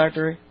Chocolate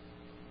Factory?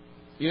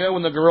 You know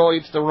when the girl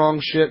eats the wrong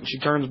shit and she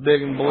turns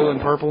big and blue and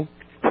purple?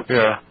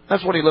 Yeah.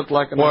 That's what he looked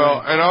like in the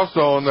ring. And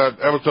also on that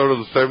episode of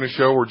the 70s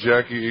show where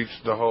Jackie eats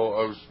a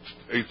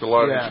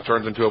lot and she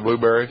turns into a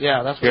blueberry.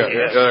 Yeah, that's what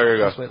there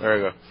you go. There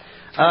you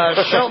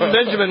go. Shelton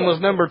Benjamin was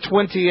number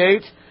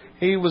 28.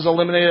 He was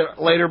eliminated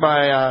later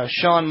by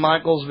Shawn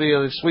Michaels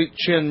via the Sweet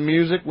Chin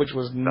Music, which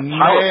was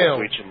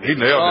nailed. He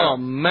nailed it. Oh,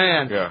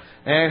 man. Yeah.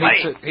 And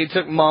he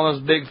took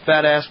Mama's big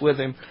fat ass with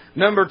him.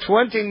 Number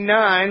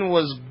 29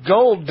 was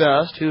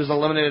Goldust, who was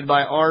eliminated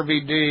by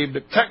RVD,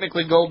 but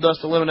technically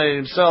Goldust eliminated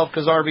himself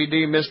because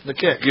RVD missed the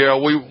kick. Yeah,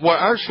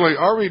 actually,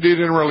 RVD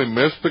didn't really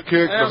miss the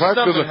kick.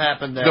 Something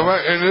happened there.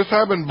 And this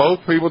happened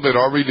both people that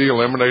RVD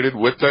eliminated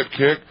with that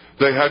kick.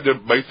 They had to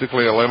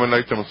basically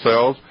eliminate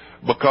themselves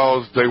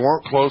because they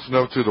weren't close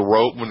enough to the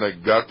rope when they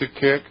got the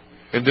kick.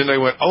 And then they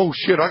went, oh,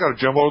 shit, I got to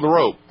jump over the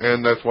rope.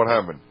 And that's what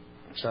happened.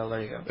 So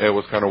there you go. It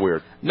was kind of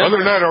weird. Other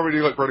than that,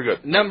 RVD looked pretty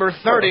good. Number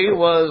 30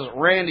 was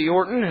Randy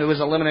Orton, who was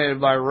eliminated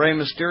by Rey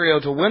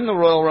Mysterio to win the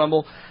Royal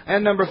Rumble.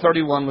 And number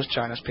 31 was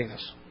Chyna's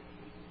Penis.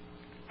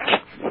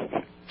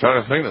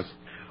 Chyna's Penis?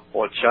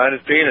 Well,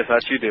 Chyna's Penis,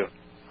 how'd you do?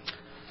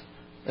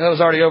 That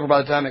was already over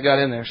by the time it got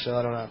in there, so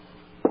I don't know.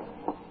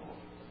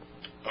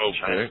 Okay.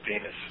 Chyna's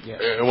Penis. Yeah.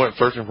 It went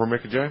searching for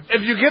Mickey J?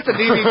 If you get the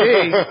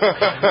DVD...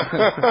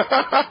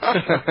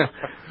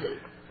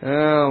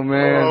 Oh,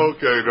 man.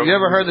 Okay. You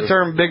ever heard the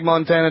term Big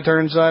Montana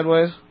turned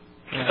sideways?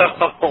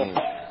 Oh.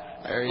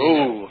 There you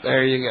go.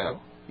 There you go.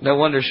 No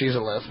wonder she's a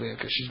lesbian,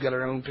 because she's got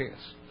her own penis.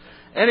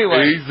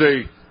 Anyway.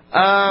 Easy.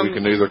 We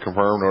can neither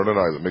confirm nor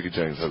deny that Mickey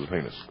James has a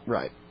penis.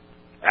 Right.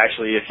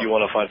 Actually, if you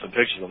want to find some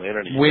pictures on the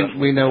internet,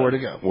 we know where to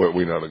go.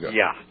 We know to go.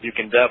 Yeah, you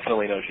can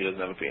definitely know she doesn't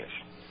have a penis.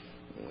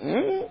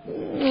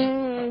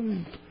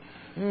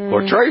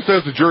 Well, Trey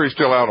says the jury's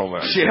still out on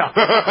that. Yeah.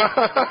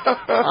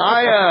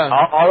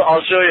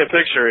 I'll show you a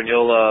picture and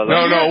you'll.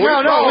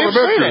 We've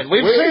seen it.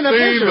 We've seen the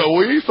picture.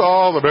 We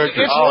saw the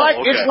picture.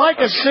 It's like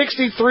a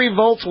 '63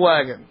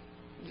 Volkswagen.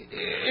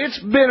 It's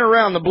been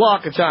around the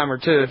block a time or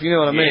two, if you know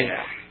what I mean.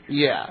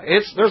 Yeah.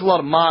 There's a lot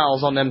of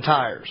miles on them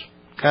tires.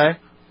 Okay.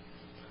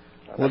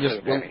 We'll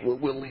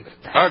leave it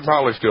at that. I'd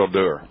probably still do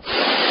her.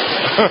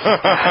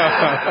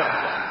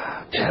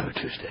 Taboo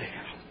Tuesday.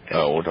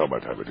 Oh, we'll talk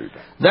about Taboo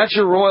Tuesday. That's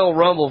your Royal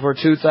Rumble for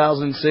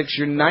 2006,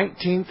 your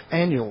 19th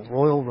annual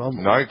Royal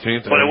Rumble.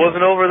 19th. But it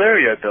wasn't over there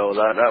yet, though.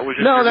 That was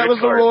just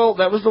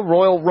that was the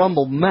Royal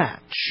Rumble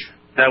match.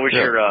 That was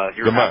your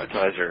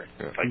appetizer,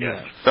 I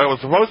guess. That was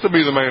supposed to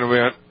be the main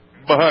event,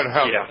 but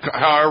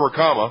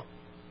however,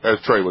 as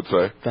Trey would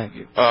say. Thank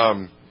you.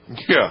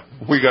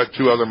 We got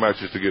 2 other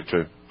matches to get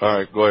to. All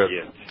right, go ahead.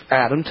 Yeah.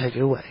 Adam, take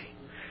it away.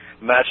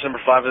 Match number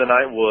 5 of the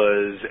night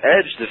was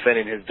Edge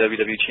defending his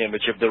WWE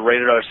Championship, the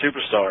Rated R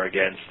Superstar,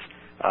 against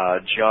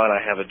John. I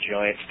have a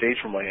giant stage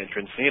for my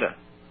entrance, Cena.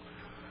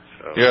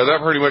 So. Yeah,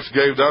 that pretty much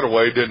gave that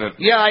away, didn't it?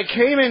 Yeah, I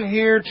came in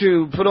here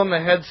to put on the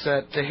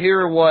headset to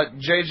hear what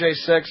JJ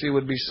Sexy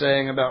would be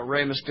saying about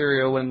Rey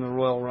Mysterio winning the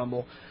Royal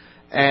Rumble,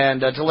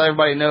 and to let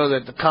everybody know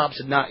that the cops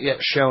had not yet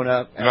shown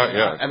up,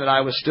 and that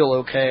I was still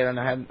okay, and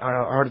I hadn't had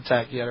a heart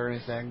attack yet or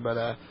anything, but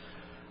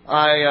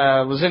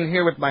I was in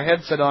here with my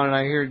headset on, and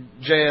I hear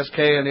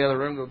JSK in the other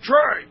room go,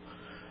 "Trey,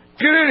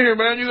 get in here,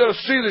 man. You got to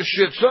see this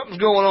shit. Something's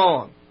going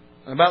on."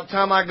 And about the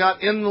time I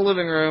got in the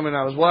living room and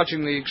I was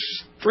watching the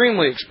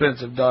extremely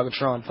expensive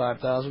Dogatron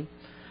 5000,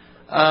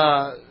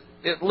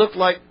 it looked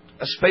like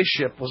a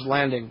spaceship was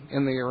landing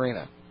in the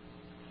arena.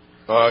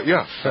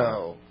 Yeah.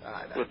 So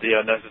with the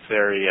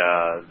unnecessary,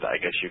 I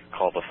guess you could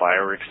call it the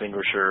fire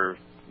extinguisher,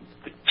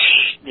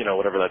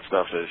 whatever that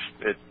stuff is.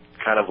 It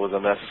kind of was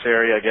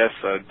unnecessary, I guess.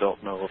 I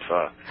don't know if...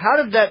 How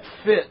did that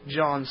fit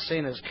John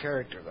Cena's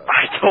character, though?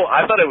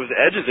 I thought it was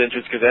Edge's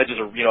entrance, because Edge is,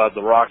 has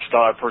the rock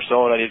star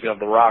persona, and he's going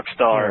to have the rock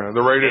star. Yeah,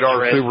 the Rated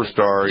R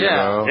Superstar, you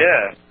know.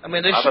 Yeah. I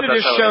mean, they should have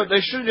just showed...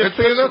 They should have just...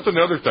 that's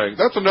another thing.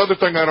 That's another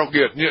thing I don't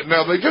get.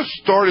 Now, they just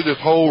started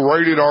this whole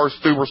Rated R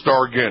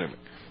Superstar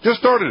gimmick. Just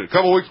started it a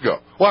couple weeks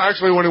ago. Well,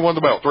 actually, when he won the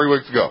belt, 3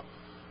 weeks ago.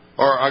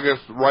 Or, I guess,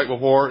 right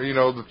before, the 2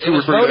 or 3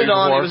 days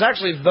before. It was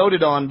actually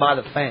voted on by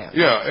the fans.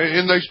 Yeah,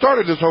 and they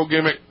started this whole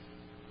gimmick.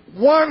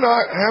 Why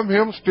not have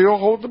him still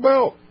hold the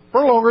belt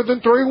for longer than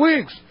 3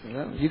 weeks?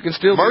 Yeah, you can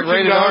still be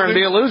Rated R and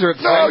be a loser at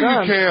the same time.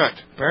 No, you can't.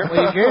 Apparently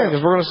you can,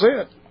 because we're going to see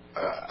it.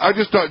 I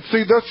just don't...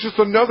 See, that's just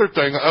another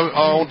thing.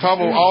 On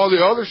top of all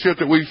the other shit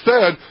that we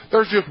said,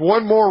 there's just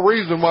one more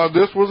reason why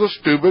this was a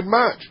stupid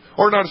match.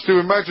 Or not a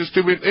stupid match, a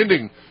stupid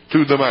ending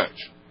to the match.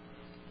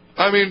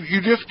 I mean,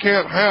 you just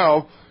can't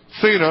have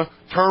Cena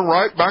turn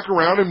right back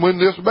around and win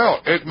this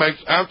belt. It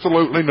makes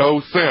absolutely no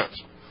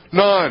sense.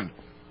 None.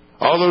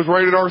 All those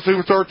Rated R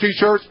Superstar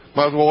T-shirts,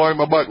 might as well wipe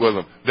my butt with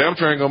them. Damn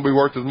sure ain't going to be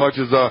worth as much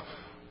as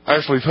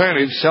Ashley's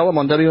panties. You sell them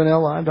on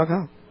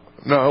WNLLive.com.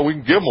 No, we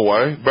can give them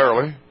away,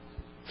 barely.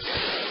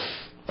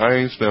 I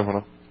ain't sniffing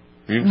them.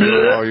 You can do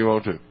it all you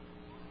want to.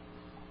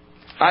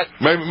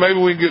 Maybe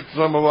we can get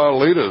some of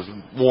Lita's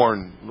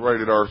worn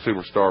Rated R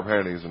Superstar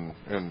panties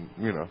and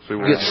see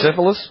what... Get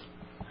syphilis?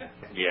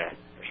 Yeah.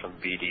 Some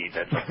BD.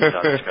 That's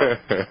stuff.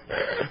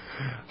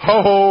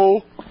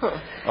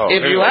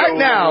 If you act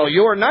now,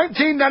 your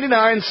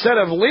 $19.99 set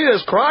of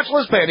Lita's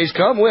crotchless panties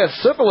come with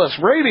syphilis,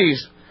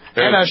 rabies,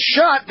 and a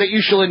shot that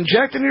you shall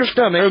inject in your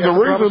stomach. And the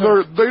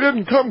reason they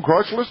didn't come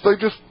crotchless, they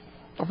just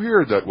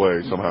appeared that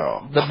way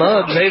somehow. The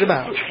bugs ate them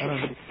out.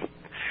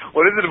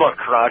 What is it about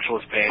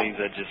crotchless panties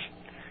that just...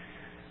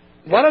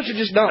 Why don't you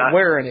just not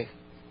wear any?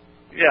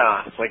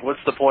 Yeah, it's like, what's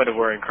the point of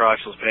wearing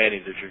crotchless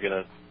panties if you're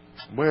going to...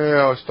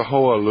 Well, it's the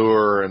whole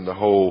allure and the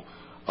whole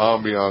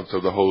ambiance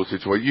of the whole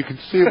situation. You can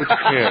see it, but you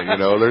can't,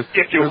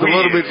 There's a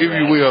little bit, if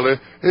you will.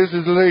 This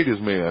is the ladies'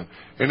 man.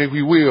 And if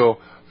you will,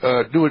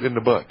 do it in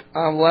the butt.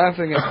 I'm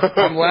laughing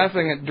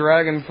at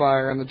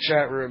Dragonfire in the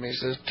chat room. He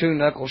says,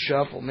 2-knuckle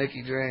shuffle,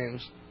 Mickey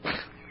James.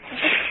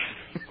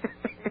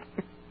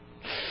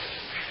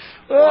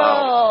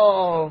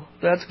 Oh,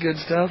 that's good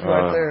stuff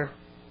right there.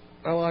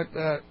 I like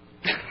that.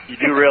 You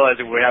do realize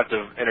that we have to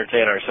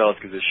entertain ourselves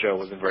because this show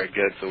wasn't very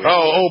good. So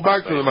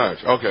back to the match.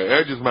 Okay,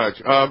 Edge's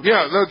match. I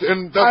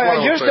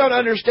just don't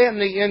understand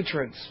the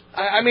entrance.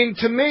 I mean,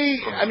 to me,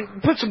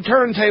 put some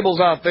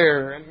turntables out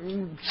there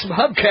and some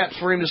hubcaps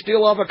for him to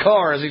steal off a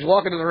car as he's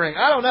walking to the ring.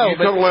 I don't know. You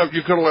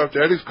could have left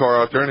Eddie's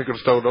car out there and he could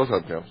have stolen those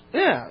hubcaps.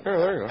 Yeah. Oh,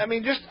 there you go. I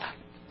mean, just...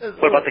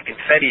 What about the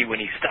confetti when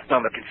he stepped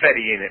on the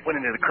confetti and it went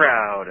into the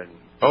crowd? And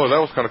that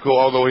was kind of cool,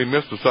 although he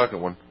missed the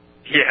second one.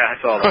 Yeah,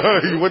 I saw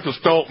that. You went to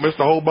stomp, missed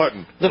the whole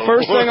button. The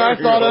first thing I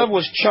thought of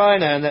was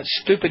China and that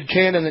stupid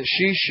cannon that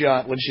she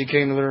shot when she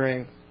came to the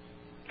ring.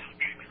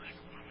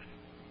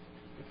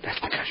 That's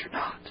because you're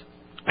not.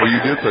 Well, you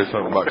did say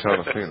something about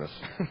China's penis.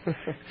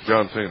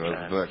 John Cena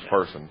is the next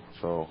person.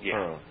 So.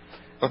 Yeah.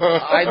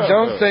 I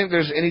don't think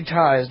there's any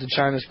ties to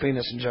China's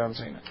penis and John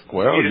Cena.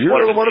 Well,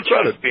 you're the one who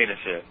tried it. Penis,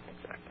 yeah.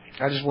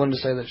 I just wanted to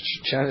say that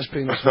China's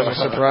penis was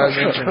a surprise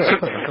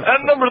entrance.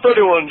 And number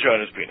 31,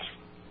 China's penis.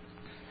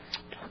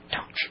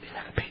 Don't treat me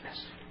like a penis.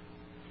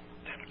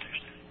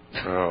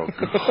 Oh,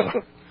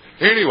 God.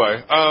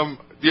 Anyway,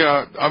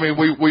 yeah, I mean,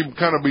 we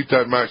kind of beat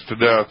that match to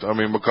death. I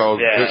mean, because...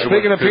 Yeah.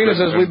 Speaking of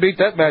penises, we beat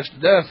that match to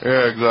death.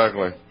 Yeah,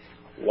 exactly.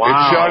 Wow. It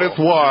shot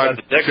its wad.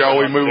 Shall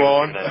we move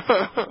on?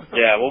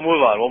 Yeah, we'll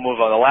move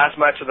on. The last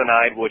match of the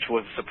night, which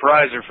was a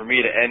surpriser for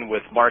me to end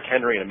with Mark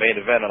Henry in a main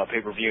event on a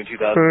pay-per-view in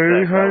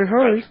 2010.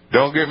 Hey.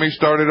 Don't get me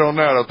started on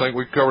that. I think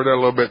we covered that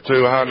a little bit,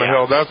 too. How in the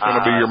hell that's going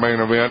to be your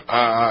main event?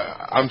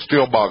 I'm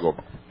still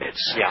boggled.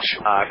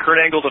 Kurt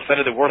Angle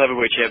defended the World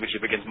Heavyweight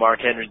Championship against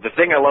Mark Henry. The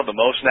thing I love the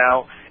most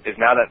now is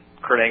now that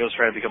Kurt Angle's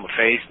trying to become a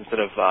face,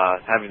 instead of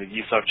having the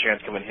 "you suck" chance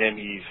come at him,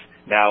 he's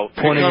now...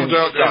 He comes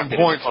out and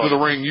points to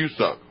the ring, "you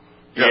suck."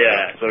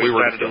 Yeah, so he's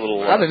trying to do a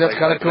little... I think that's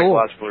kind of cool.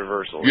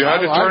 Reversal. You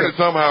had to turn it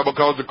somehow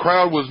because the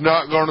crowd was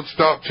not going to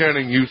stop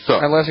chanting "you suck"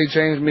 unless he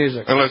changed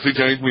music. And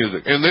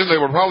then they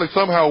would probably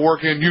somehow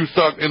work in "you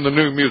suck" in the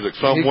new music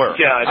somewhere.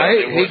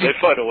 They'd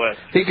find a way.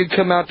 He could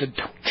come out to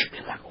 "Don't treat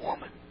me like a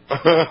woman."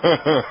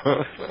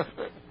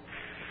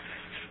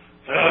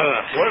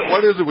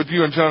 What is it with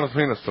you and China's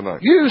penis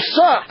tonight? You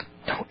suck.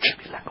 Don't treat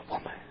me like a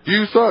woman.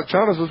 You suck.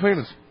 China's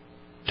penis.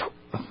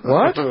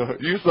 What?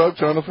 You suck,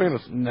 China's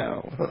penis.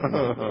 No.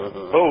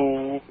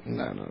 Oh.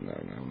 No.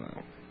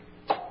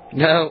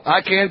 No,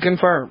 I can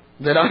confirm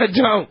that I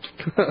don't.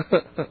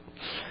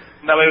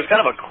 No, it was kind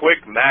of a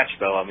quick match,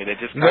 though. I mean, it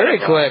just very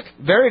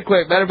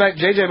quick. Matter of fact,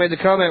 JJ made the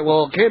comment,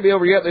 "Well, it can't be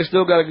over yet. They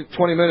still got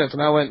 20 minutes."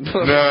 And I went, "No,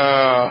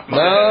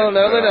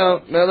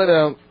 they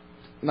don't.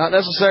 Not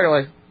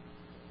necessarily."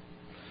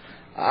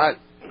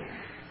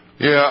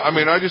 Yeah, I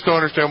mean, I just don't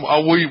understand.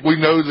 We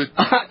know that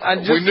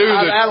we knew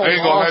that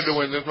Angle had to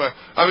win this match.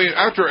 I mean,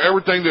 after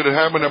everything that had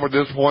happened up at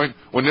this point,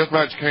 when this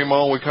match came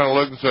on, we kind of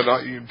looked and said,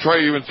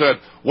 Trey even said,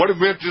 "What if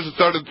Vince just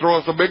decided to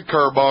throw us a big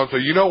curveball and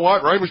say, you know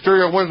what, Rey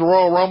Mysterio wins the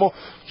Royal Rumble,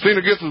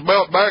 Cena gets his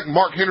belt back, and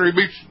Mark Henry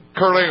beats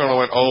Kurt Angle?" And I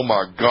went, "Oh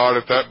my God,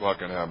 if that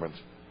fucking happens."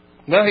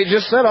 Well, he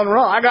just said on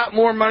Raw, "I got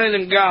more money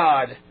than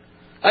God.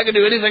 I can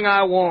do anything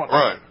I want."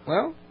 Right.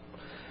 Well,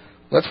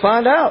 let's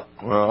find out.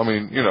 Well, I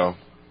mean,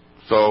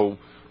 so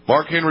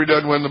Mark Henry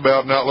doesn't win the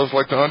belt. Now it looks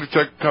like the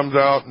Undertaker comes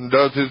out and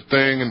does his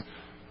thing, and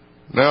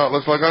now it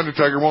looks like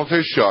Undertaker wants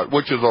his shot,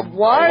 which is a lot more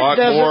Why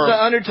doesn't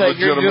the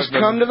Undertaker just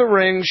come to the than...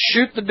 ring,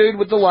 shoot the dude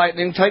with the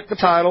lightning, take the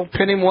title,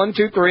 pin him 1,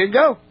 2, 3, and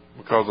go?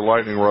 Because the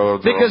lightning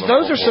rods. Because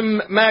those are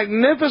some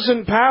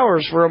magnificent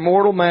powers for a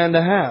mortal man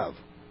to have.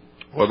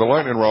 Well, the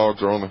lightning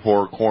rods are on the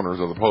four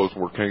corners of the post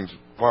where King's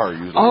fire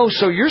usually. Oh,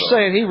 so you're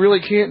saying he really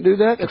can't do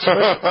that?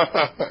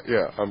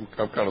 Yeah, I'm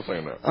kind of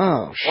saying that.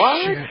 Oh,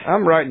 shit!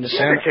 I'm writing to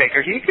Santa.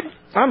 Undertaker, he could.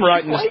 I'm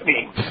writing to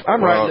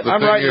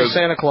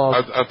Santa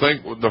Claus. I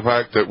think the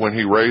fact that when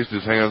he raised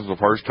his hands the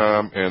first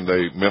time and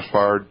they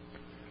misfired.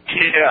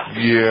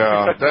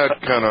 Yeah,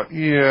 that kind of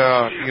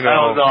that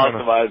was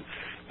awesome.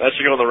 That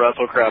should go in the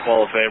Wrestle Crap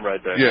Hall of Fame right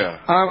there. Yeah.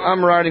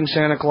 I'm writing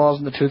Santa Claus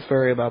and the Tooth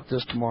Fairy about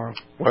this tomorrow.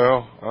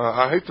 Well,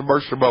 I hate to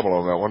burst your bubble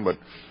on that one, but...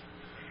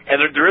 And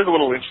there is a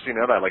little interesting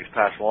note I'd like to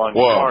pass along.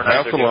 Well, tomorrow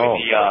night they're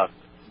doing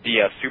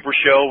the Super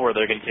Show where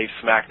they're going to tape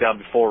SmackDown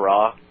before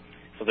Raw.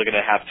 So they're going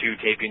to have 2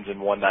 tapings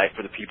in one night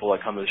for the people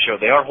that come to the show.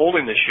 They are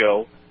holding the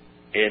show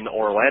in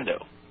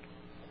Orlando.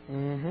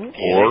 Mm-hmm.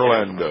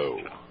 Orlando.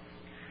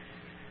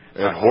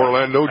 And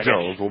Orlando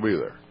Jones will be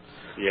there.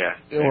 Yeah.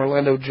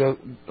 Orlando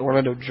Jordan.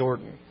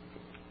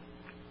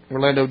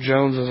 Orlando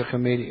Jones is a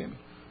comedian.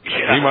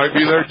 Yeah. He might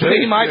be there, too.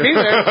 He might be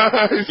there.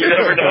 You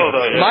never know,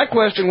 though. Yeah. My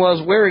question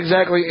was, where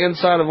exactly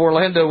inside of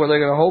Orlando were they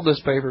going to hold this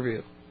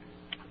pay-per-view?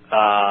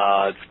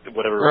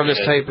 Whatever. Or this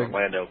taping.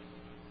 Orlando.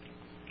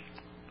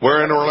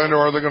 Where in Orlando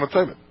are they going to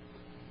tape it?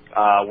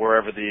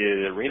 Wherever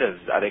the arena is.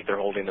 I think they're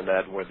holding them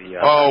at where the...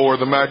 where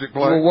the Magic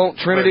play? Well, won't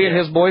Trinity and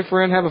his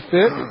boyfriend have a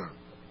fit?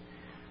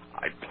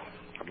 I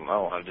don't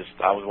know.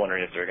 I was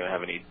wondering if they're going to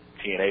have any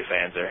TNA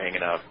fans there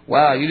hanging out.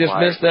 Wow, you just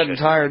missed that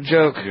entire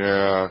joke.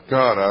 Yeah,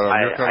 God,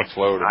 you're kind of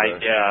slow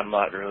today. I'm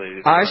not really...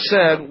 I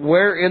said,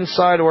 where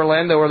inside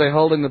Orlando are they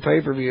holding the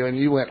pay-per-view? And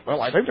you went,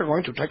 well, I think they're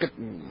going to take it.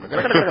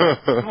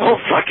 Well,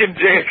 fucking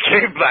James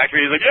came back and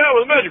he's like, yeah, it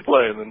was Magic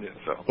play. And then,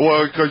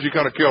 Well, because you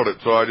kind of killed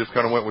it, so I just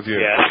kind of went with you.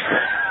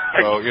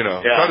 Yeah. So,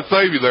 try to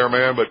save you there,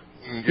 man, but...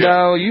 Yeah.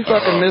 No, you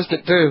fucking missed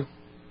it, too.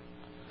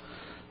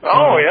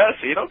 Oh, yeah,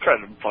 see, don't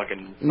try to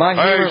fucking...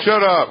 Hey,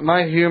 shut up.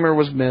 My humor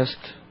was missed.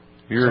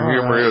 Your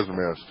humor is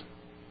missed.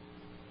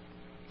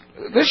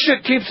 This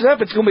shit keeps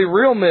up, it's going to be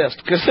real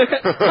missed. Because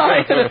I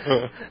ain't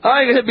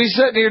going to be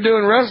sitting here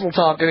doing wrestle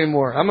talk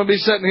anymore. I'm going to be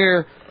sitting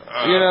here,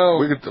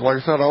 we could, like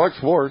I said, I like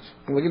sports.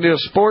 We can do a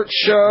sports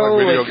show.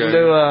 Like video we can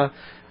do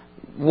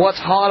What's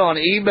Hot on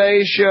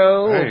eBay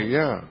show. Hey,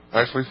 yeah.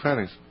 Ashley's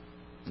Panties.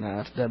 Nah,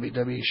 that's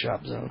WWE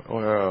Shop Zone.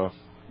 Well,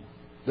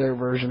 their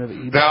version of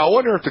eBay. now, I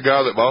wonder if the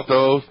guy that bought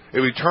those,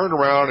 if he turned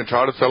around and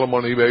tried to sell them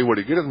on eBay, would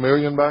he get his $1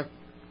 million back?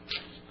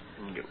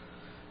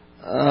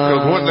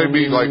 Because wouldn't they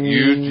be like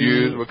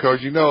used? Because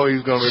you know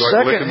he's going to be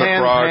like licking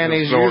the crotch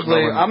panties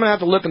usually. I'm going to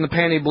have to look in the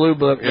panty blue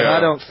book, but I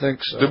don't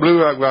think so. The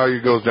blue value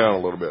goes down a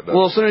little bit.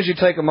 Well, as soon as you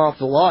take them off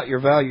the lot,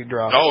 your value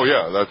drops. Oh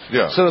yeah,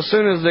 So as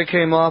soon as they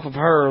came off of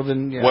her,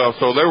 then Well,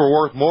 so they were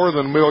worth more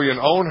than $1 million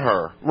on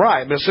her.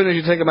 Right, but as soon as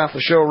you take them off the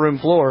showroom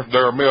floor,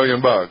 they're $1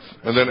 million.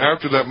 And then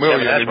after that $1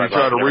 million, if you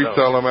try to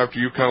resell them after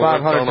you kind of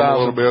licked on them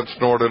a little bit,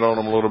 snorted on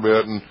them a little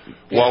bit, and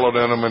wallowed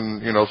in them,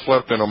 and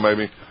slept in them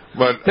maybe.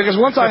 But because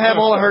once I have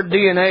all of her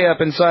DNA up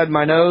inside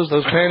my nose,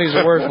 those panties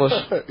are worthless.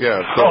 Yeah,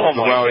 so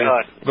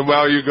the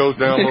value goes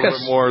down a little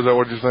bit more. Is that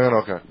what you're saying?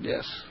 Okay.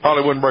 Yes.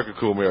 Probably wouldn't break a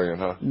cool $1 million,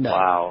 huh? No.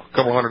 Wow. A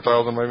couple $100,000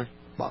 maybe?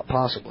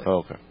 Possibly.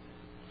 Oh, okay.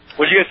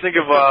 What do you guys think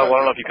of, I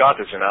don't know if you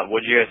caught this or not,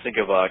 what do you guys think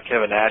of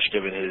Kevin Nash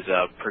giving his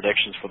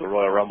predictions for the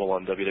Royal Rumble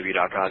on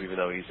WWE.com, even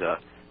though he's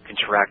a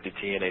contracted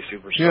TNA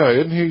superstar? Yeah,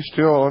 isn't he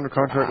still under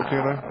contract with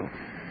TNA?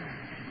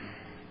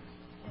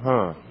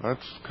 Huh,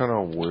 that's kind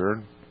of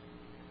weird.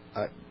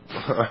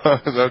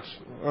 That's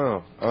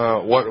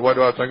what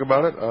do I think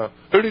about it?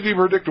 Who did he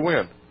predict to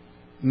win?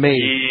 Me.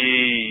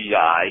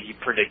 He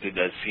predicted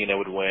that Cena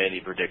would win.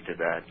 He predicted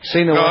that.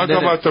 Cena I'm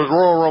talking about the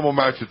Royal Rumble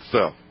match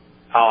itself.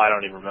 Oh, I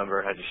don't even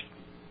remember. I just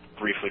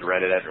briefly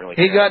read it. I didn't really.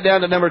 He got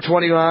down to number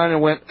 29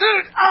 and went.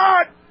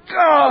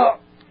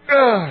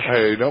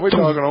 Hey, don't be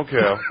talking on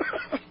Cal.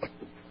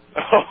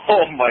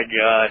 Oh my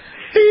God!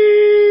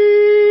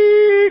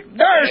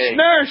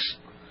 Nurse.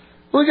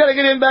 We got to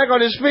get him back on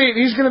his feet.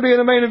 He's going to be in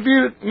the main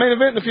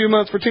event in a few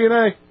months for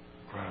TNA.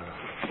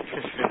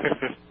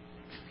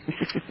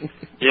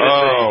 He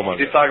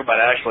did talk about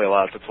Ashley a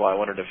lot. That's why I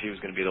wondered if he was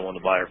going to be the one to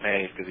buy her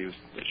panties because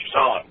she's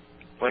hot.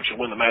 Why don't you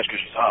win the match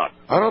because she's hot?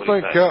 I don't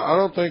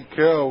think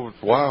Kel's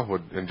wife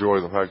would enjoy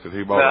the fact that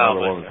he bought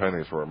another woman's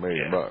panties for $1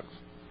 million.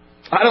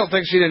 I don't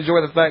think she'd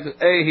enjoy the fact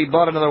that A, he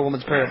bought another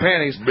woman's pair of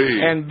panties,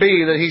 and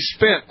B, that he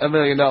spent $1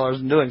 million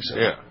in doing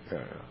so. Yeah.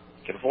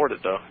 Can afford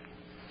it though.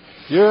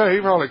 Yeah, he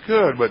probably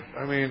could, but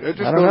I mean, it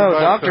just. I don't know.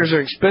 Doctors are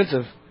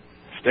expensive.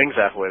 Sting's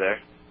halfway there.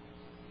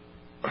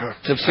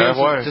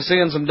 To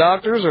seeing some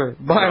doctors or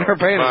buying her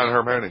panties? Buying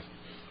her panties.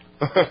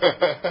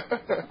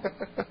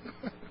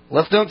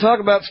 Let's don't talk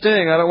about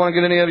Sting. I don't want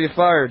to get any of you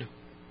fired.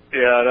 Yeah,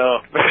 I know.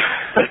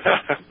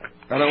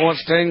 I don't want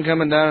Sting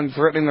coming down and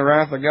threatening the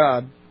wrath of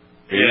God.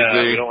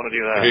 Yeah, we don't want to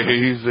do that.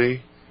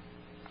 Easy.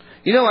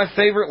 You know my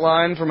favorite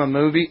line from a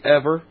movie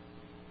ever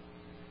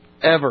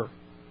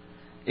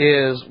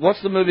is,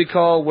 what's the movie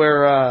called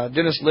where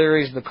Dennis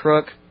Leary's the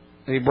crook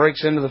and he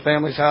breaks into the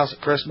family's house at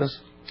Christmas?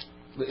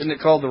 Isn't it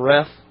called The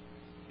Ref?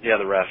 Yeah,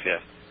 The Ref, yeah.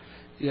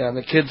 Yeah, and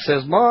the kid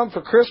says, Mom,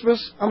 for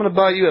Christmas, I'm going to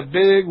buy you a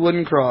big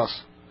wooden cross.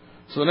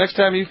 So the next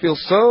time you feel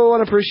so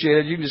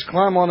unappreciated, you can just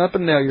climb on up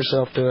and nail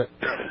yourself to it.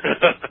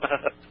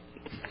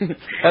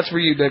 That's for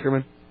you,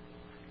 Dickerman.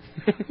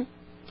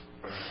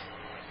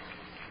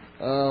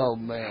 Oh,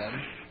 man.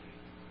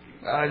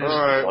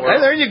 Hey,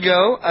 there you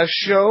go. A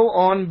show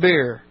on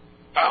beer.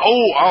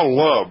 Oh, I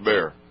love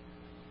beer.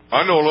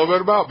 I know a little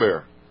bit about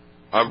beer.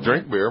 I've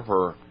drank beer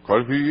for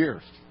quite a few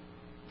years.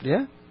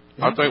 Yeah?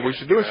 I think we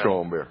should do a show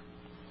on beer.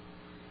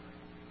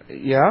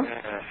 Yeah?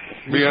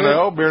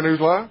 WNL, Beer News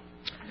Live?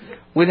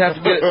 We'd have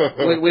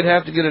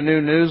to get a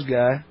new news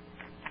guy.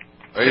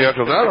 Hey,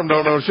 after that, I don't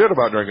know shit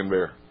about drinking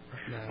beer.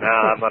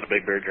 Nah, I'm not a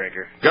big beer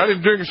drinker. Got him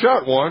to drink a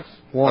shot once.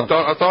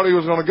 I thought he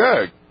was going to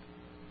gag.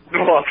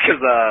 Well,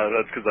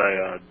 that's because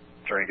I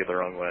drank it the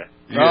wrong way.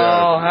 Yeah.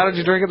 Oh, how did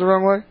you drink it the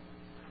wrong way?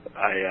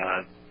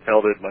 I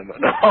held it in my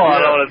mouth. No, I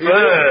don't want to say.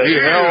 He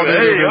held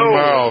it in his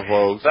mouth,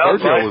 folks.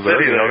 Sergio was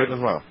there. He held it in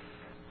his mouth.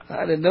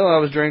 I didn't know I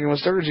was drinking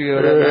with Sergio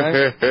that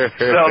night.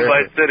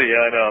 Soundbite City,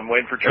 I know. I'm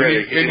waiting for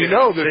trading. And you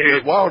know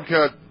that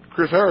Wildcat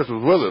Chris Harris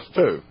was with us,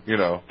 too, you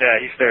know. Yeah,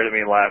 he stared at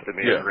me and laughed at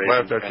me. Yeah,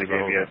 laughed at you.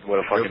 Gave me what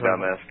a fucking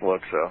dumbass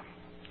look, so.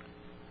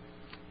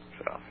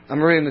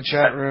 I'm reading the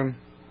chat room.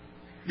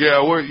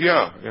 Yeah,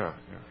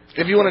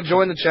 If you want to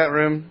join the chat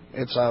room,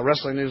 it's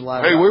Wrestling News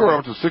Live. Hey, we were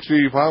up to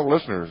 65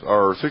 listeners,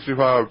 or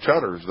 65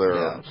 chatters there.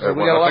 Yeah, so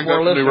we got a lot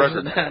more listeners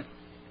than that.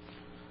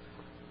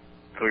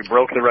 So we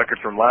broke the record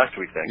from last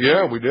week, then.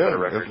 Yeah, we did.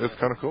 It's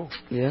kind of cool.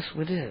 Yes,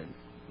 we did.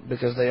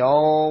 Because they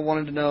all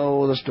wanted to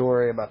know the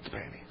story about the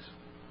panties.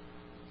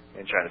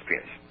 And China's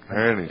penis.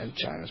 And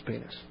China's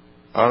penis.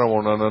 I don't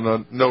want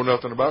to know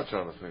nothing about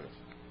China's penis.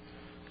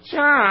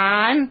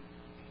 John!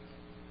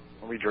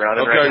 Are we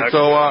drowning right now? Okay,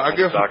 so I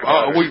guess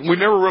we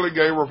never really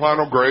gave our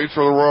final grades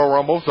for the Royal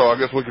Rumble, so I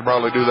guess we can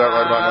probably do that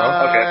right about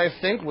now. Okay. I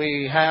think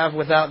we have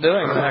without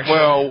doing it, actually.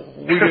 Well,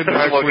 we didn't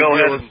actually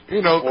give us,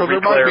 because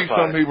there might be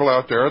some people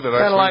out there that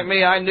kind of like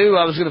me, I knew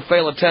I was going to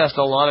fail a test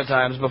a lot of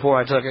times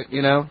before I took it,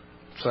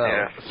 So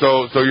yeah.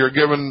 So you're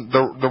giving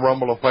the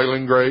Rumble a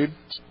failing grade?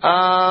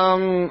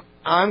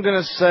 I'm going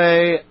to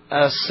say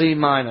a C-.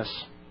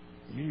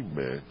 You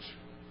bitch.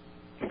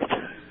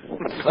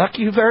 Fuck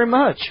you very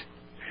much.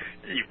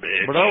 You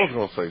bitch. But I was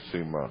going to say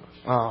C-.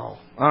 Oh, all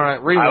right.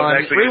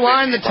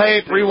 Rewind the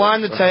tape.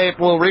 Rewind the tape.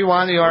 We'll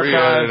rewind the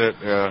archive. It,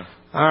 yeah.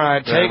 All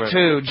right, take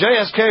 2.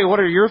 JSK, what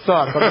are your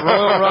thoughts on the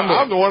Royal Rumble?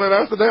 I'm the one that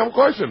asked the damn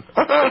question.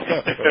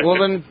 Well,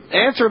 then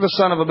answer the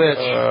son of a bitch.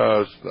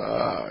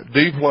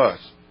 D+. Jesus.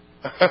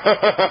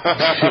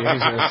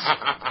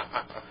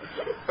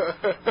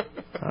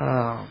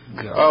 Oh,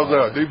 God. How's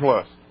that? D+.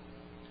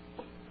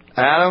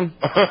 Adam?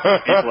 C+.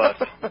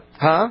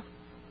 Huh?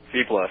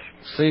 C+.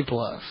 C+.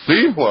 C+.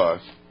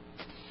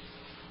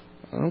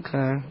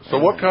 Okay. So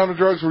what kind of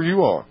drugs were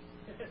you on?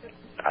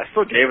 I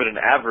still gave it an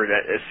average.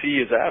 A C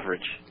is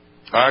average.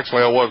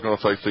 Actually, I was going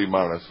to say C-,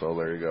 so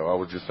there you go. I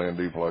was just saying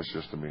D+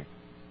 just to me.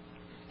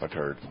 A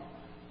turd.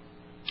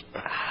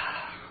 Because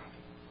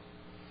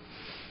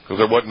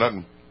there wasn't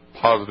nothing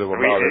positive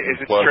about it. Is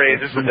it Trey?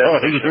 Is this the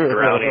definition of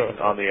drowning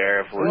on the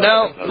air?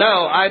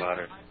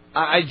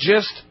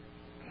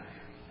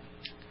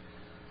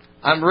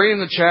 I'm reading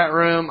the chat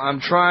room.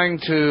 I'm trying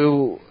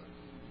to...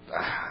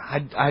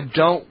 I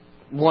don't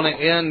want to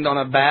end on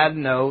a bad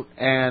note,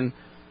 and...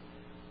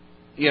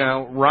 You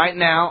know, right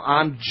now,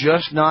 I'm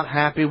just not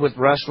happy with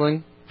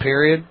wrestling,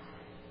 period.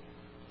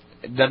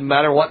 It doesn't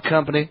matter what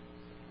company.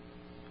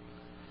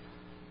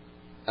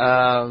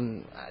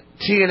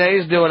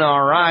 TNA's doing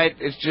all right.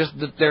 It's just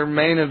that their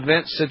main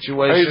event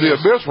situation... Hey, the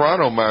Abyss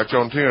Rhino match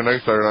on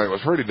TNA Saturday night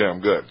was pretty damn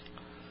good.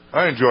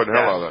 I enjoyed the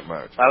hell out of that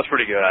match. That was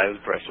pretty good. I was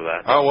impressed with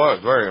that. I was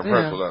very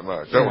impressed with that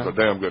match. That was a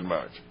damn good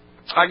match.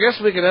 I guess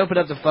we could open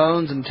up the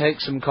phones and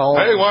take some calls.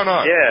 Hey, why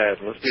not? Yeah,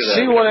 let's do that.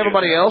 See what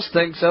everybody else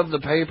thinks of the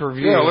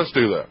pay-per-view. Yeah, let's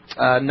do that.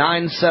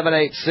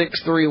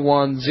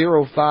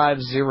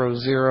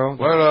 978-631-0500.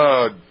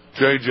 Let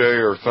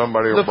JJ or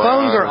somebody or the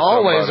Brian phones are or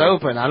always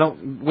somebody.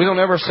 open. We don't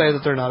ever say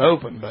that they're not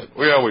open, but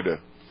Yeah, we did.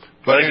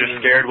 But you're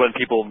scared when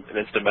people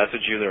instant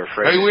message you. They're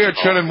afraid. Hey, we had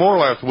Shannon Moore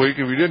last week.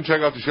 If you didn't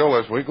check out the show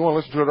last week, go and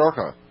listen to it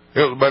archive. It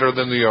was better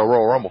than the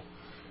Royal Rumble.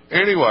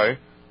 Anyway,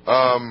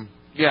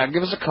 yeah,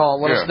 give us a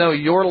call. Let us know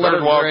your letter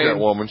grade. That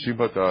woman, she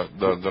put the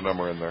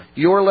number in there.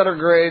 Your letter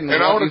grade, and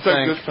I want to take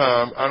think. this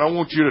time, and I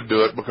want you to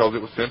do it because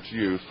it was sent to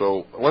you.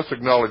 So let's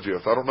acknowledge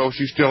this. I don't know if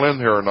she's still in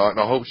here or not, and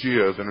I hope she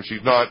is. And if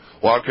she's not,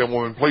 Wildcat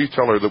Woman, please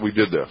tell her that we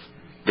did this.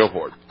 Go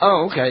for it.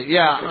 Oh, okay.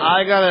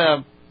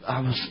 Yeah,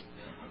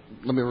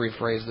 let me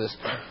rephrase this.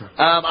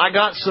 I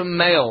got some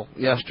mail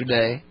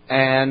yesterday,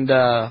 and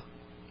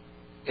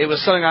it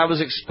was something I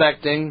was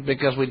expecting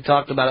because we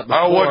talked about it before.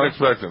 I wasn't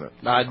expecting it.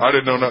 I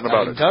didn't know nothing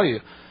about it. I can tell you.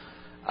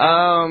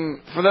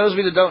 For those of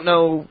you that don't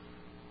know,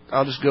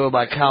 I'll just go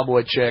by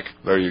Cowboy Chick.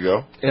 There you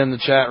go. In the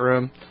chat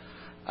room,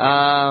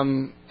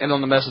 and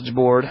on the message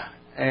board,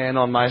 and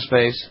on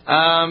MySpace.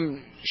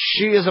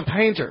 She is a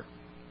painter.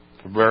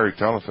 Very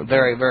talented.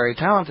 Very, very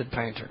talented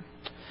painter,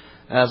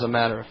 as a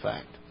matter of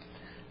fact.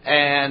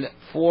 And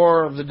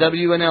for the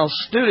WNL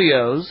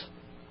studios,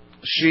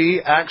 she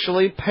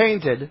actually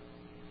painted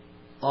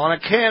on a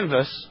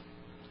canvas.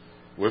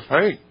 With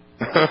paint.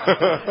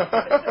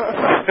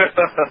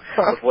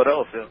 What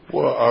else? Yeah.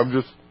 Well, I'm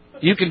just...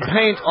 You can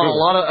paint on a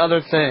lot of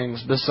other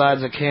things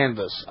besides a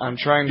canvas. I'm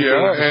trying to...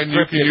 Yeah, and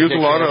you can use a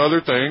lot of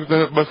other things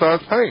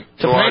besides paint.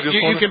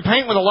 You can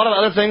paint with a lot of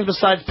other things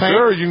besides paint?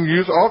 Sure, you can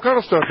use all kind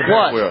of stuff to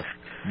paint with.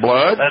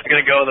 Blood. That's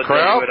going to go in the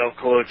WNL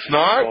quote.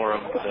 Snot.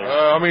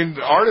 I mean,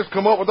 artists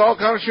come up with all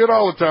kind of shit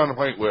all the time to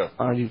paint with.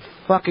 Are you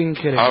fucking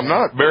kidding me? I'm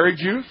not. Berry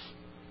juice.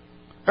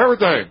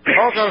 Everything.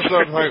 All kind of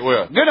stuff to paint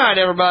with. Good night,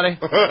 everybody.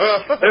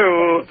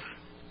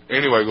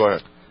 Anyway, go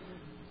ahead.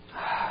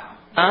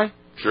 Huh?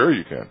 Sure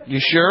you can. You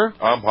sure?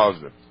 I'm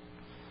positive.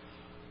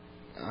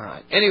 All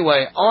right.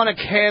 Anyway, on a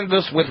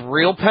canvas with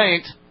real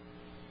paint,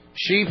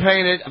 she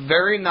painted a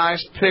very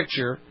nice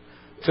picture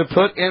to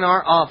put in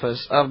our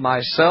office of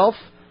myself,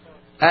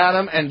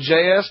 Adam, and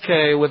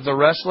JSK with the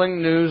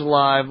Wrestling News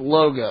Live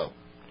logo.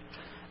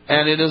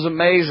 And it is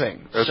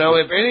amazing. So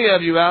if any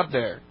of you out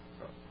there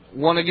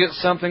want to get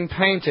something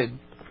painted,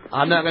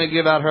 I'm not going to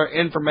give out her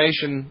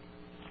information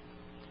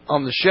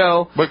on the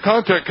show. But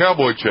contact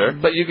Cowboy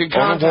Chick. But you can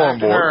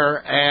contact her,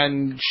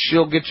 and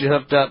she'll get you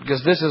hooked up,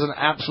 because this is an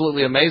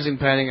absolutely amazing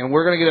painting, and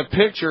we're going to get a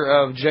picture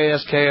of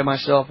JSK and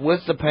myself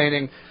with the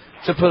painting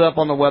to put up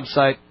on the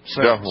website.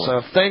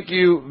 So thank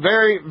you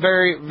very,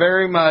 very,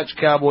 very much,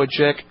 Cowboy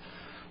Chick,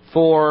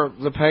 for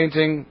the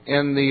painting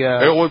in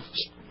the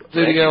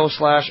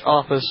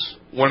studio/office.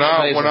 When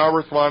I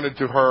responded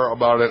to her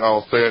about it,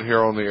 I'll say it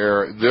here on the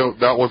air,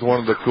 that was one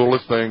of the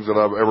coolest things that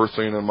I've ever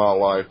seen in my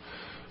life.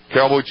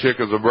 Cowboy Chick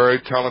is a very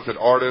talented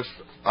artist.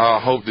 I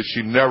hope that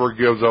she never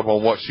gives up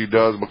on what she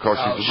does, because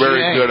she's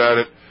very good at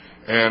it.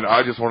 And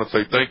I just want to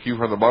say thank you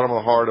from the bottom of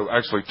the heart of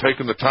actually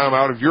taking the time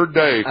out of your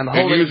day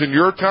and using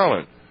your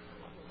talent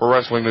for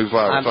Wrestling News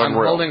Live. I'm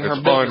holding her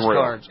business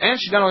cards. And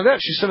she not only that,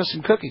 she sent us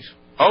some cookies.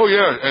 Oh,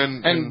 yeah.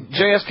 And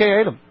JSK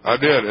ate them. I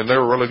did, and they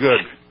were really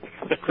good.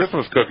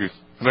 Christmas cookies.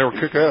 And they were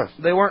kick-ass.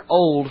 They weren't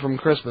old from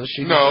Christmas.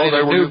 She made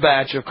a new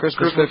batch of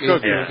Christmas cookies.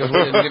 Yeah.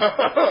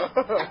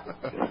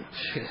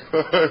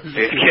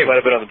 JSK might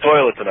have been on the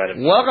toilet tonight.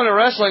 Welcome to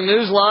Wrestling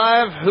News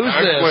Live. Who's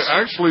this?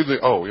 Actually,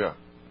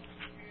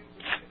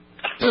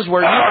 This is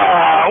where you...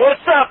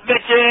 What's up,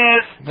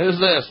 bitches? Who's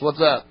this? What's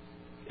up?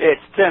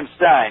 It's Tim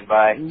Stein,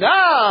 bye.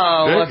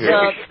 No, what's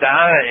up?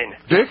 Stein.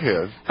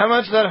 Dickhead. How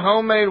much of that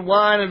homemade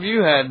wine have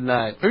you had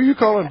tonight? Who you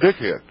calling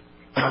dickhead?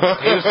 He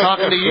was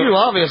talking to you,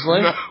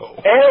 obviously. No.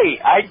 Hey,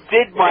 I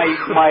did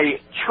my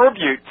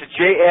tribute to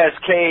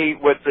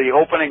JSK with the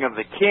opening of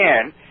the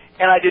can,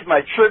 and I did my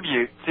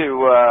tribute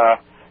to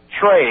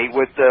Trey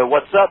with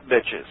What's Up,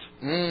 Bitches.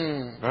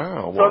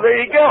 Oh, well, so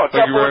there you go.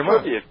 Thank you very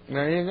much. Tribute.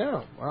 There you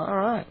go. All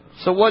right.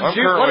 So I'm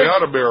currently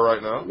out of beer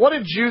right now. What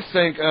did you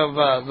think of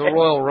the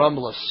Royal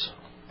Rumblers?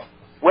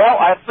 Well,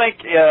 I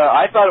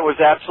thought it was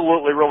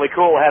absolutely really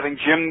cool having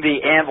Jim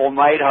the Anvil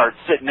Neidhart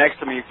sit next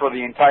to me for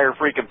the entire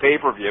freaking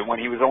pay-per-view when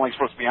he was only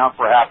supposed to be on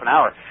for half an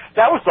hour.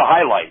 That was the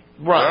highlight.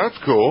 Right. That's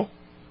cool.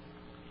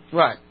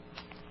 Right.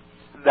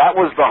 That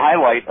was the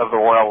highlight of the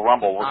Royal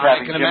Rumble, was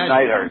having Jim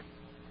Neidhart.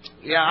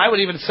 Yeah, I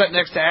would even sit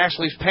next to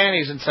Ashley's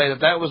panties and say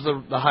that was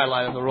the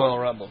highlight of the Royal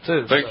Rumble,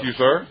 too. Thank you,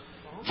 sir.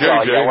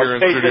 JJ here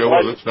in studio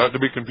with us, not to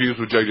be confused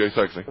with JJ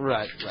Sexy.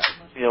 Right.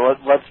 Yeah,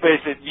 let's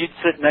face it, you'd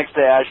sit next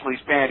to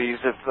Ashley's panties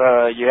if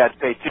you had to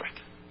pay $2.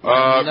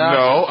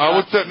 No, I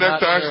would sit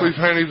next to Ashley's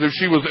panties if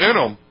she was in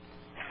them.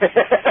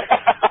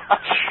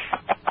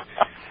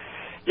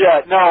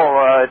 Yeah,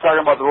 no,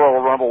 talking about the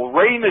Royal Rumble.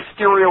 Rey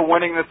Mysterio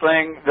winning the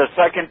thing, the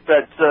second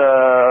that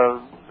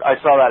I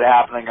saw that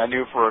happening, I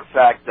knew for a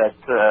fact that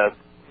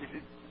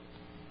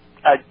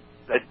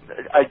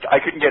I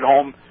couldn't get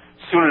home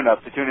soon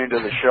enough to tune into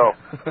the show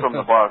from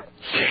the bar.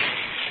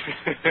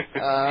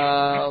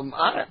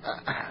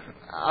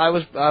 I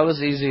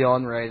was easy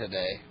on Rey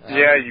today.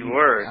 Yeah, you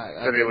were.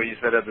 That's what you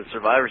said at the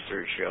Survivor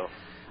Series show.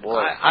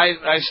 Boy.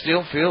 I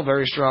still feel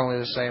very strongly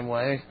the same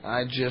way.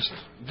 I just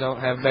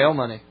don't have bail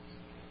money.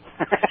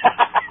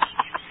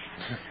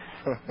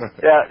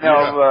 Yeah,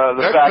 no,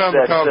 the next fact time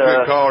that the cops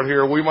get called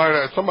here,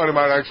 somebody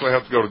might actually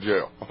have to go to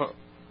jail.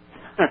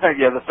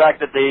 Yeah, the fact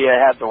that they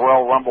had the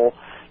Royal Rumble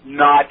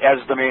not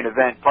as the main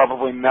event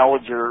probably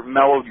mellowed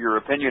your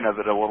opinion of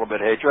it a little bit,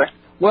 hey, Trey?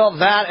 Well,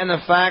 that and the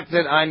fact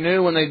that I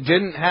knew when they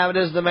didn't have it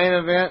as the main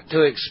event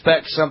to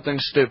expect something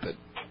stupid.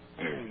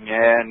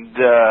 And,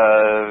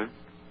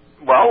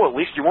 well, at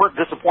least you weren't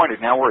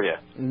disappointed now, were you?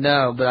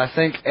 No, but I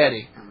think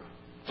Eddie.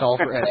 It's all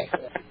for Eddie.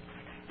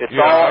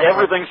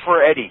 Everything's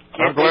for Eddie.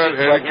 I'm glad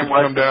Eddie can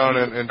come down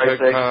and take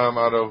time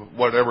out of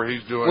whatever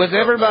he's doing. With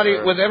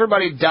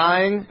everybody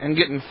dying and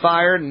getting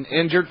fired and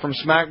injured from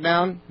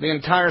SmackDown, the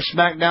entire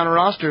SmackDown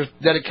roster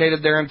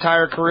dedicated their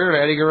entire career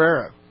to Eddie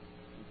Guerrero.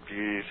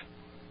 Jeez.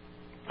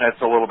 That's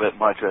a little bit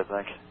much, I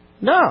think.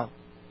 No.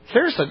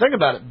 Seriously, think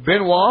about it.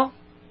 Benoit?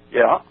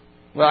 Yeah.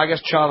 Well, I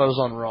guess Chavo's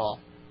on Raw,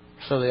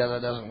 so that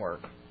doesn't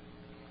work.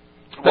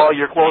 Well,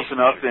 you're close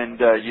enough, and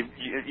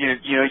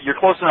you're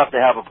close enough to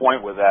have a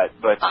point with that.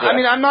 But I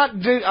mean, I'm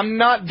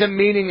not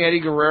demeaning Eddie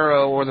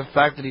Guerrero or the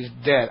fact that he's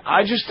dead.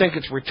 I just think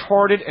it's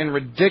retarded and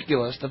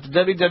ridiculous that the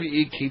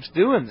WWE keeps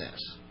doing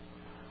this.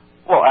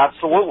 Well,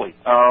 absolutely.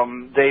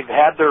 They've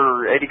had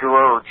their Eddie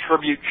Guerrero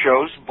tribute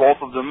shows,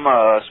 both of them,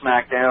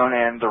 SmackDown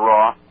and the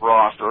Raw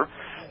roster.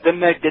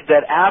 Then they did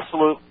that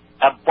absolute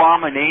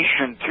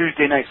abomination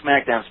Tuesday Night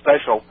SmackDown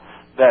special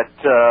that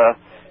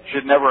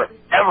should never,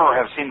 ever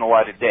have seen the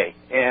light of day.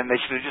 And they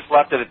should have just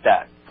left it at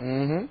that.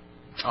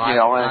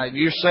 Mm-hmm.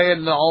 You're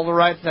saying all the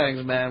right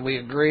things, man. We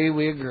agree.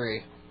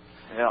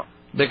 Yeah.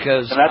 And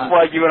that's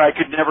why you and I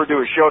could never do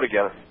a show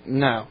together.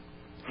 No.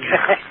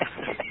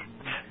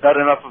 Not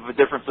enough of a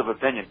difference of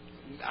opinion.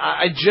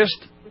 I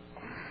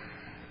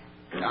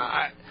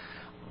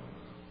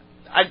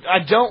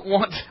don't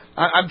want...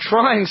 I'm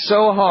trying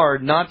so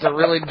hard not to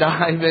really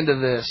dive into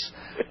this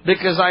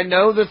because I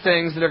know the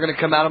things that are going to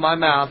come out of my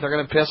mouth are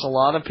going to piss a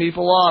lot of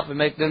people off and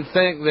make them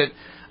think that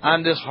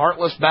I'm this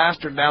heartless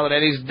bastard now that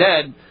Eddie's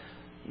dead.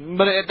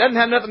 But it doesn't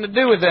have nothing to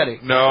do with Eddie.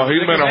 No,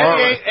 he's been a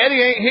heartless...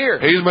 Eddie ain't here.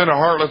 He's been a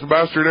heartless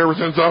bastard ever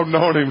since I've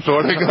known him, so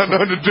it ain't got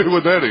nothing to do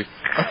with Eddie.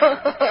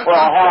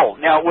 Well,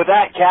 now, with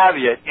that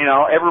caveat,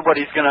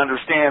 everybody's going to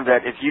understand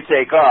that if you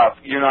take off,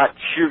 you're not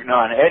shooting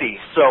on Eddie.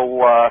 So,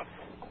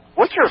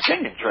 what's your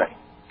opinion, Trey?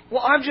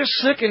 Well, I'm just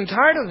sick and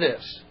tired of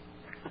this.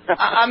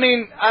 I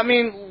mean,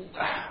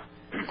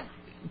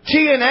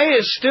 TNA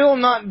is still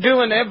not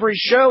doing every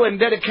show in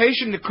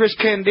dedication to Chris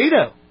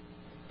Candido.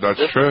 That's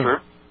true.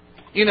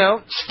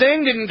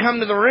 Sting didn't come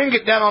to the ring,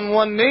 get down on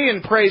one knee,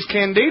 and praise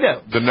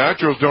Candido. The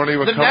Naturals don't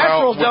even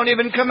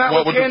come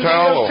out with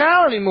Candido's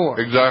towel anymore.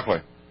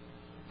 Exactly.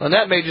 And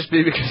that may just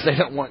be because they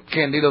don't want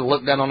Candido to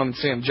look down on him and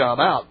see him job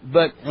out.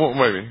 But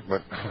maybe.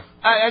 But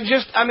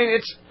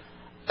it's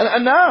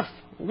enough.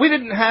 We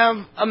didn't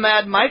have a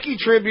Mad Mikey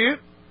tribute.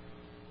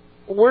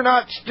 We're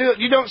not still.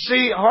 You don't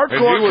see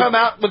Hardcore come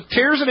out with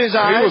tears in his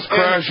eyes. He was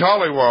Crash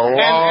Hollywood a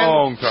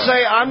long time.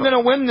 Say, I'm going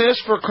to win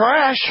this for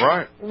Crash.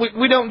 Right.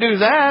 We don't do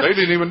that. They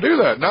didn't even do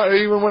that. Not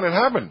even when it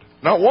happened.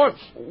 Not once.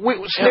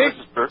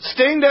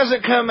 Sting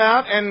doesn't come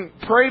out and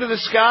pray to the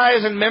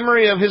skies in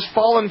memory of his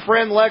fallen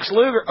friend Lex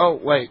Luger. Oh,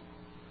 wait.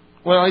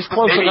 Well, he's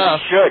close enough.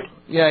 He should.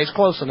 Yeah, he's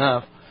close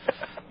enough.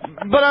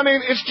 But, I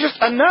mean, it's just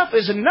enough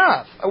is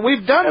enough.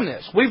 We've done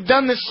this. We've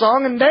done this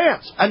song and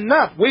dance.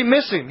 Enough. We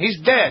miss him. He's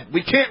dead.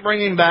 We can't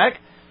bring him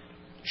back.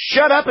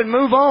 Shut up and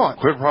move on.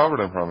 Quit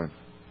profiting from him.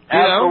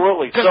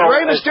 Absolutely. Because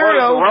Rey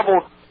Mysterio...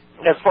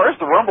 As far as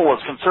the Rumble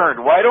is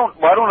concerned, why don't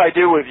I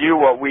do with you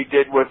what we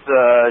did with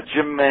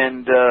Jim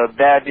and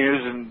Bad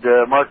News and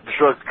Mark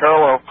Short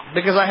Carlo?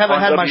 Because I haven't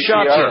had my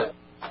shots yet.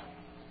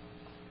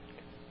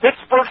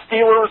 Pittsburgh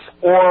Steelers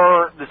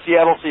or the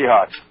Seattle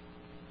Seahawks?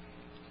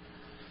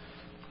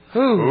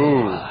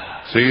 Ooh.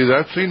 See,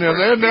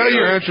 now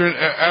you're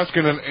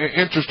asking an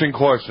interesting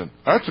question.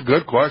 That's a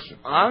good question.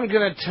 I'm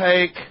going to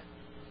take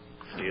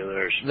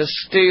the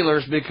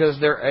Steelers because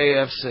they're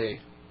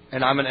AFC,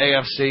 and I'm an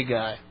AFC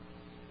guy.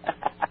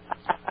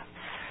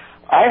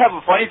 I have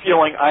a funny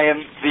feeling I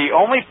am the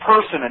only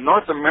person in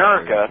North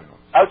America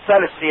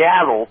outside of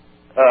Seattle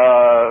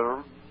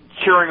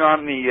cheering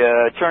on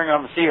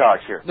the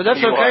Seahawks here. But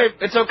that's okay.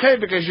 It's okay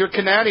because you're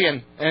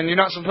Canadian and you're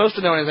not supposed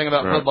to know anything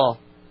about football.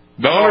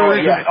 The only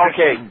reason. Yeah,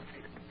 okay.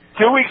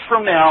 2 weeks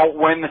from now,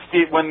 when the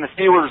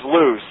Steelers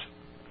lose,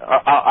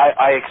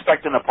 I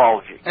expect an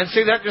apology. And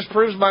see, that just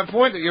proves my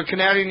point that you're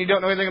Canadian and you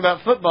don't know anything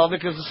about football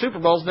because the Super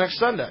Bowl's next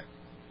Sunday.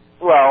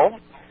 Well,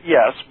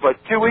 yes, but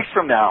 2 weeks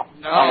from now,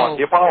 I want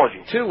the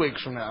apology. 2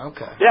 weeks from now,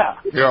 okay. Yeah.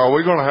 Yeah, are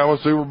we going to have a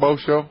Super Bowl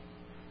show?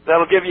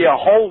 That'll give you a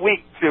whole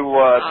week to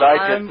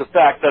digest the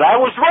fact that I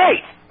was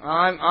right.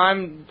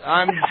 I'm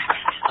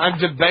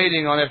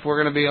debating on if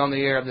we're going to be on the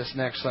air this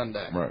next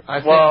Sunday. Right.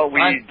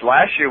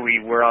 Last year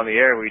we were on the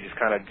air. We just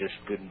kind of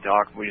didn't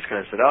talk. We just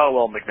kind of said, "Oh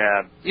well,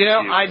 McNabb." You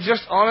know, I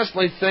just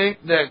honestly think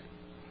that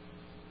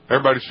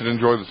everybody should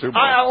enjoy the Super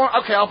Bowl.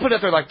 Okay, I'll put it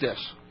there like this.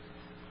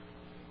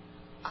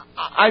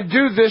 I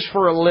do this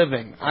for a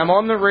living. I'm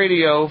on the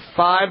radio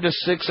 5 to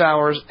 6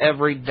 hours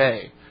every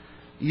day.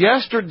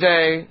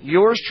 Yesterday,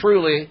 yours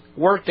truly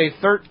worked a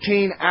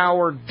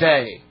 13-hour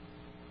day.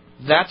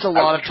 That's a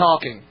lot of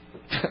talking.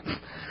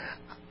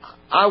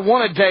 I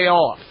want a day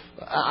off.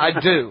 I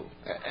do.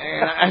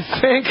 And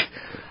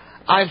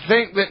I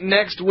think that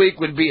next week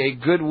would be a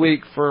good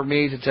week for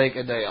me to take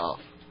a day off.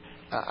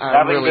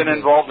 Having been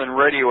involved in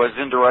radio as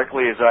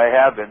indirectly as I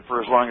have been for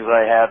as long as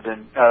I have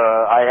been,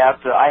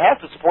 I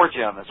have to support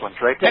you on this one,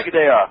 Trey. Take a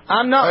day off.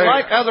 I'm not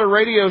like other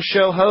radio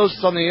show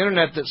hosts on the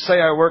internet that say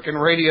I work in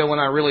radio when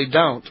I really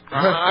don't.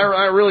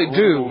 I really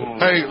do.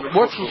 Hey,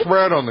 what's the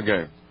spread on the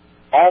game?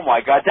 Oh my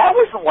God, that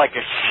wasn't like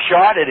a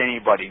shot at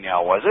anybody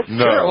now, was it?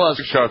 No, sure it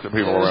was. Shots at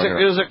people around here.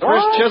 It was at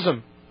Chris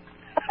Chisholm.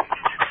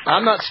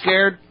 I'm not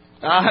scared.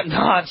 I'm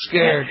not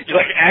scared.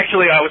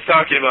 Actually, I was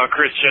talking about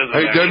Chris Chisholm.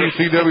 Hey,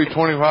 WCW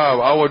 25,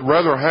 I would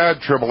rather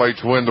had Triple H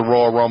win the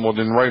Royal Rumble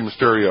than Rey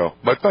Mysterio.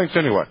 But thanks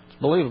anyway. It's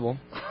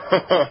believable.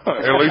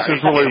 At least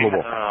it's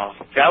believable. I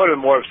would have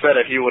been more upset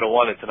if he would have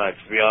won it tonight,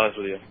 to be honest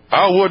with you.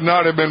 I would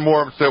not have been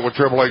more upset with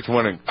Triple H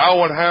winning. I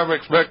would have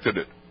expected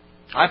it.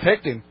 I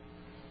picked him.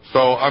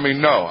 So, I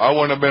mean, no, I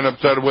wouldn't have been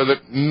upset with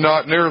it,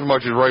 not near as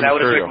much as Rey Mysterio. That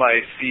would have took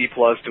my C+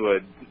 to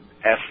a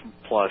F+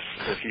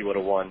 if he would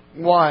have won.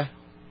 Why?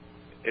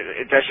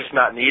 That's just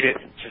not needed.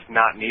 It's just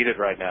not needed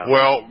right now.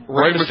 Well,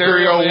 Rey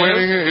Mysterio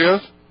winning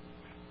is?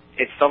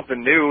 It's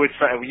something new.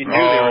 You knew they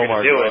were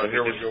going to do it.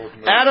 Here we go.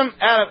 Adam,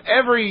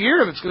 every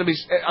year it's going to be.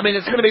 I mean,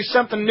 it's going to be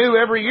something new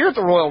every year at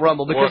the Royal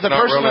Rumble because the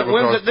person that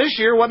wins it this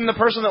year wasn't the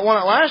person that won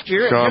it last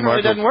year. It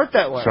generally doesn't work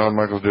that way. Shawn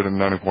Michaels did it in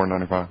 94,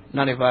 95.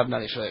 95,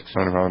 96.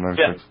 95,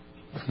 96.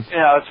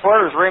 Yeah, as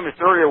far as Rey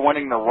Mysterio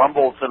winning the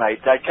Rumble tonight,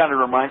 that kind of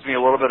reminds me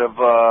a little bit of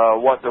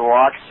what The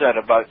Rock said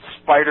about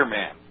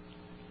Spider-Man.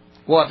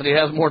 What, that he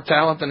has more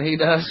talent than he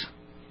does?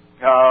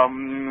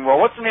 Well,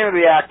 what's the name of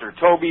the actor?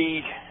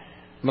 Tobey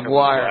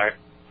Maguire.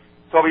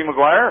 Tobey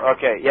Maguire?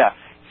 Okay, yeah.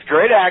 He's a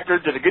great actor,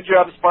 did a good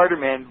job as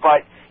Spider-Man,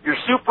 but your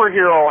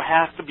superhero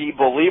has to be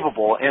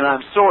believable, and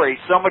I'm sorry,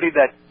 somebody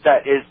that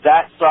is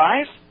that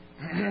size...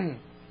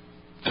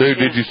 Dude,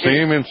 did you see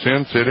him in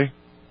Sin City?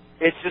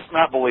 It's just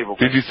not believable.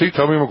 Did you see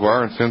Tobey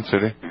Maguire in Sin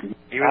City? I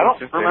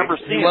don't remember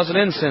seeing him. He wasn't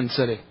in Sin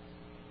City.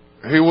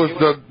 He was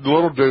the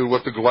little dude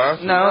with the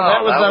glasses? No,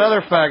 that was that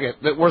other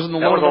faggot that was in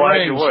the Lord of the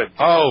Rings.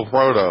 Oh,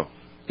 Frodo.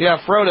 Yeah,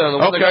 Frodo, the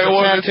one that got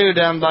the tattoo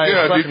down by his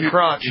fucking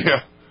crotch.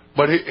 Yeah,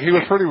 but he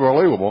was pretty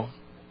believable.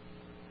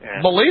 Yeah.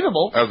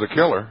 Believable? As a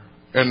killer.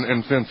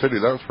 In Sin City,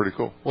 that was pretty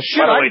cool. Well,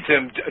 shit, by the way,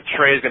 Tim,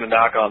 Trey's going to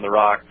knock on The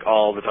Rock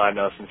all the time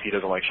now since he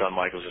doesn't like Shawn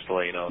Michaels, just to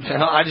let you know.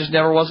 I just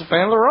never was a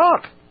fan of The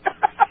Rock.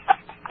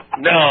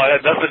 No, it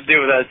has nothing to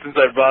do with that. Since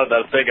I brought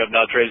that thing up,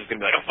 now Trey's just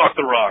going to be like, oh, fuck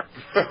The Rock.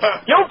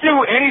 You'll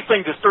do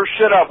anything to stir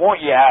shit up, won't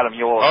you, Adam?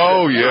 You will.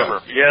 Oh, yeah.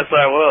 Yes,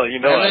 I will.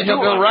 You know and then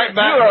he'll go right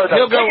back. You are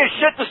the biggest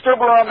shit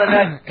disturber on the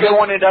net,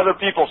 going into other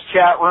people's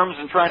chat rooms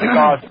and trying to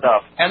cause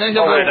stuff. And then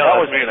he'll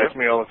that's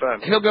me all the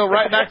time. He'll go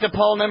right back to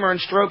Paul Nimmer and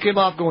stroke him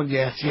off going,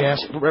 yes,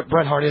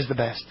 Bret Hart is the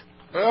best.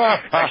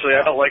 Actually,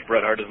 I don't like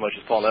Bret Hart as much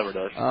as Paul Nimmer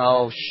does.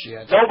 Oh,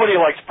 shit. Nobody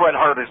likes Bret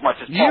Hart as much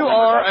as Paul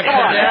Nimmer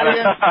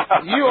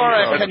does. You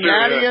are a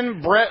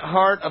Canadian Bret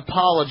Hart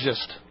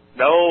apologist.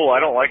 No, I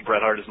don't like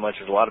Bret Hart as much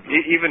as a lot of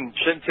even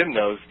Tim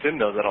knows. Tim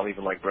knows I don't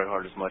even like Bret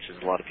Hart as much as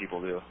a lot of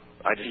people do.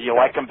 You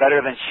like him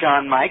better than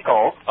Shawn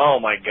Michaels? Oh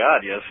my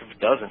God, yes. Who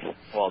doesn't?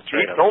 Well,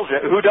 Trey. Told you.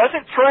 Who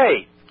doesn't?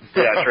 Trey.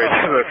 Yeah, Trey.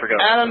 I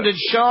forgot. Adam, did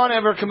Sean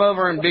ever come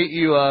over and beat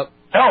you up?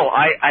 No,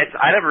 I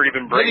never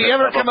even bring. Did he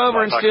ever come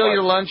over and steal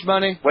your lunch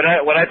money? When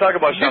I talk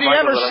about Shawn Did he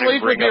Michaels, ever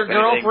sleep with your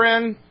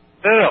girlfriend?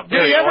 No.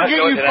 Did he ever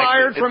get you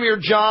fired from your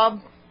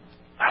job?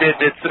 Did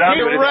Saddam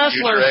You're a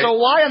wrestler, so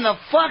why in the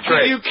fuck do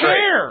you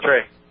care?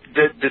 Trey,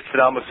 did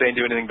Saddam Hussein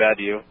do anything bad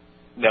to you?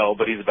 No,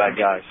 but he's a bad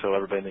guy, so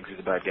everybody thinks he's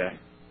a bad guy.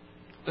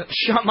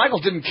 Shawn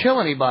Michaels didn't kill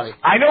anybody.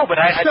 I know, but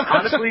I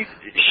honestly,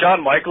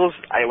 Shawn Michaels,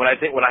 when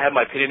I have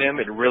my opinion of him,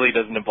 it really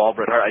doesn't involve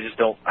Bret Hart. I just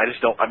don't.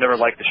 I've never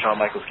liked the Shawn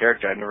Michaels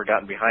character. I've never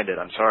gotten behind it.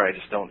 I'm sorry, I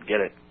just don't get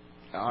it.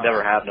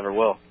 Never have, never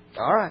will.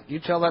 All right, you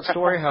tell that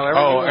story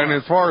however. And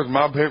as far as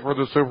my pick for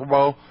the Super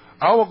Bowl,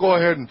 I will go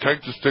ahead and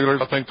take the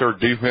Steelers. I think their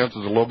defense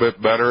is a little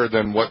bit better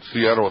than what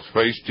Seattle has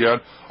faced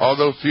yet.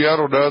 Although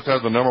Seattle does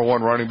have the number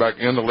one running back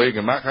in the league,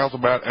 and Matt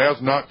Hasselbeck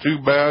is not too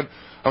bad.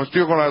 I'm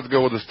still going to have to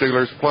go with the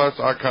Steelers. Plus,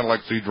 I kind of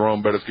like to see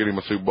Jerome Bettis get him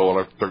a Super Bowl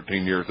after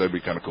 13 years. That'd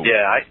be kind of cool.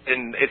 Yeah,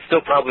 and it's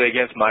still probably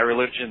against my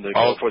religion to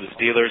go for the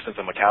Steelers since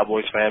I'm a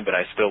Cowboys fan, but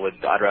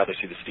I'd rather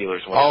see the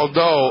Steelers win.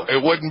 Although,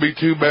 it wouldn't be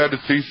too bad to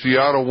see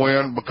Seattle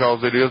win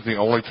because it is the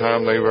only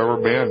time they've ever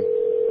been.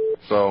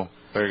 So,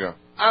 there you go.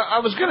 I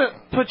was going to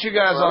put you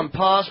guys on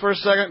pause for a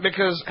second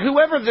because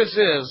whoever this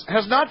is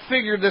has not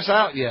figured this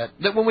out yet.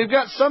 That when we've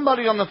got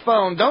somebody on the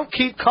phone, don't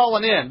keep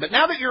calling in. But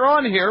now that you're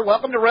on here,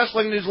 welcome to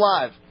Wrestling News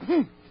Live.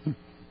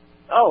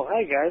 Oh,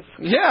 hey, guys.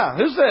 Yeah,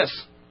 who's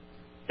this?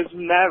 It's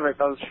Maverick.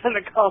 I was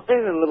trying to call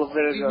in a little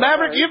bit ago.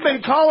 Maverick, you've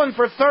been calling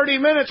for 30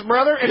 minutes,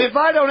 brother, and if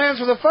I don't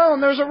answer the phone,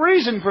 there's a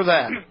reason for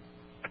that.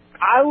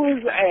 I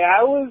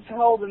was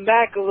holding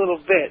back a little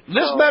bit.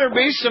 This better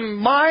be some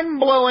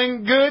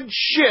mind-blowing good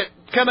shit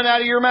coming out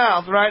of your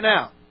mouth right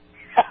now.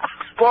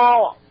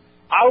 Well,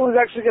 I was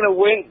actually going to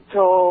wait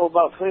till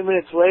about 20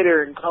 minutes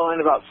later and call in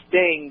about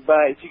Sting,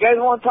 but if you guys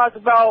want to talk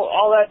about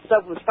all that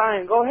stuff with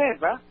Stein, go ahead,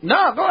 bro.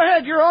 No, go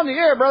ahead. You're on the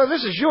air, brother.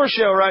 This is your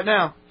show right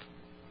now.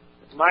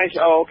 My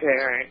show? Oh, okay,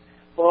 all right.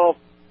 Well,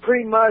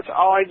 pretty much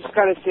all I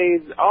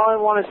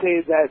want to say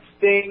is that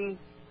Sting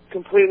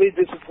completely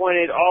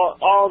disappointed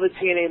all the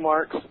TNA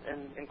marks,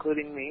 and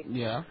including me.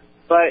 Yeah.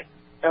 But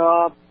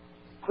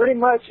pretty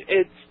much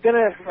it's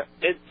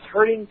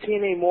hurting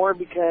TNA more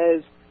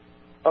because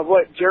of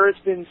what Jarrett's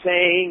been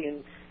saying,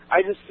 and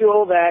I just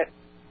feel that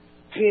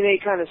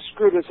TNA kind of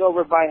screwed us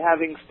over by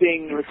having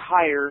Sting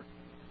retire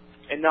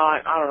and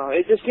not, I don't know,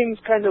 it just seems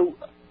kind of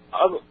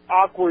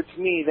awkward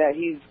to me that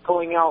he's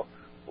going out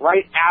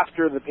right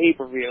after the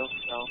pay-per-view.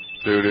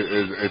 So. Dude,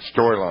 it's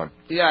storyline.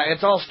 Yeah,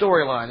 it's all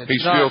storyline.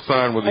 He's still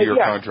signed with a year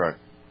contract.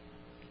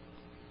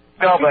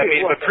 No,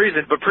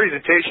 but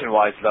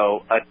presentation-wise,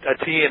 though,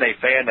 a TNA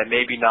fan that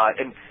maybe not,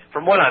 and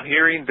from what I'm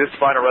hearing, this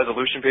Final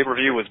Resolution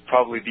pay-per-view was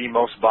probably the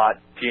most bought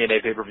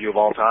TNA pay-per-view of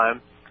all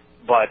time.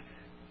 But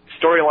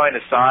storyline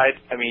aside,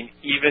 I mean,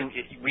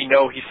 we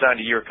know he signed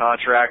a year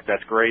contract.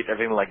 That's great,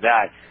 everything like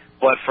that.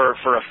 But for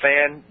a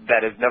fan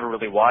that has never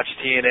really watched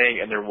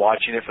TNA and they're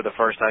watching it for the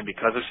first time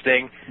because of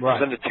Sting, for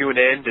them to tune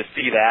in to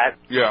see that.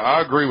 Yeah,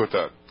 I agree with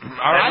that.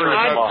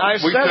 I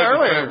said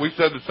earlier. We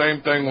said the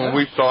same thing when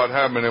we saw it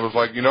happen. It was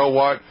like, you know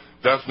what?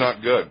 That's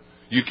not good.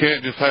 You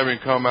can't just have him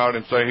come out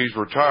and say he's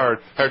retired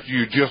after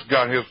you just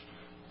got his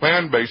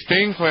fan base,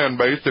 Sting's fan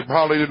base, that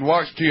probably didn't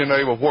watch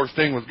TNA before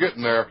Sting was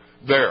getting there.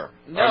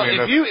 No, I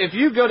mean, if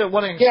you go to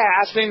one of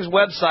Sting's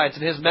websites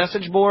and his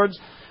message boards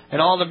and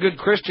all the good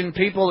Christian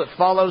people that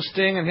follow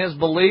Sting and his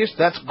beliefs,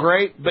 that's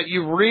great. But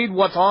you read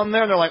what's on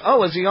there, and they're like,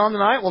 oh, is he on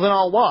tonight? Well, then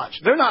I'll watch.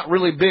 They're not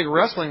really big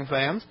wrestling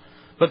fans,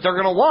 but they're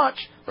going to watch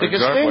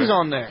because Sting's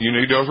on there. You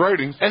need those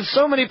ratings. And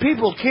so many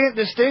people can't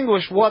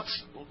distinguish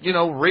what's,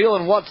 real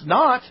and what's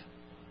not.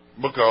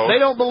 Because they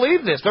don't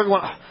believe this. They're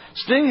going,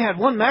 Sting had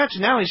one match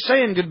and now he's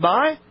saying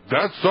goodbye?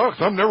 That sucks.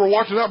 I'm never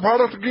watching that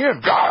product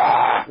again.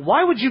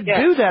 Why would you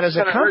do that as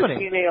a company? It's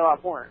going to hurt TNA a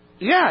lot more.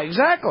 Yeah,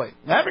 exactly.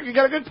 Maverick, you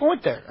got a good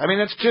point there. I mean,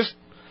 it's just...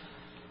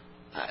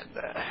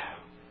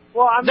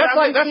 that's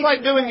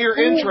like doing your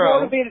intro.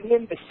 Who motivated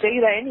him to say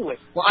that anyway?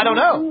 Well, I don't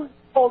know. Who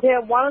told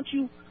him,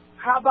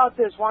 how about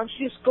this? Why don't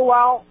you just go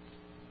out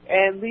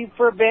and leave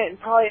for a bit and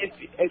probably,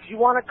 if you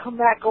want to come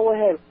back, go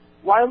ahead.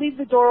 Why leave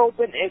the door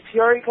open if he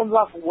already comes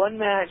off one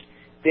match?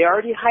 They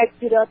already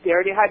hyped it up.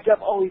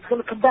 Oh, he's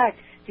going to come back.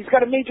 He's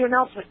got a major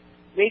announcement.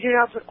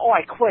 Oh,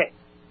 I quit.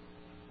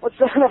 What's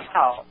that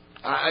about?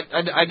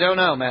 I don't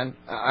know, man.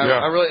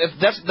 I really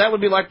that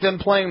would be like them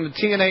playing the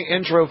TNA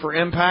intro for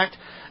Impact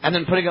and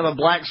then putting on a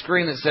black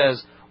screen that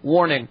says,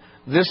 "Warning: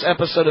 this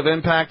episode of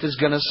Impact is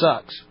going to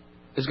suck.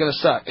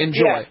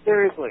 Enjoy." Yeah,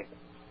 seriously.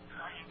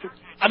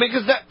 I mean,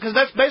 because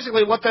that's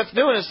basically what that's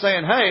doing is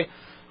saying, hey,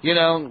 we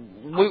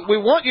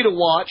want you to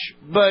watch,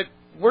 but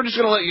we're just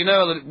going to let you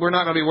know that we're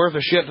not going to be worth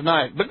a shit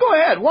tonight. But go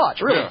ahead,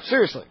 watch, really,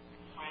 seriously.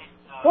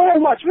 Go ahead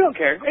and watch. We don't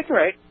care. It's all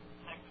right.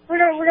 We're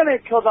gonna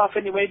get killed off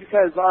anyway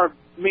because our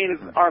main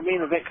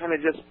event kind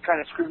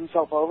of screwed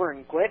himself over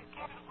and quit.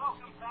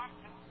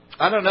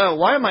 I don't know.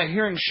 Why am I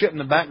hearing shit in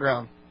the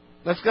background?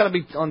 That's got to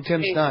be on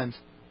Tim Steins.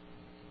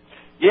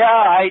 Yeah,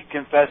 I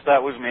confess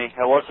that was me.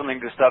 I was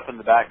listening to stuff in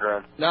the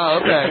background. No,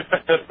 okay.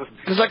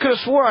 Because I could have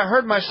swore I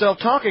heard myself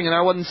talking and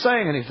I wasn't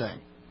saying anything.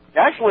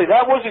 Actually,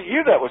 that wasn't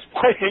you that was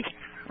playing.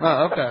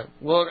 Oh, okay.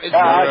 Well, it's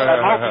I'm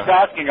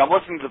multitasking. I'm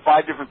listening to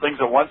 5 different things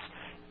at once,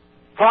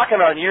 talking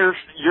on your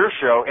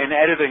show and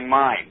editing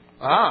mine.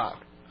 Ah.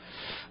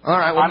 All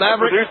right. Well, I'm a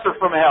producer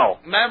from hell.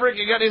 Maverick,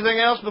 you got anything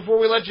else before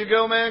we let you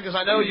go, man? Because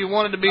I know you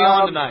wanted to be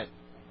on tonight.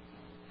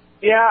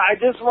 Yeah, I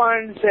just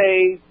wanted to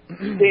say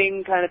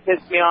Sting kind of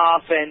pissed me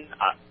off, and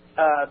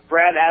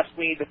Brad asked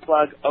me to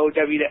plug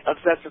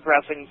Obsessive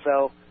Wrestling,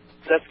 so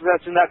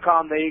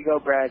obsessivewrestling.com. There you go,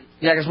 Brad.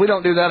 Yeah, because we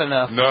don't do that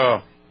enough.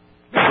 No.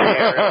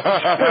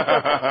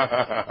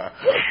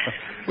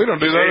 We don't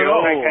do that at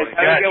all.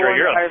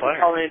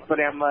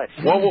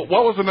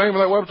 What was the name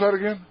of that website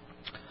again?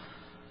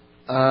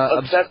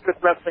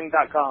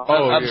 Obsessedwithwrestling.com.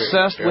 Oh,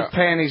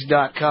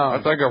 Obsessedwithpanties.com.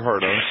 I think I've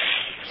heard of it.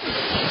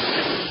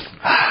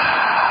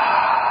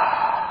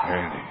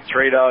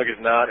 Trey Dog is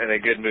not in a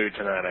good mood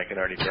tonight. I can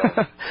already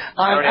tell.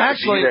 I'm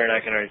actually there, and I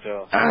can already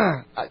tell.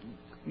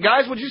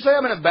 Guys, would you say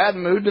I'm in a bad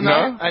mood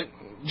tonight?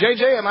 No.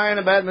 JJ, am I in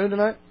a bad mood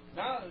tonight?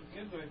 No, it's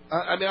good mood.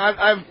 I mean,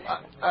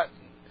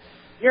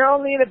 You're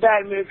only in a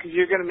bad mood because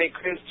you're going to make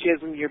Chris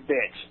Chisholm your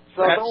bitch.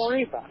 So don't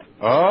worry about it.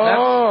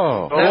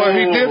 Oh. Well,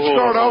 he did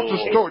start off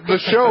the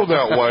show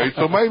that way,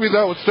 so maybe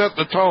that would set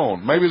the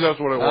tone. Maybe that's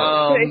what it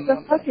was. It's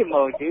a fucking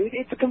mode, dude.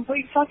 It's a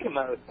complete fucking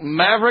mode.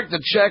 Maverick,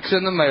 the check's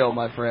in the mail,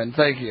 my friend.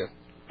 Thank you.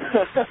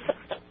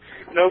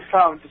 No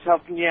problem. Just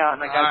helping you out,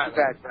 and I got your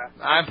back, bro.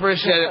 I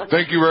appreciate it.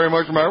 Thank you very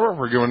much, Maverick,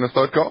 for giving us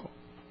that call.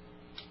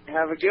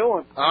 Have a good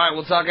one. All right,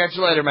 we'll talk at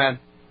you later, man.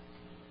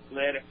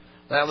 Later.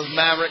 That was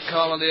Maverick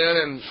calling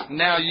in, and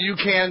now you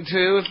can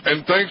too.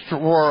 And thanks for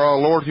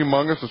Lord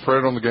Humongous. The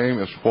spread on the game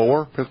is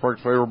 4. Pittsburgh's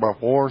favored by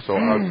 4, so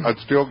I'd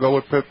still go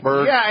with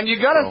Pittsburgh. Yeah, and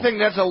you got to think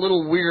that's a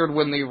little weird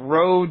when the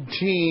road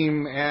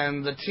team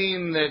and the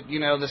team that, you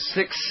know, the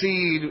 6th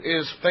seed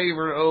is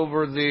favored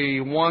over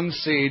the 1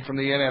 seed from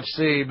the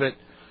NFC, but...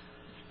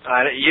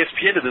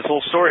 ESPN did this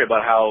whole story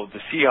about how the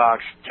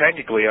Seahawks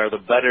technically are the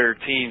better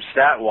team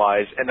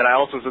stat-wise, and then I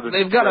also said that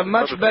they've got a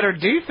much better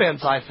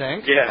defense, I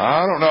think. Yeah.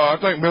 I don't know. I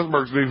think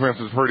Pittsburgh's defense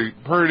is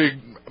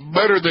pretty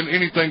better than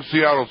anything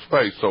Seattle's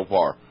faced so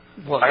far.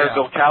 Well, I heard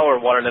Bill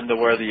Cowher wanted them to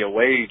wear the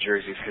away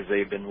jerseys because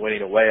they've been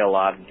winning away a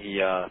lot, and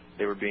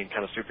they were being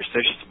kind of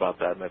superstitious about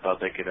that, and I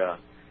thought they could...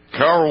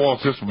 Cowher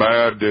wants this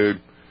bad, dude.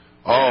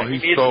 Oh,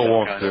 he so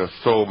wants this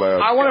so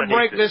bad. I want to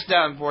break this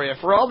down for you.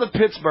 For all the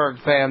Pittsburgh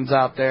fans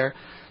out there,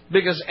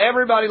 because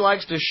everybody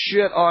likes to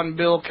shit on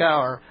Bill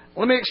Cowher,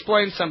 let me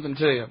explain something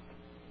to you.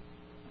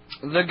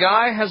 The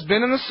guy has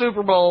been in the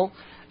Super Bowl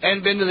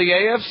and been to the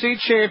AFC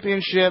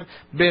Championship,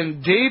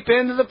 been deep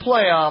into the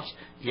playoffs.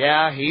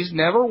 Yeah, he's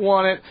never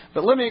won it,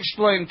 but let me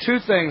explain 2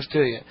 things to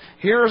you.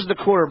 Here's the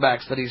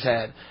quarterbacks that he's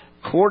had.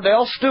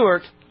 Cordell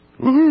Stewart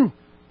and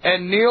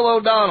Neil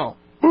O'Donnell.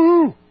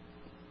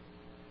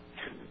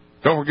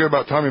 Don't forget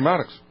about Tommy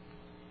Maddox.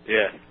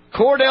 Yeah.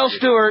 Cordell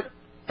Stewart,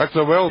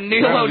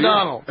 Neil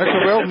O'Donnell.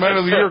 XFL Man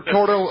of the Year,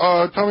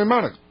 Tommy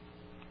Maddox.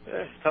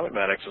 Tommy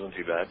Maddox wasn't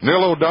too bad.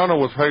 Neil O'Donnell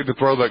was paid to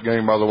throw that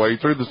game, by the way. He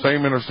threw the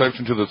same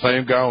interception to the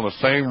same guy on the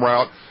same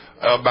route,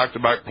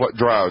 back-to-back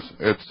drives.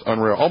 It's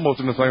unreal. Almost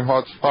in the same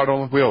hot spot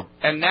on the field.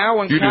 And now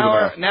when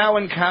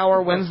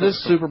Cowher wins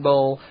this Super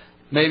Bowl,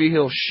 maybe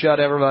he'll shut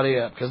everybody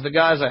up, because the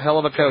guy's a hell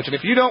of a coach. And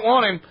if you don't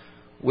want him,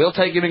 we'll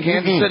take him in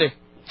Kansas City.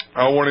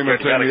 I want him in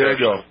San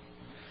Diego.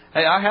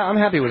 Hey, I'm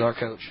happy with our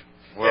coach.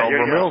 Well,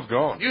 Vermeil's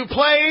gone. You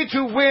play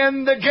to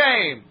win the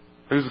game.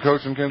 Who's the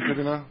coach in Kansas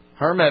City now?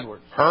 Herm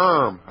Edwards.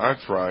 Herm,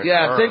 that's right.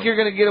 Yeah, Herm. I think you're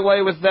going to get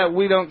away with that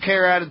we don't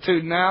care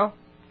attitude now?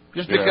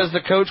 Just because the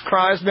coach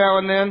cries now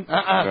and then? Ain't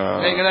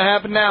going to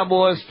happen now,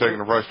 boys. He's taking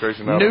the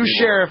frustration out New of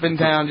sheriff in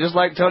town, just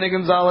like Tony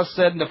Gonzalez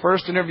said in the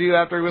first interview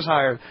after he was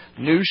hired.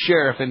 New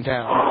sheriff in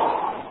town.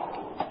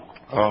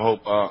 I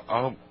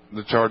hope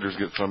the Chargers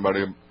get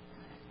somebody.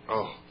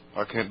 Oh,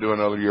 I can't do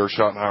another year of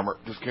Schottenheimer.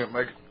 Just can't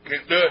make it.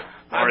 Can't do it.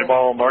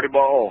 Marty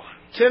Ball.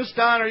 Tim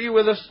Stein, are you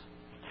with us?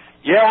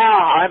 Yeah,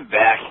 I'm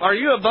back. Are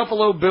you a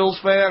Buffalo Bills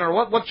fan, or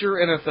what's your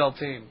NFL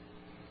team?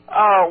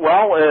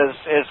 Well,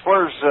 as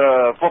far as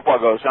football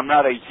goes, I'm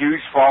not a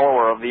huge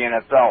follower of the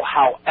NFL.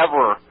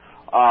 However,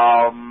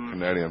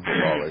 Canadian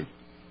Football League.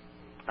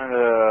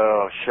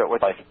 Oh shit!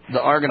 What like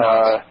the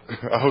Argonauts?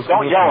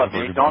 Don't yell at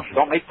me.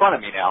 Don't make fun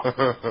of me now.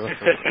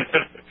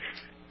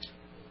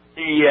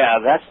 Yeah,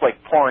 that's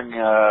like pouring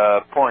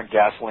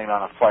gasoline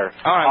on a fire.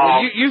 All right,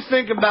 well, you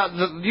think about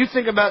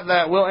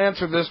that. We'll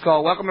answer this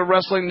call. Welcome to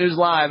Wrestling News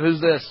Live. Who's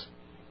this?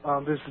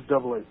 This is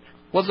Double H.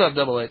 What's up,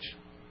 Double H?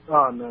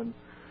 Oh, none.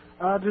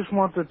 I just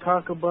want to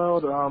talk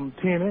about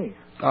TNA.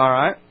 All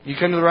right, you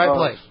came to the right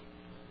place.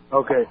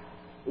 Okay.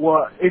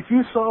 Well, if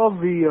you saw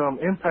the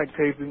Impact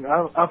taping,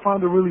 I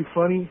found it really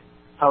funny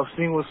how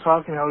Sting was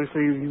talking, how he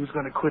said he was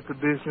going to quit the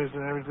business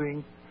and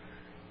everything,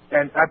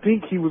 and I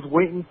think he was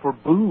waiting for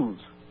boos.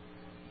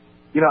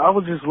 You know, I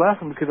was just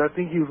laughing because I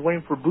think he was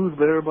waiting for boos,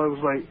 but everybody was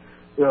like,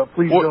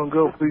 please don't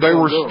go. Please they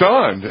don't were go.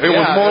 stunned. It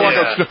was more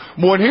like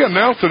when he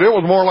announced it, it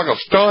was more like a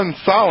stunned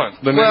silence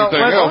than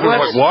anything else. It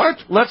was like,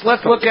 what?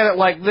 Let's look at it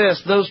like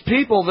this. Those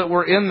people that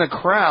were in the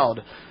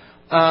crowd,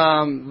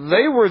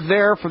 they were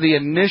there for the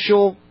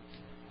initial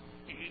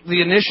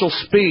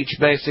speech,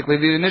 basically,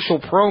 the initial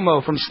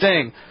promo from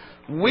Sting.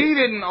 We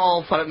didn't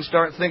all fight and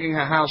start thinking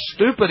how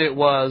stupid it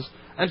was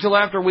until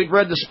after we'd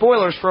read the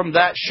spoilers from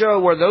that show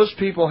where those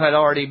people had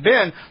already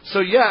been. So,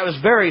 yeah, it was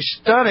very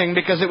stunning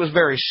because it was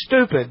very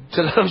stupid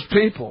to those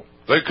people.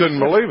 They couldn't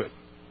believe it.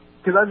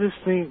 Because I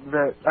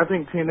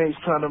think TNA's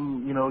trying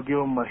to, give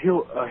him a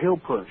heel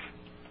push.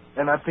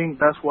 And I think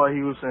that's why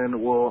he was saying,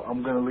 well,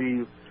 I'm going to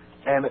leave.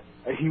 And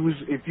he was,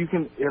 if you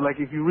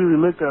really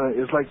looked at it,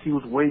 it's like he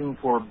was waiting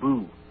for a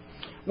boo.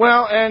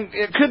 Well, and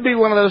it could be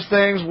one of those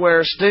things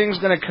where Sting's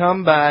going to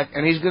come back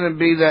and he's going to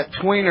be that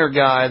tweener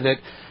guy that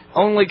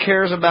only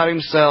cares about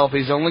himself.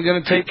 He's only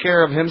going to take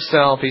care of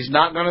himself. He's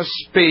not going to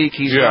speak.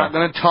 He's not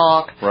going to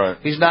talk. Right.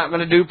 He's not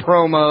going to do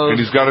promos. And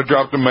he's got to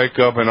drop the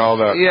makeup and all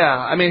that. Yeah,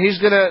 I mean, he's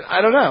going to,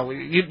 I don't know.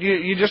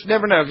 You just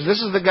never know, because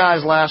this is the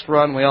guy's last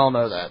run. We all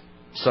know that.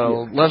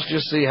 So let's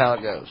just see how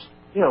it goes.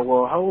 Yeah,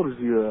 well, how old is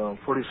he?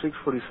 46,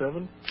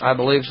 47? I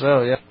believe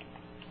so, yeah.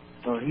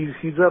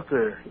 He's up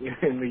there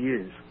in the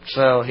years.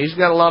 So he's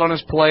got a lot on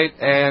his plate,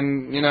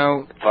 and,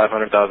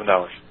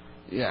 $500,000.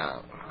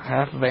 Yeah,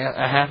 half of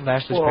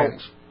Ashley's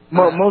panties.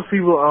 Most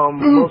people on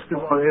the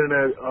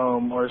internet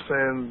are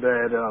saying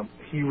that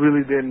he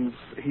really didn't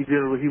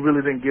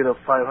get a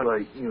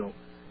 500,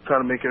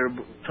 trying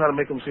to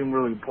make him seem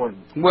really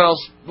important. Well,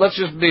 let's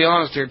just be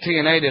honest here.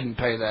 TNA didn't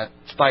pay that.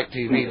 Spike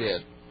TV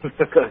did.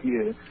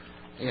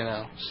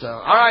 Yeah. So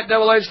all right,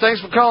 Double H,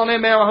 thanks for calling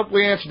in, man. I hope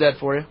we answered that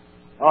for you.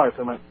 All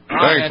right, man.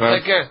 Thanks, man.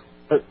 Take care.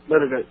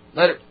 Later, guys.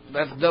 Later.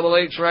 That's Double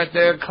H right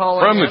there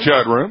calling from in. the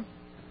chat room.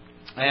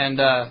 And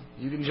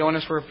you can join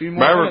us for a few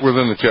more Maverick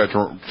minutes. was in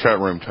the chat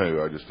room,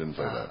 too. I just didn't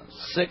say that.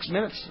 6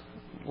 minutes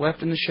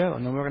left in the show,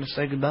 and then we're going to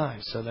say goodbye.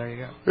 So there you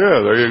go. Yeah,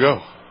 there you go.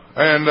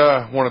 And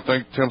I want to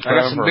thank Tim Stein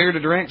I got some for beer to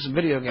drink, some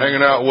video games.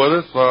 hanging out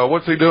with us.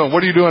 What's he doing?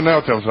 What are you doing now,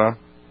 Tim Stein?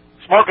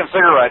 Smoking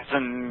cigarettes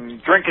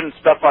and drinking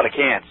stuff out of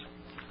cans.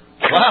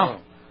 Wow.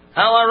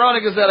 How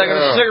ironic is that? I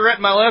got a cigarette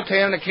in my left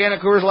hand and a can of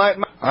Coors Light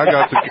in my... I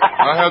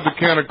have the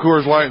can of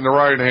Coors Light in the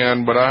right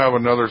hand, but I have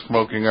another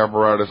smoking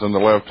apparatus in the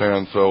left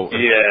hand, so...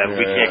 Yeah,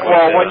 we can't...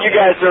 Well, when you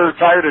guys are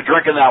tired of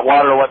drinking that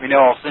water, let me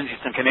know. I'll send you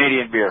some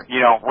Canadian beer.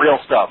 Real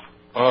stuff.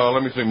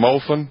 Let me see.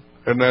 Molson,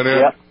 isn't that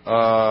it? Yep.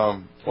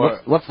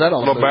 What's that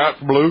on?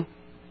 Labatt Blue?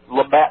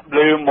 Labatt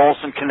Blue,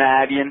 Molson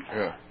Canadian.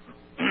 Yeah.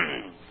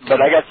 But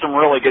I got some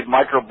really good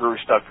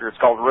microbrew stuff here. It's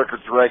called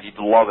Rickard's Red. You'd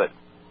love it.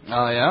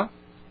 Oh, yeah?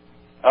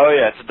 Oh,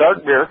 yeah. It's a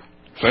dark beer.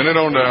 Send it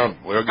on down.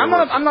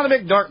 I'm not a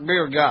big dark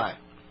beer guy.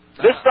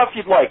 This stuff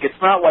you'd like.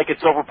 It's not like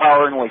it's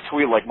overpoweringly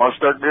sweet like most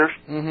dark beers.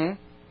 Mm-hmm.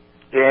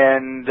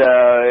 And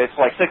it's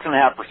like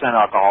 6.5%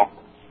 alcohol.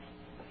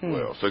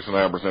 Well,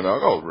 6.5%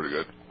 alcohol is pretty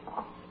good.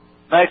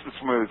 Nice and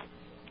smooth.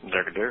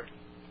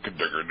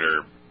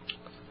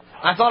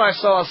 I thought I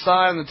saw a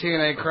sign in the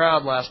TNA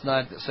crowd last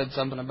night that said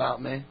something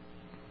about me.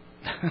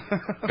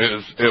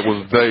 It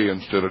was they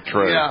instead of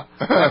Trey. Yeah.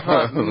 I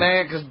thought,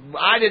 man, because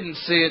I didn't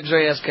see it.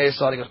 JSK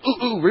saw it. He goes,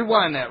 ooh,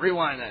 rewind that.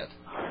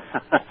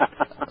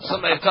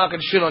 Somebody talking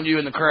shit on you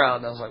in the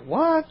crowd. And I was like,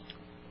 what?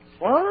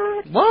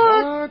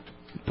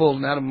 Pulled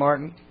an Adam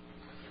Martin.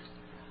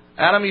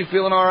 Adam, you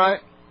feeling all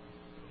right?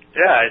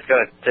 Yeah, I just got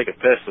to take a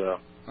piss, though.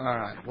 All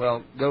right.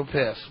 Well, go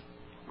piss.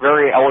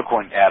 Very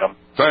eloquent, Adam.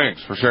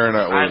 Thanks for sharing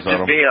that with us,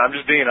 Adam. I'm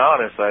just being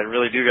honest. I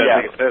really do got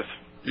to take a piss.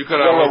 You could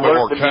have a little bit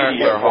more tact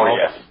there, Hall.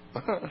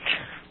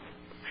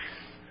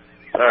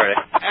 All right.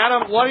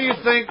 Adam, what do you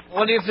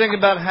think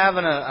about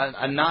having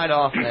a night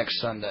off next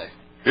Sunday?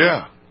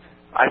 Yeah.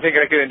 I think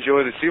I could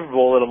enjoy the Super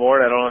Bowl a little more,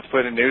 and I don't have to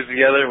put the news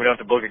together. We don't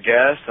have to book a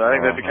guest. So I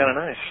think that'd be kind of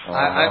nice.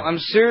 I'm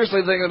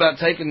seriously thinking about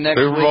taking next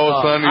week off. Super Bowl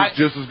Sunday's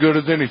just as good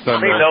as any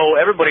Sunday.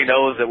 Everybody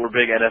knows that we're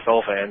big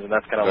NFL fans, and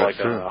that's kind of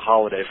like a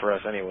holiday for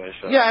us anyway.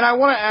 So. Yeah, and I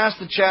want to ask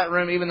the chat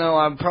room, even though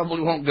I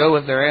probably won't go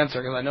with their answer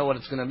because I know what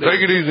it's going to be.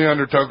 Take it easy,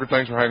 Undertaker.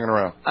 Thanks for hanging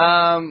around.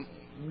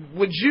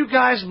 Would you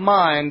guys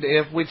mind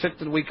if we took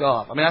the week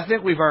off? I mean, I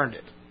think we've earned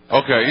it.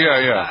 Okay,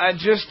 yeah.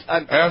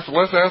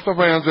 Let's ask the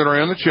fans that are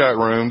in the chat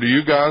room, do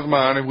you guys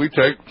mind if we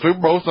take Super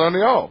Bowl Sunday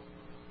off?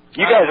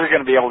 You guys are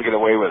going to be able to get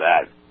away with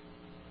that.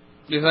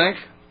 You think?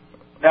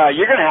 No,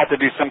 you're going to have to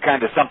do some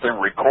kind of something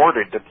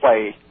recorded to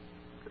play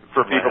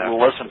for people to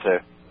listen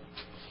to.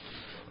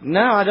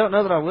 No, I don't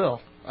know that I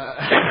will. I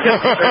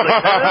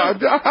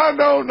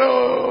don't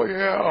know.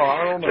 Yeah,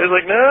 I don't know. He's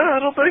like, no, I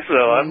don't think so.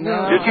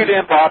 You're too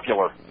damn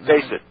popular.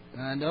 Face it.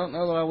 I don't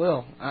know that I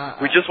will.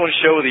 We just want to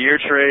show of the year,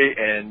 Trey,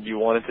 and you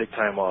want to take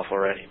time off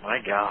already. My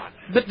God.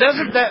 But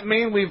doesn't that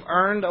mean we've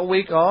earned a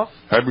week off?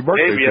 Happy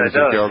birthday to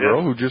the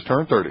cowgirl who just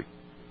turned 30.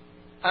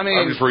 I mean,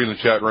 I'm just reading the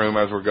chat room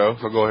as we go,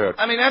 so go ahead.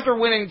 I mean, after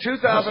winning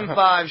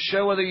 2005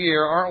 Show of the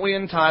Year, aren't we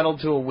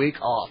entitled to a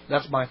week off?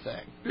 That's my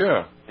thing.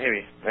 Yeah.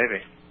 Maybe.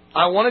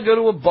 I want to go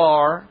to a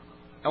bar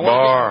I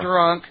want to get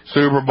drunk.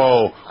 Super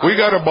Bowl. We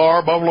got a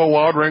bar, Buffalo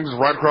Wild Wings,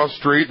 right across the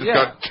street. It's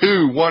got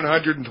 2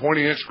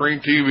 120-inch screen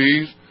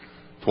TVs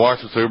to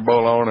watch the Super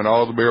Bowl on, and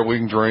all the beer we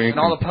can drink. And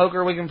all the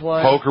poker we can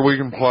play.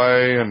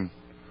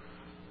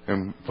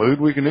 And food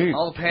we can eat.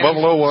 All the panties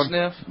Buffalo we one.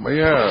 can sniff.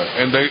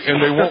 Yeah, and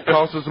they won't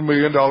cost us $1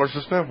 million to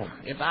sniff them.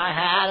 If I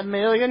had $1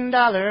 million,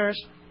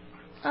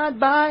 I'd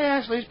buy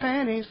Ashley's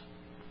panties.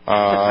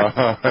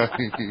 Yeah.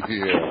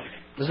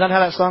 Is that how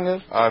that song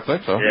goes? I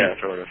think so. Yeah,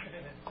 sort of.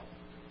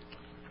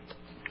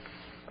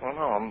 I don't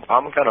know.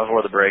 I'm kind of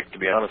for the break, to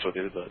be honest with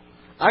you, but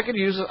I could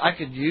use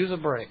a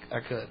break. I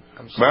could.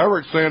 I'm sorry.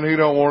 Maverick's saying he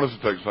don't want us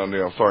to take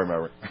Sunday off. Sorry,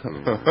 Maverick.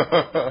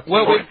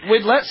 Well,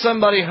 we'd let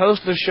somebody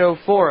host the show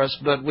for us,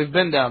 but we've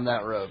been down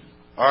that road.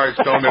 All right,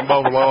 Stone in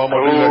Buffalo, I'm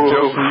going to do that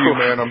show for you,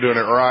 man. I'm doing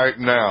it right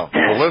now.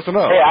 Well, listen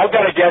up. Hey, I've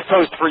got a guest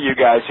host for you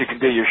guys who can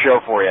do your show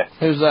for you.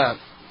 Who's that?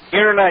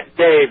 Internet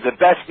Dave, the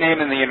best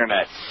name in the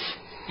Internet.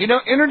 You know,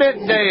 Internet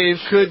Dave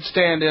could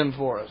stand in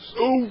for us.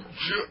 Oh,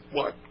 shit,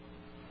 what?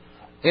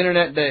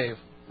 Internet Dave.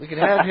 We could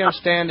have him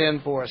stand in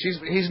for us.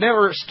 He's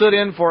never stood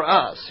in for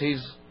us.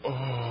 He's,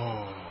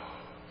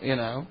 you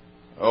know.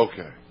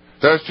 Okay.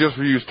 That's just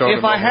for you, Stone.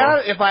 If I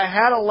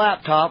had a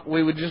laptop,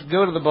 we would just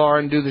go to the bar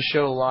and do the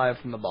show live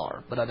from the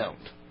bar, but I don't.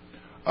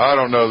 I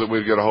don't know that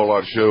we'd get a whole lot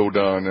of show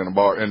done in a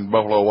bar in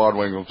Buffalo Wild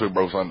Wings on Super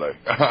Bowl Sunday.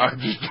 I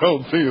just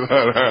don't see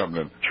that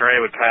happening. Trey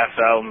would pass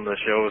out and the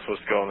show was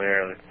supposed to go in the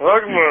air. Like,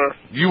 welcome on.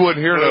 You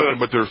wouldn't hear nothing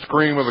but the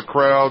scream of the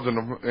crowds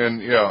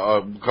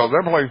because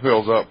that place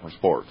fills up for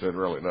sports. It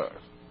really does.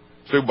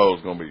 Super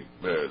Bowl's going to be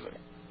busy.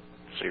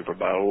 Super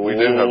Bowl. We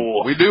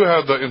do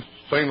have the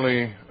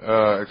insanely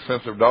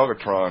expensive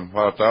Dogatron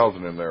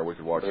 5000 in there. We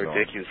could watch it on.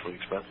 Ridiculously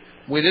expensive.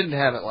 We didn't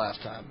have it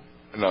last time.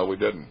 No, we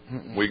didn't.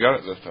 We got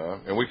it this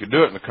time, and we could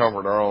do it in the comfort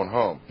of our own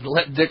home.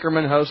 Let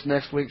Dickerman host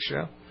next week's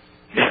show.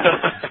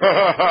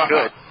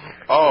 Good.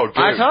 Oh, dude.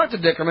 I talked to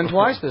Dickerman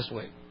twice this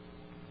week.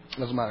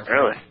 As a matter of fact.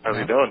 Really? How's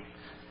he doing?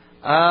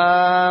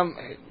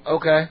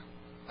 Okay.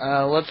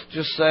 Let's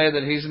just say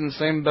that he's in the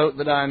same boat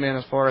that I'm in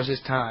as far as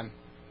his time.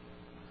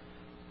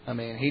 I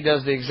mean, he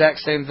does the exact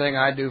same thing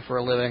I do for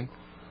a living,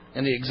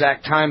 in the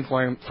exact time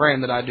frame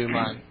that I do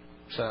mine.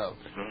 So.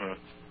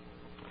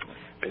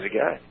 Busy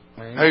guy.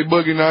 Hey,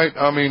 Boogie Night,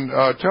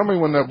 tell me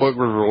when that book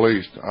was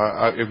released.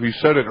 If you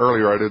said it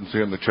earlier, I didn't see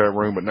it in the chat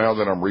room, but now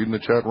that I'm reading the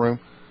chat room.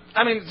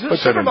 I mean,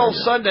 Super Bowl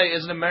Sunday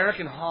is an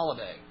American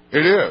holiday.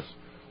 It is.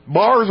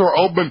 Bars are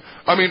open.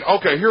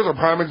 Okay, here's a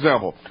prime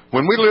example.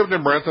 When we lived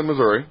in Branson,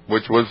 Missouri,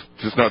 which was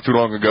just not too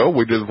long ago,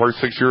 we did the first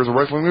 6 years of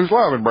Wrestling News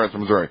Live in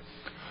Branson, Missouri.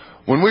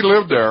 When we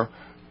lived there,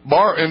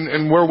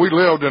 and where we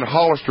lived in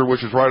Hollister,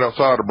 which is right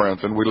outside of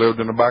Branson, we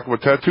lived in the back of a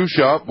tattoo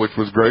shop, which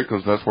was great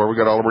because that's where we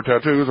got all of our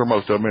tattoos, or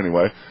most of them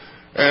anyway.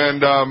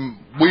 And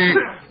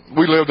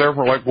we lived there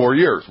for like 4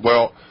 years.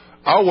 Well,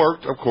 I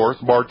worked, of course,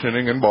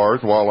 bartending in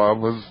bars while I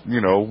was,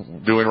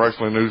 doing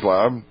Wrestling News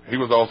Live. He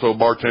was also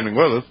bartending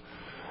with us.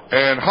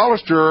 And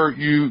Hollister,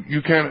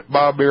 you can't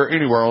buy beer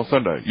anywhere on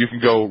Sunday. You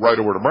can go right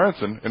over to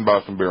Branson and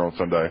buy some beer on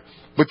Sunday.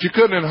 But you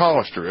couldn't in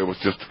Hollister. It was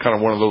just kind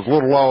of one of those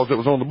little laws that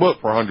was on the book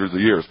for hundreds of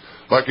years.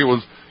 Like it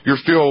was,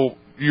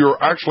 you're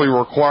actually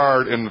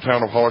required in the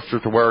town of Hollister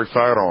to wear a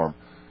sidearm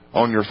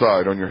on your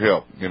side, on your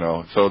hip,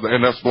 So,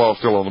 and that's law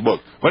still on the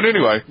book. But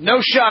anyway. No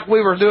shock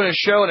we were doing a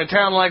show in a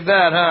town like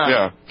that,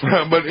 huh?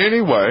 Yeah. But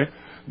anyway,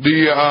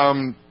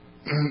 the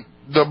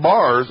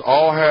bars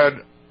all had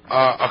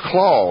a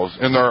clause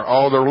in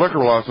all their liquor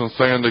license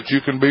saying that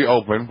you can be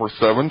open for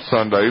 7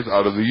 Sundays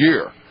out of the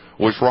year,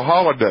 which were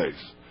holidays.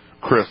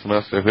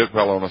 Christmas, if it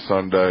fell on a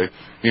Sunday,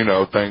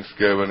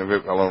 Thanksgiving, if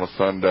it fell on a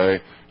Sunday,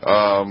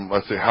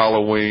 let's say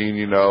Halloween,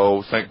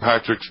 St.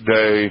 Patrick's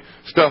Day,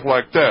 stuff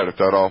like that, if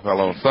that all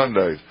fell on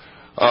Sundays.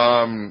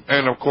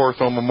 And of course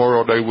on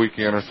Memorial Day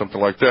weekend or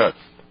something like that.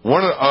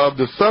 One of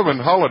the 7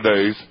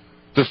 holidays,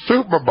 the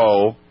Super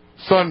Bowl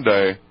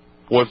Sunday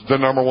was the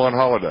number 1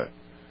 holiday.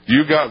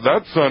 You got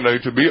that Sunday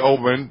to be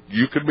open.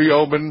 You could be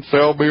open,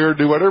 sell beer,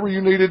 do whatever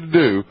you needed to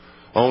do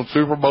on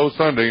Super Bowl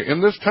Sunday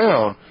in this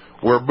town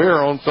where beer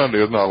on Sunday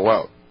is not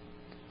allowed,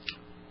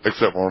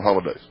 except on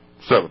holidays.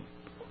 7.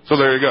 So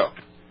there you go.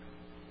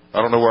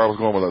 I don't know where I was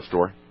going with that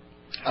story.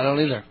 I don't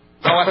either.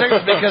 Oh, I think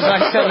it's because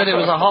I said that it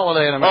was a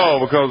holiday in America. Oh,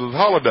 because it's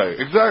holiday.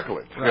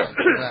 Exactly. Right.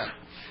 Yeah. Right.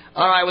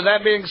 All right, with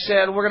that being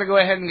said, we're going to go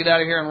ahead and get out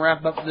of here and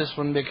wrap up this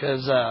one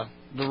because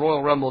the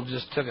Royal Rumble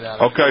just took it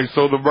out of Okay,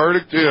 so the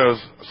verdict is,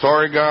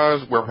 sorry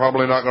guys, we're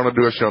probably not going to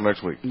do a show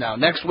next week. No,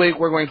 next week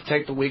we're going to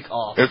take the week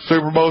off. It's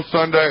Super Bowl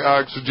Sunday.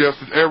 I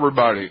suggested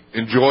everybody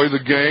enjoy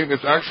the game.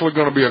 It's actually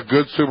going to be a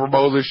good Super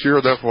Bowl this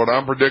year. That's what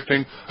I'm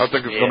predicting. I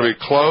think it's going to be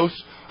close.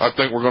 I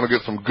think we're going to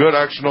get some good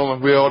action on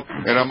the field,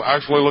 and I'm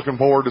actually looking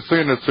forward to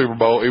seeing this Super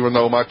Bowl, even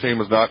though my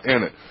team is not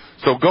in it.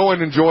 So go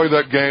and enjoy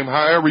that game,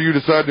 however you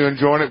decide to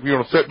enjoy it. If you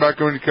want to sit back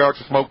on your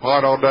couch and smoke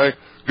pot all day,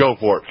 go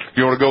for it. If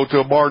you want to go to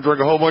a bar and drink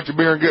a whole bunch of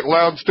beer and get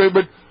loud and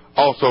stupid,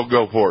 also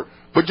go for it.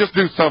 But just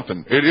do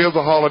something. It is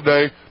a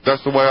holiday.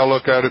 That's the way I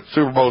look at it.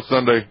 Super Bowl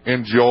Sunday.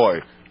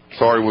 Enjoy.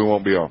 Sorry we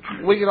won't be on.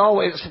 We can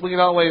always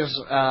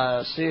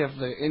see if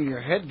the In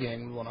Your Head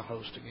gang would want to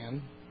host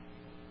again.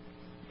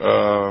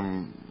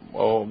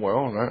 Oh,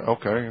 well,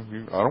 okay.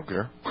 I don't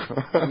care.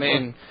 I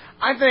mean,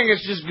 I think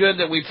it's just good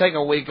that we take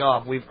a week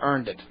off. We've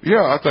earned it.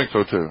 Yeah, I think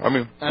so, too. I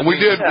mean, we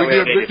did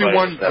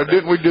 51,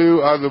 didn't we do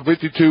the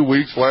 52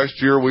 weeks last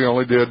year? We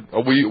only did,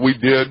 we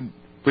did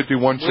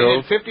 51 shows.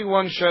 We did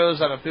 51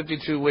 shows out of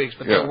 52 weeks,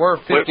 but there were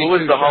 52 What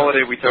was the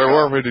holiday we took There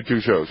off? were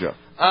 52 shows, yeah.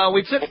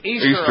 We took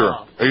Easter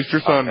off. Easter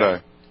Sunday.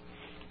 Okay.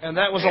 And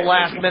that was a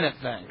last-minute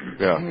thing.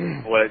 Yeah.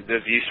 What,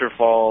 does Easter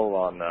fall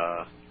on...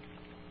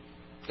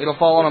 It'll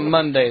fall on a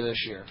Monday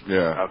this year.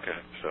 Yeah. Okay,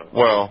 so...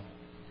 Well,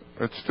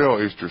 it's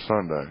still Easter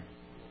Sunday.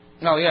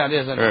 No, yeah, it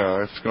is.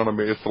 Yeah, it's going to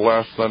be, it's the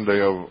last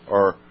Sunday of,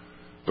 or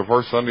the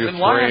first Sunday of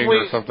spring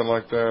or something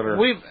like that. Or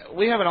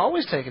we haven't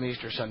always taken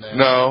Easter Sunday.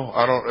 No,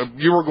 I don't.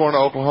 You were going to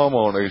Oklahoma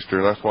on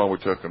Easter. That's why we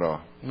took it off.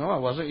 No, I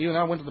wasn't. You and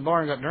I went to the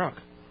bar and got drunk.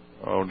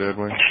 Oh, did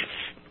we?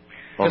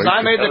 Because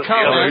I made the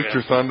comment. On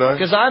Easter Sunday?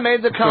 Because I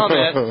made the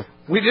comment.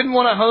 We didn't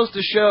want to host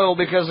a show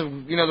because of,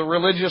 the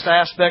religious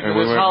aspect of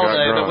this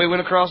holiday, but we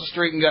went across the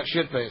street and got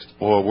shit-faced.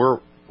 Well, we're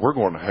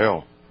going to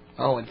hell.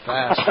 Oh, and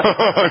fast.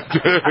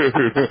 Dude.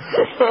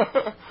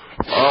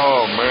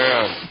 Oh,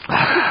 man.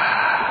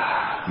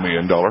 $1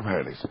 million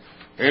panties.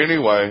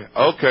 Anyway,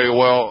 okay,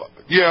 well,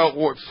 yeah,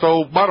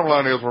 so bottom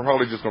line is we're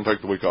probably just going to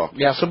take the week off.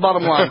 Yeah, so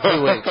bottom line,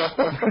 2 weeks.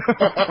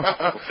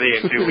 We'll see you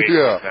in 2 weeks.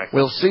 Yeah. Exactly.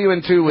 We'll see you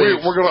in 2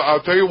 weeks.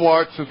 I'll tell you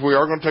what, since we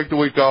are going to take the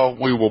week off,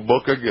 we will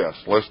book a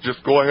guest. Let's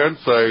just go ahead and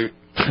say,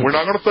 we're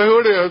not going to say who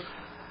it is,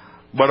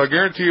 but I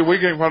guarantee you we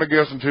can't find a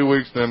guest in 2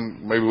 weeks,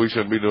 then maybe we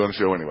shouldn't be doing a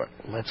show anyway.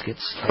 Let's get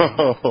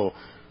started.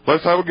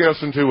 Let's have a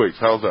guest in 2 weeks.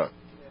 How's that?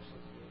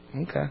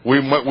 Okay. We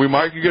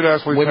might get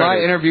Ashley. We might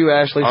interview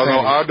Ashley.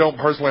 I don't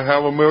personally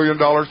have $1 million,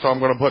 so I'm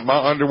going to put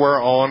my underwear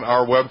on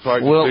our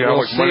website to see how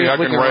much money I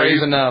can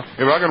raise. Enough.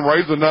 If I can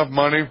raise enough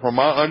money for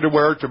my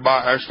underwear to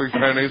buy Ashley's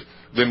panties,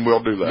 then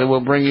we'll do that. Then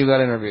we'll bring you that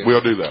interview.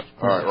 We'll do that.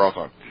 All right, rock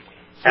on.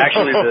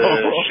 Actually,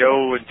 the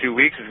show in 2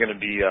 weeks is going to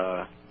be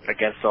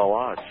against all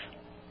odds.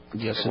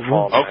 Yes, it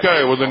will.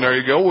 Okay, well then there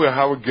you go. We'll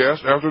have a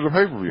guest after the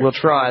pay-per-view. We'll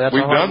try.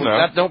 We've done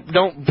that.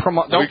 Don't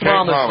promise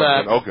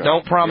that. Okay.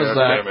 Don't promise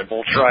that. Damn it.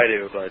 We'll try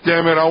to, but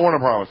damn it, I want to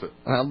promise it.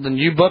 Well, then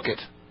you book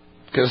it,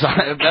 because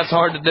that's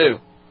hard to do.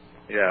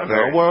 Yeah.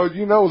 No, well,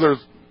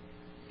 there's.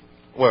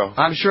 Well,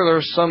 I'm sure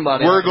there's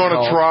somebody. We're going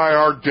to try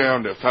our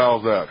damnedest.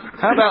 How's that?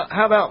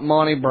 How about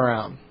Monty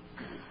Brown?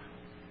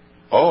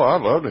 Oh,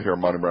 I'd love to hear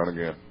Monty Brown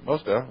again.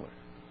 Most definitely.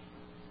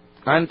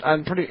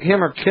 I'm pretty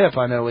him or Kip.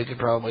 I know we could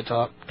probably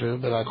talk to,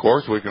 but of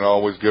course we can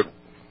always get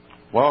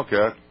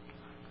Wildcat.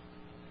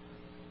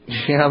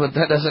 Yeah, but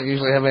that doesn't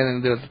usually have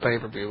anything to do with the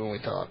pay-per-view when we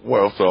talk.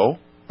 Well, so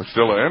it's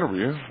still an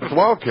interview. It's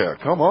Wildcat.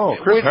 Come on,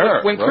 Chris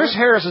Harris. When Chris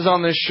Harris is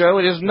on this show,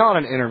 it is not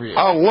an interview.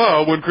 I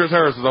love when Chris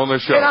Harris is on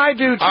this show. And I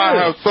do too. I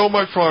have so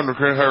much fun with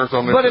Chris Harris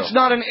on this show. But it's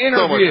not an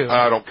interview.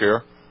 I don't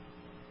care.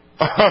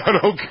 I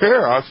don't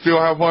care. I still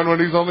have fun when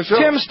he's on the show.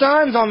 Tim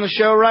Stein's on the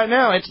show right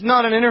now. It's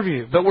not an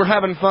interview, but we're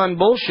having fun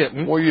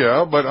bullshitting. Well,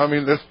 yeah, but I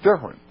mean, that's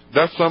different.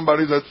 That's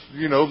somebody that's,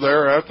 there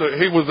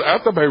he was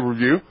at the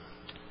pay-per-view.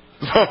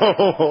 So,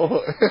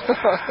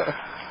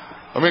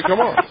 I mean,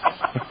 come on.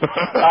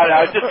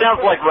 It just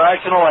sounds like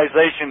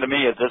rationalization to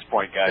me at this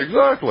point, guys.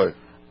 Exactly.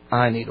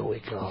 I need a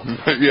week off.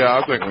 Yeah,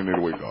 I think we need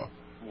a week off.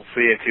 We'll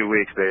see you in 2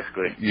 weeks,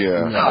 basically.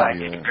 Yeah.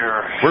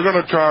 We're going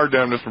to try our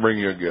damnedest to bring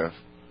you a guest.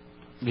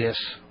 Yes.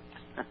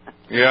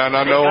 Yeah, and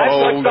I know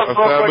a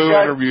Sabu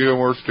interview, and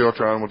we're still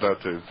trying with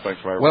that, too.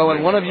 Thanks for everything. Well,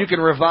 when one of you can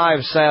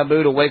revive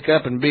Sabu to wake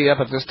up and be up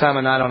at this time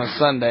of night on a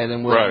Sunday,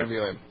 then we'll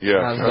interview him.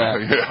 Yeah. How's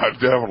that? Yeah,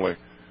 definitely.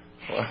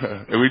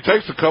 If he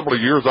takes a couple of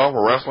years off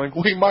of wrestling,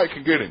 we might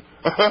can get him.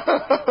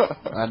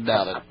 I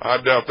doubt it. I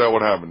doubt that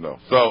would happen, though.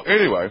 So,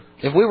 anyway.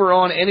 If we were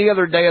on any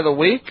other day of the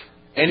week,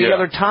 any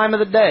other time of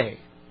the day.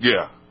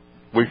 Yeah,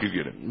 we could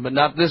get him. But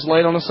not this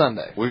late on a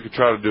Sunday. We could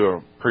try to do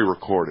a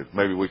pre-recorded.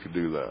 Maybe we could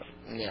do that.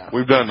 Yeah.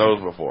 We've done those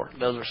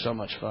before.Ose are so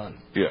much fun.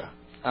 Yeah.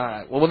 All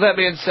right. Well, with that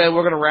being said,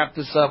 we're going to wrap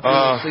this up.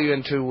 We'll see you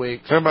in 2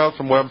 weeks. Pimp out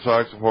some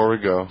websites before we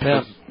go.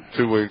 Pimp.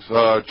 2 weeks.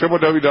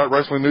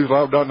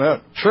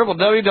 www.wrestlingnewslive.net.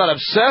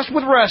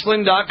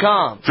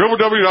 www.obsessedwithwrestling.com.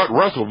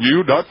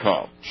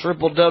 www.wrestleview.com.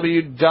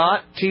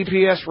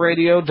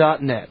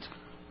 www.tpsradio.net.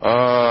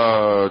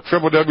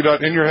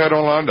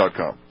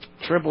 www.inyourheadonline.com.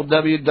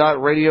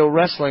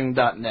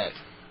 www.radiowrestling.net.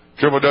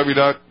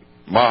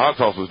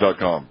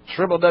 www.myhotsauces.com.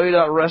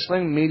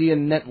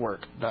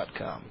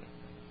 www.wrestlingmedianetwork.com.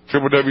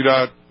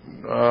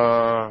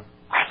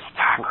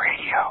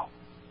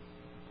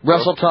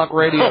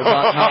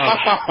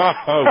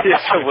 WrestleTalkRadio.com.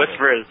 Yeah,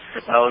 whispers.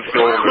 That was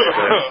gold.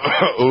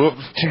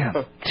 Oops.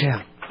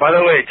 Tim. By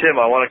the way, Tim,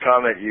 I want to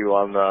comment you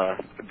on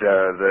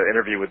the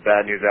interview with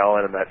Bad News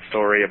Allen and that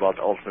story about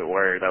the Ultimate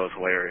Warrior. That was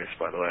hilarious,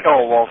 by the way.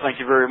 Oh, well, thank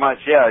you very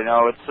much. Yeah,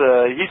 it's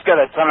he's got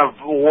a ton of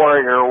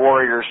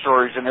warrior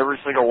stories, and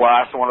every single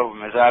last one of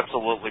them is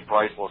absolutely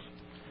priceless.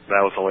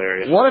 That was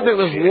hilarious. What if it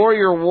was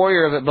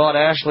Warrior that bought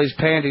Ashley's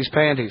panties?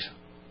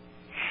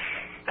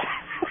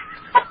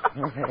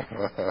 You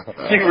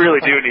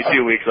really do need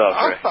 2 weeks off,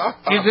 right?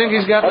 You think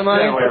he's got the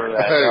money?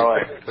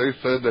 Hey, they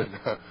said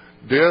that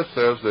Diaz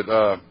says that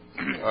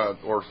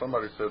or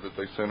somebody said that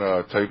they sent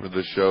a tape of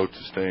this show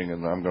to Sting,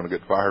 and I'm going to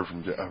get fired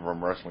from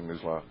Wrestling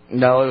News Live.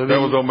 No, that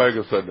was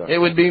Omega said that. It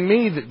would be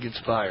me that gets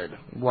fired.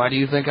 Why do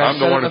you think I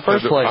said it in the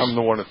first place? I'm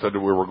the one that said that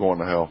we were going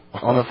to hell.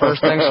 On the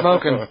first thing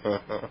smoking.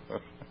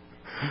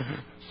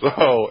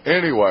 So,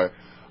 anyway,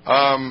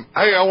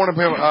 hey, I want to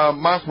pay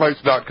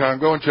MySpace.com.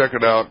 Go and check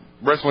it out.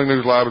 Wrestling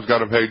News Live has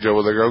got a page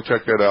over there. Go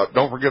check that out.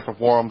 Don't forget the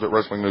forums at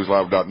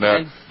WrestlingNewsLive.net.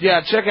 And,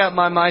 yeah, check out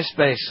my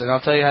MySpace, and I'll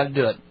tell you how to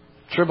do it.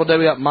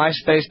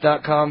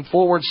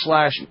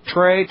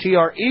 www.myspace.com/Trey,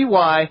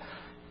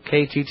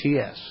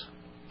 TREYKTTS.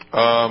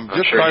 I'm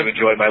sure you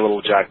enjoyed my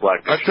little Jack Black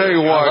picture. I tell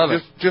you what,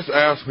 just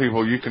ask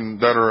people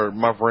that are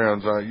my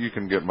friends. You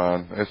can get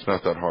mine. It's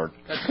not that hard.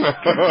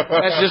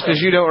 That's just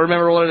because you don't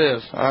remember what it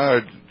is.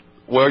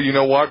 Well, you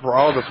know what? For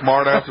all the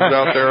smart asses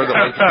out there that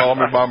like to call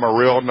me by my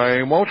real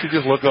name, why don't you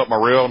just look up my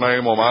real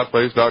name on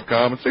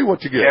MySpace.com and see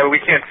what you get? Yeah, we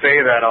can't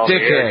say that on the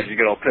air because you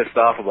get all pissed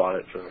off about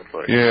it. So it's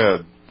like, yeah,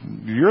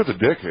 you're the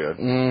dickhead.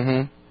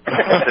 Mm-hmm.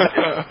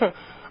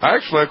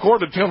 Actually,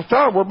 according to Tim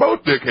Stein, we're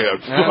both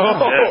dickheads.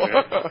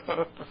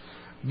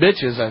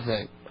 Bitches, I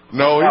think.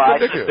 No, he's a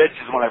dickhead.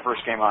 Bitches when I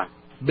first came on.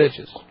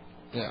 Bitches.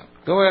 Yeah.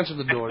 Go answer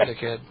the door,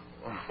 dickhead.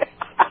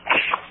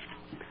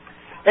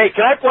 Hey,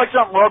 can I plug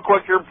something real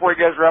quick here before you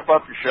guys wrap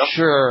up your show?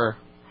 Sure.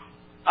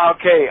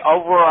 Okay,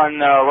 over on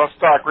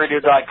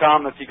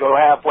WrestleTalkRadio.com, if you go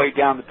halfway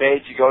down the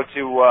page, you go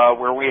to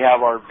where we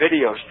have our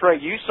videos. Trey,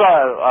 you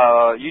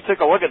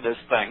took a look at this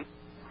thing.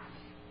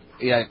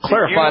 Yeah,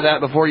 clarify that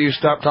before you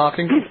stop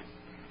talking.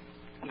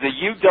 The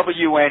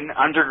UWN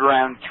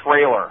Underground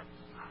trailer.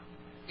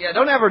 Yeah,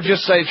 don't ever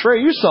just say,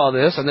 Trey, you saw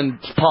this, and then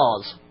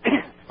pause.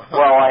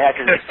 Well, I had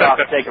to stop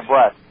and take a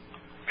breath.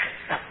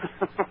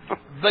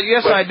 But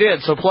yes, I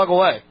did, so plug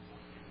away.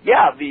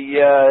 Yeah,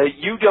 the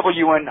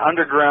UWN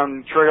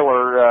Underground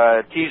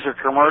trailer teaser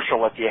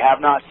commercial. If you have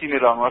not seen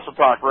it on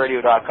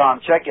WrestleTalkRadio.com,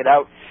 check it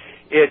out.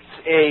 It's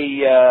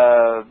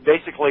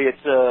basically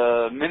it's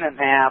a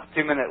 1.5,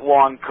 2-minute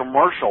long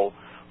commercial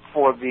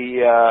for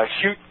the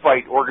Shoot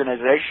Fight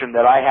organization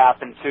that I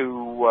happen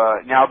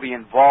to now be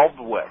involved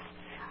with.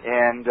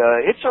 And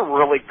it's a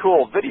really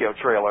cool video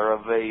trailer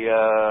of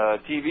a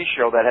TV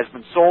show that has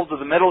been sold to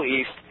the Middle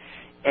East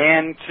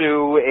and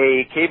to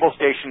a cable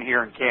station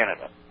here in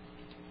Canada.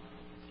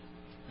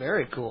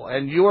 Very cool.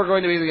 And you are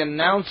going to be the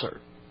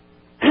announcer.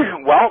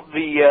 Well,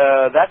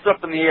 that's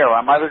up in the air.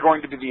 I'm either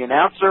going to be the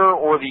announcer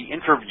or the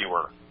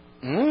interviewer.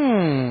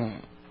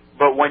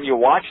 But when you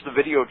watch the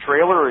video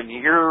trailer and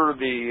you hear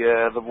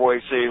the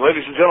voice say,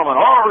 "Ladies and gentlemen,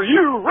 are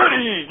you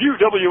ready?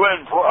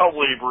 UWN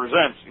proudly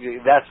presents,"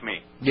 that's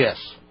me. Yes.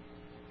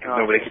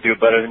 Nobody could do it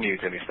better than you,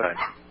 Timmy Stein.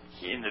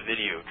 In the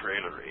video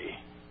trailer,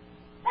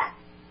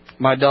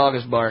 My dog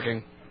is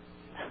barking.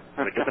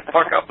 Get the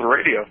fuck off the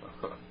radio.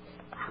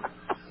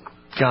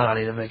 God, I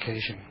need a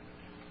vacation.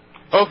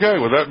 Okay,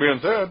 with that being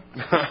said,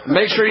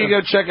 make sure you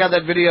go check out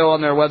that video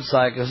on their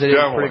website because it is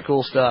pretty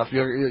cool stuff.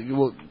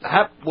 We'll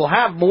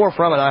have more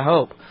from it, I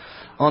hope,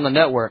 on the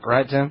network,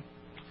 right, Tim?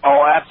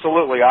 Oh,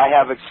 absolutely. I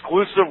have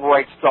exclusive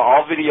rights to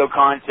all video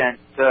content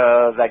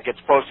that gets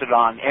posted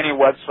on any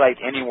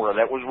website anywhere.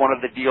 That was one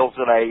of the deals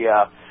that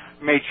I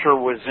made sure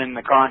was in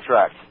the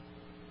contract.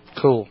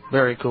 Cool.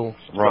 Very cool.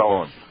 Right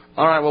on.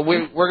 All right, well,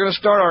 we're going to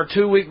start our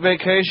 2-week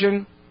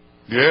vacation.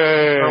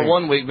 Yay. Or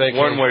 1-week vacation.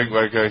 1 week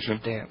vacation.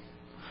 Damn.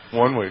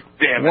 1 week.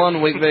 Damn it.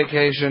 1 week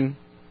vacation.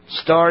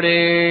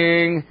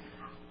 Starting...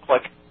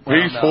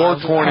 He's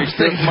 420,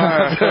 kiss my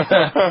ass.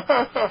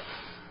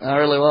 I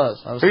really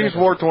was. He's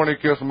 420,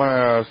 kiss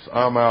my ass.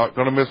 I'm out.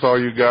 Gonna miss all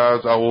you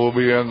guys. I will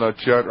be in the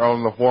chat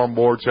on the forum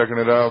board checking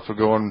it out, so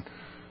go on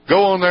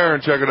there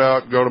and check it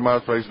out. Go to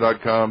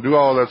MySpace.com. Do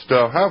all that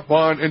stuff. Have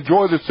fun.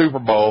 Enjoy the Super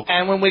Bowl.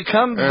 And when we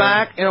come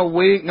back in a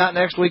week, not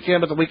next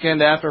weekend, but the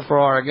weekend after for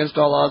our Against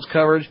All Odds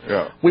coverage,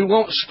 we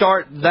won't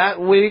start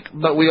that week,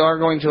 but we are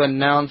going to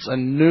announce a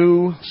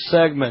new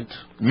segment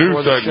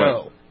for the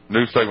show.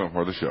 New segment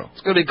for the show.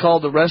 It's going to be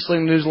called the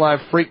Wrestling News Live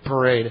Freak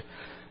Parade,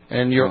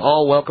 and you're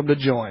all welcome to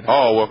join.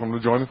 All welcome to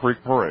join the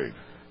Freak Parade.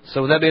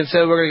 So with that being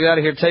said, we're going to get out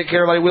of here. Take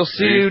care, everybody. We'll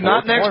see you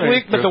not next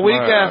week, but the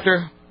week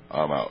after.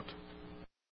 I'm out.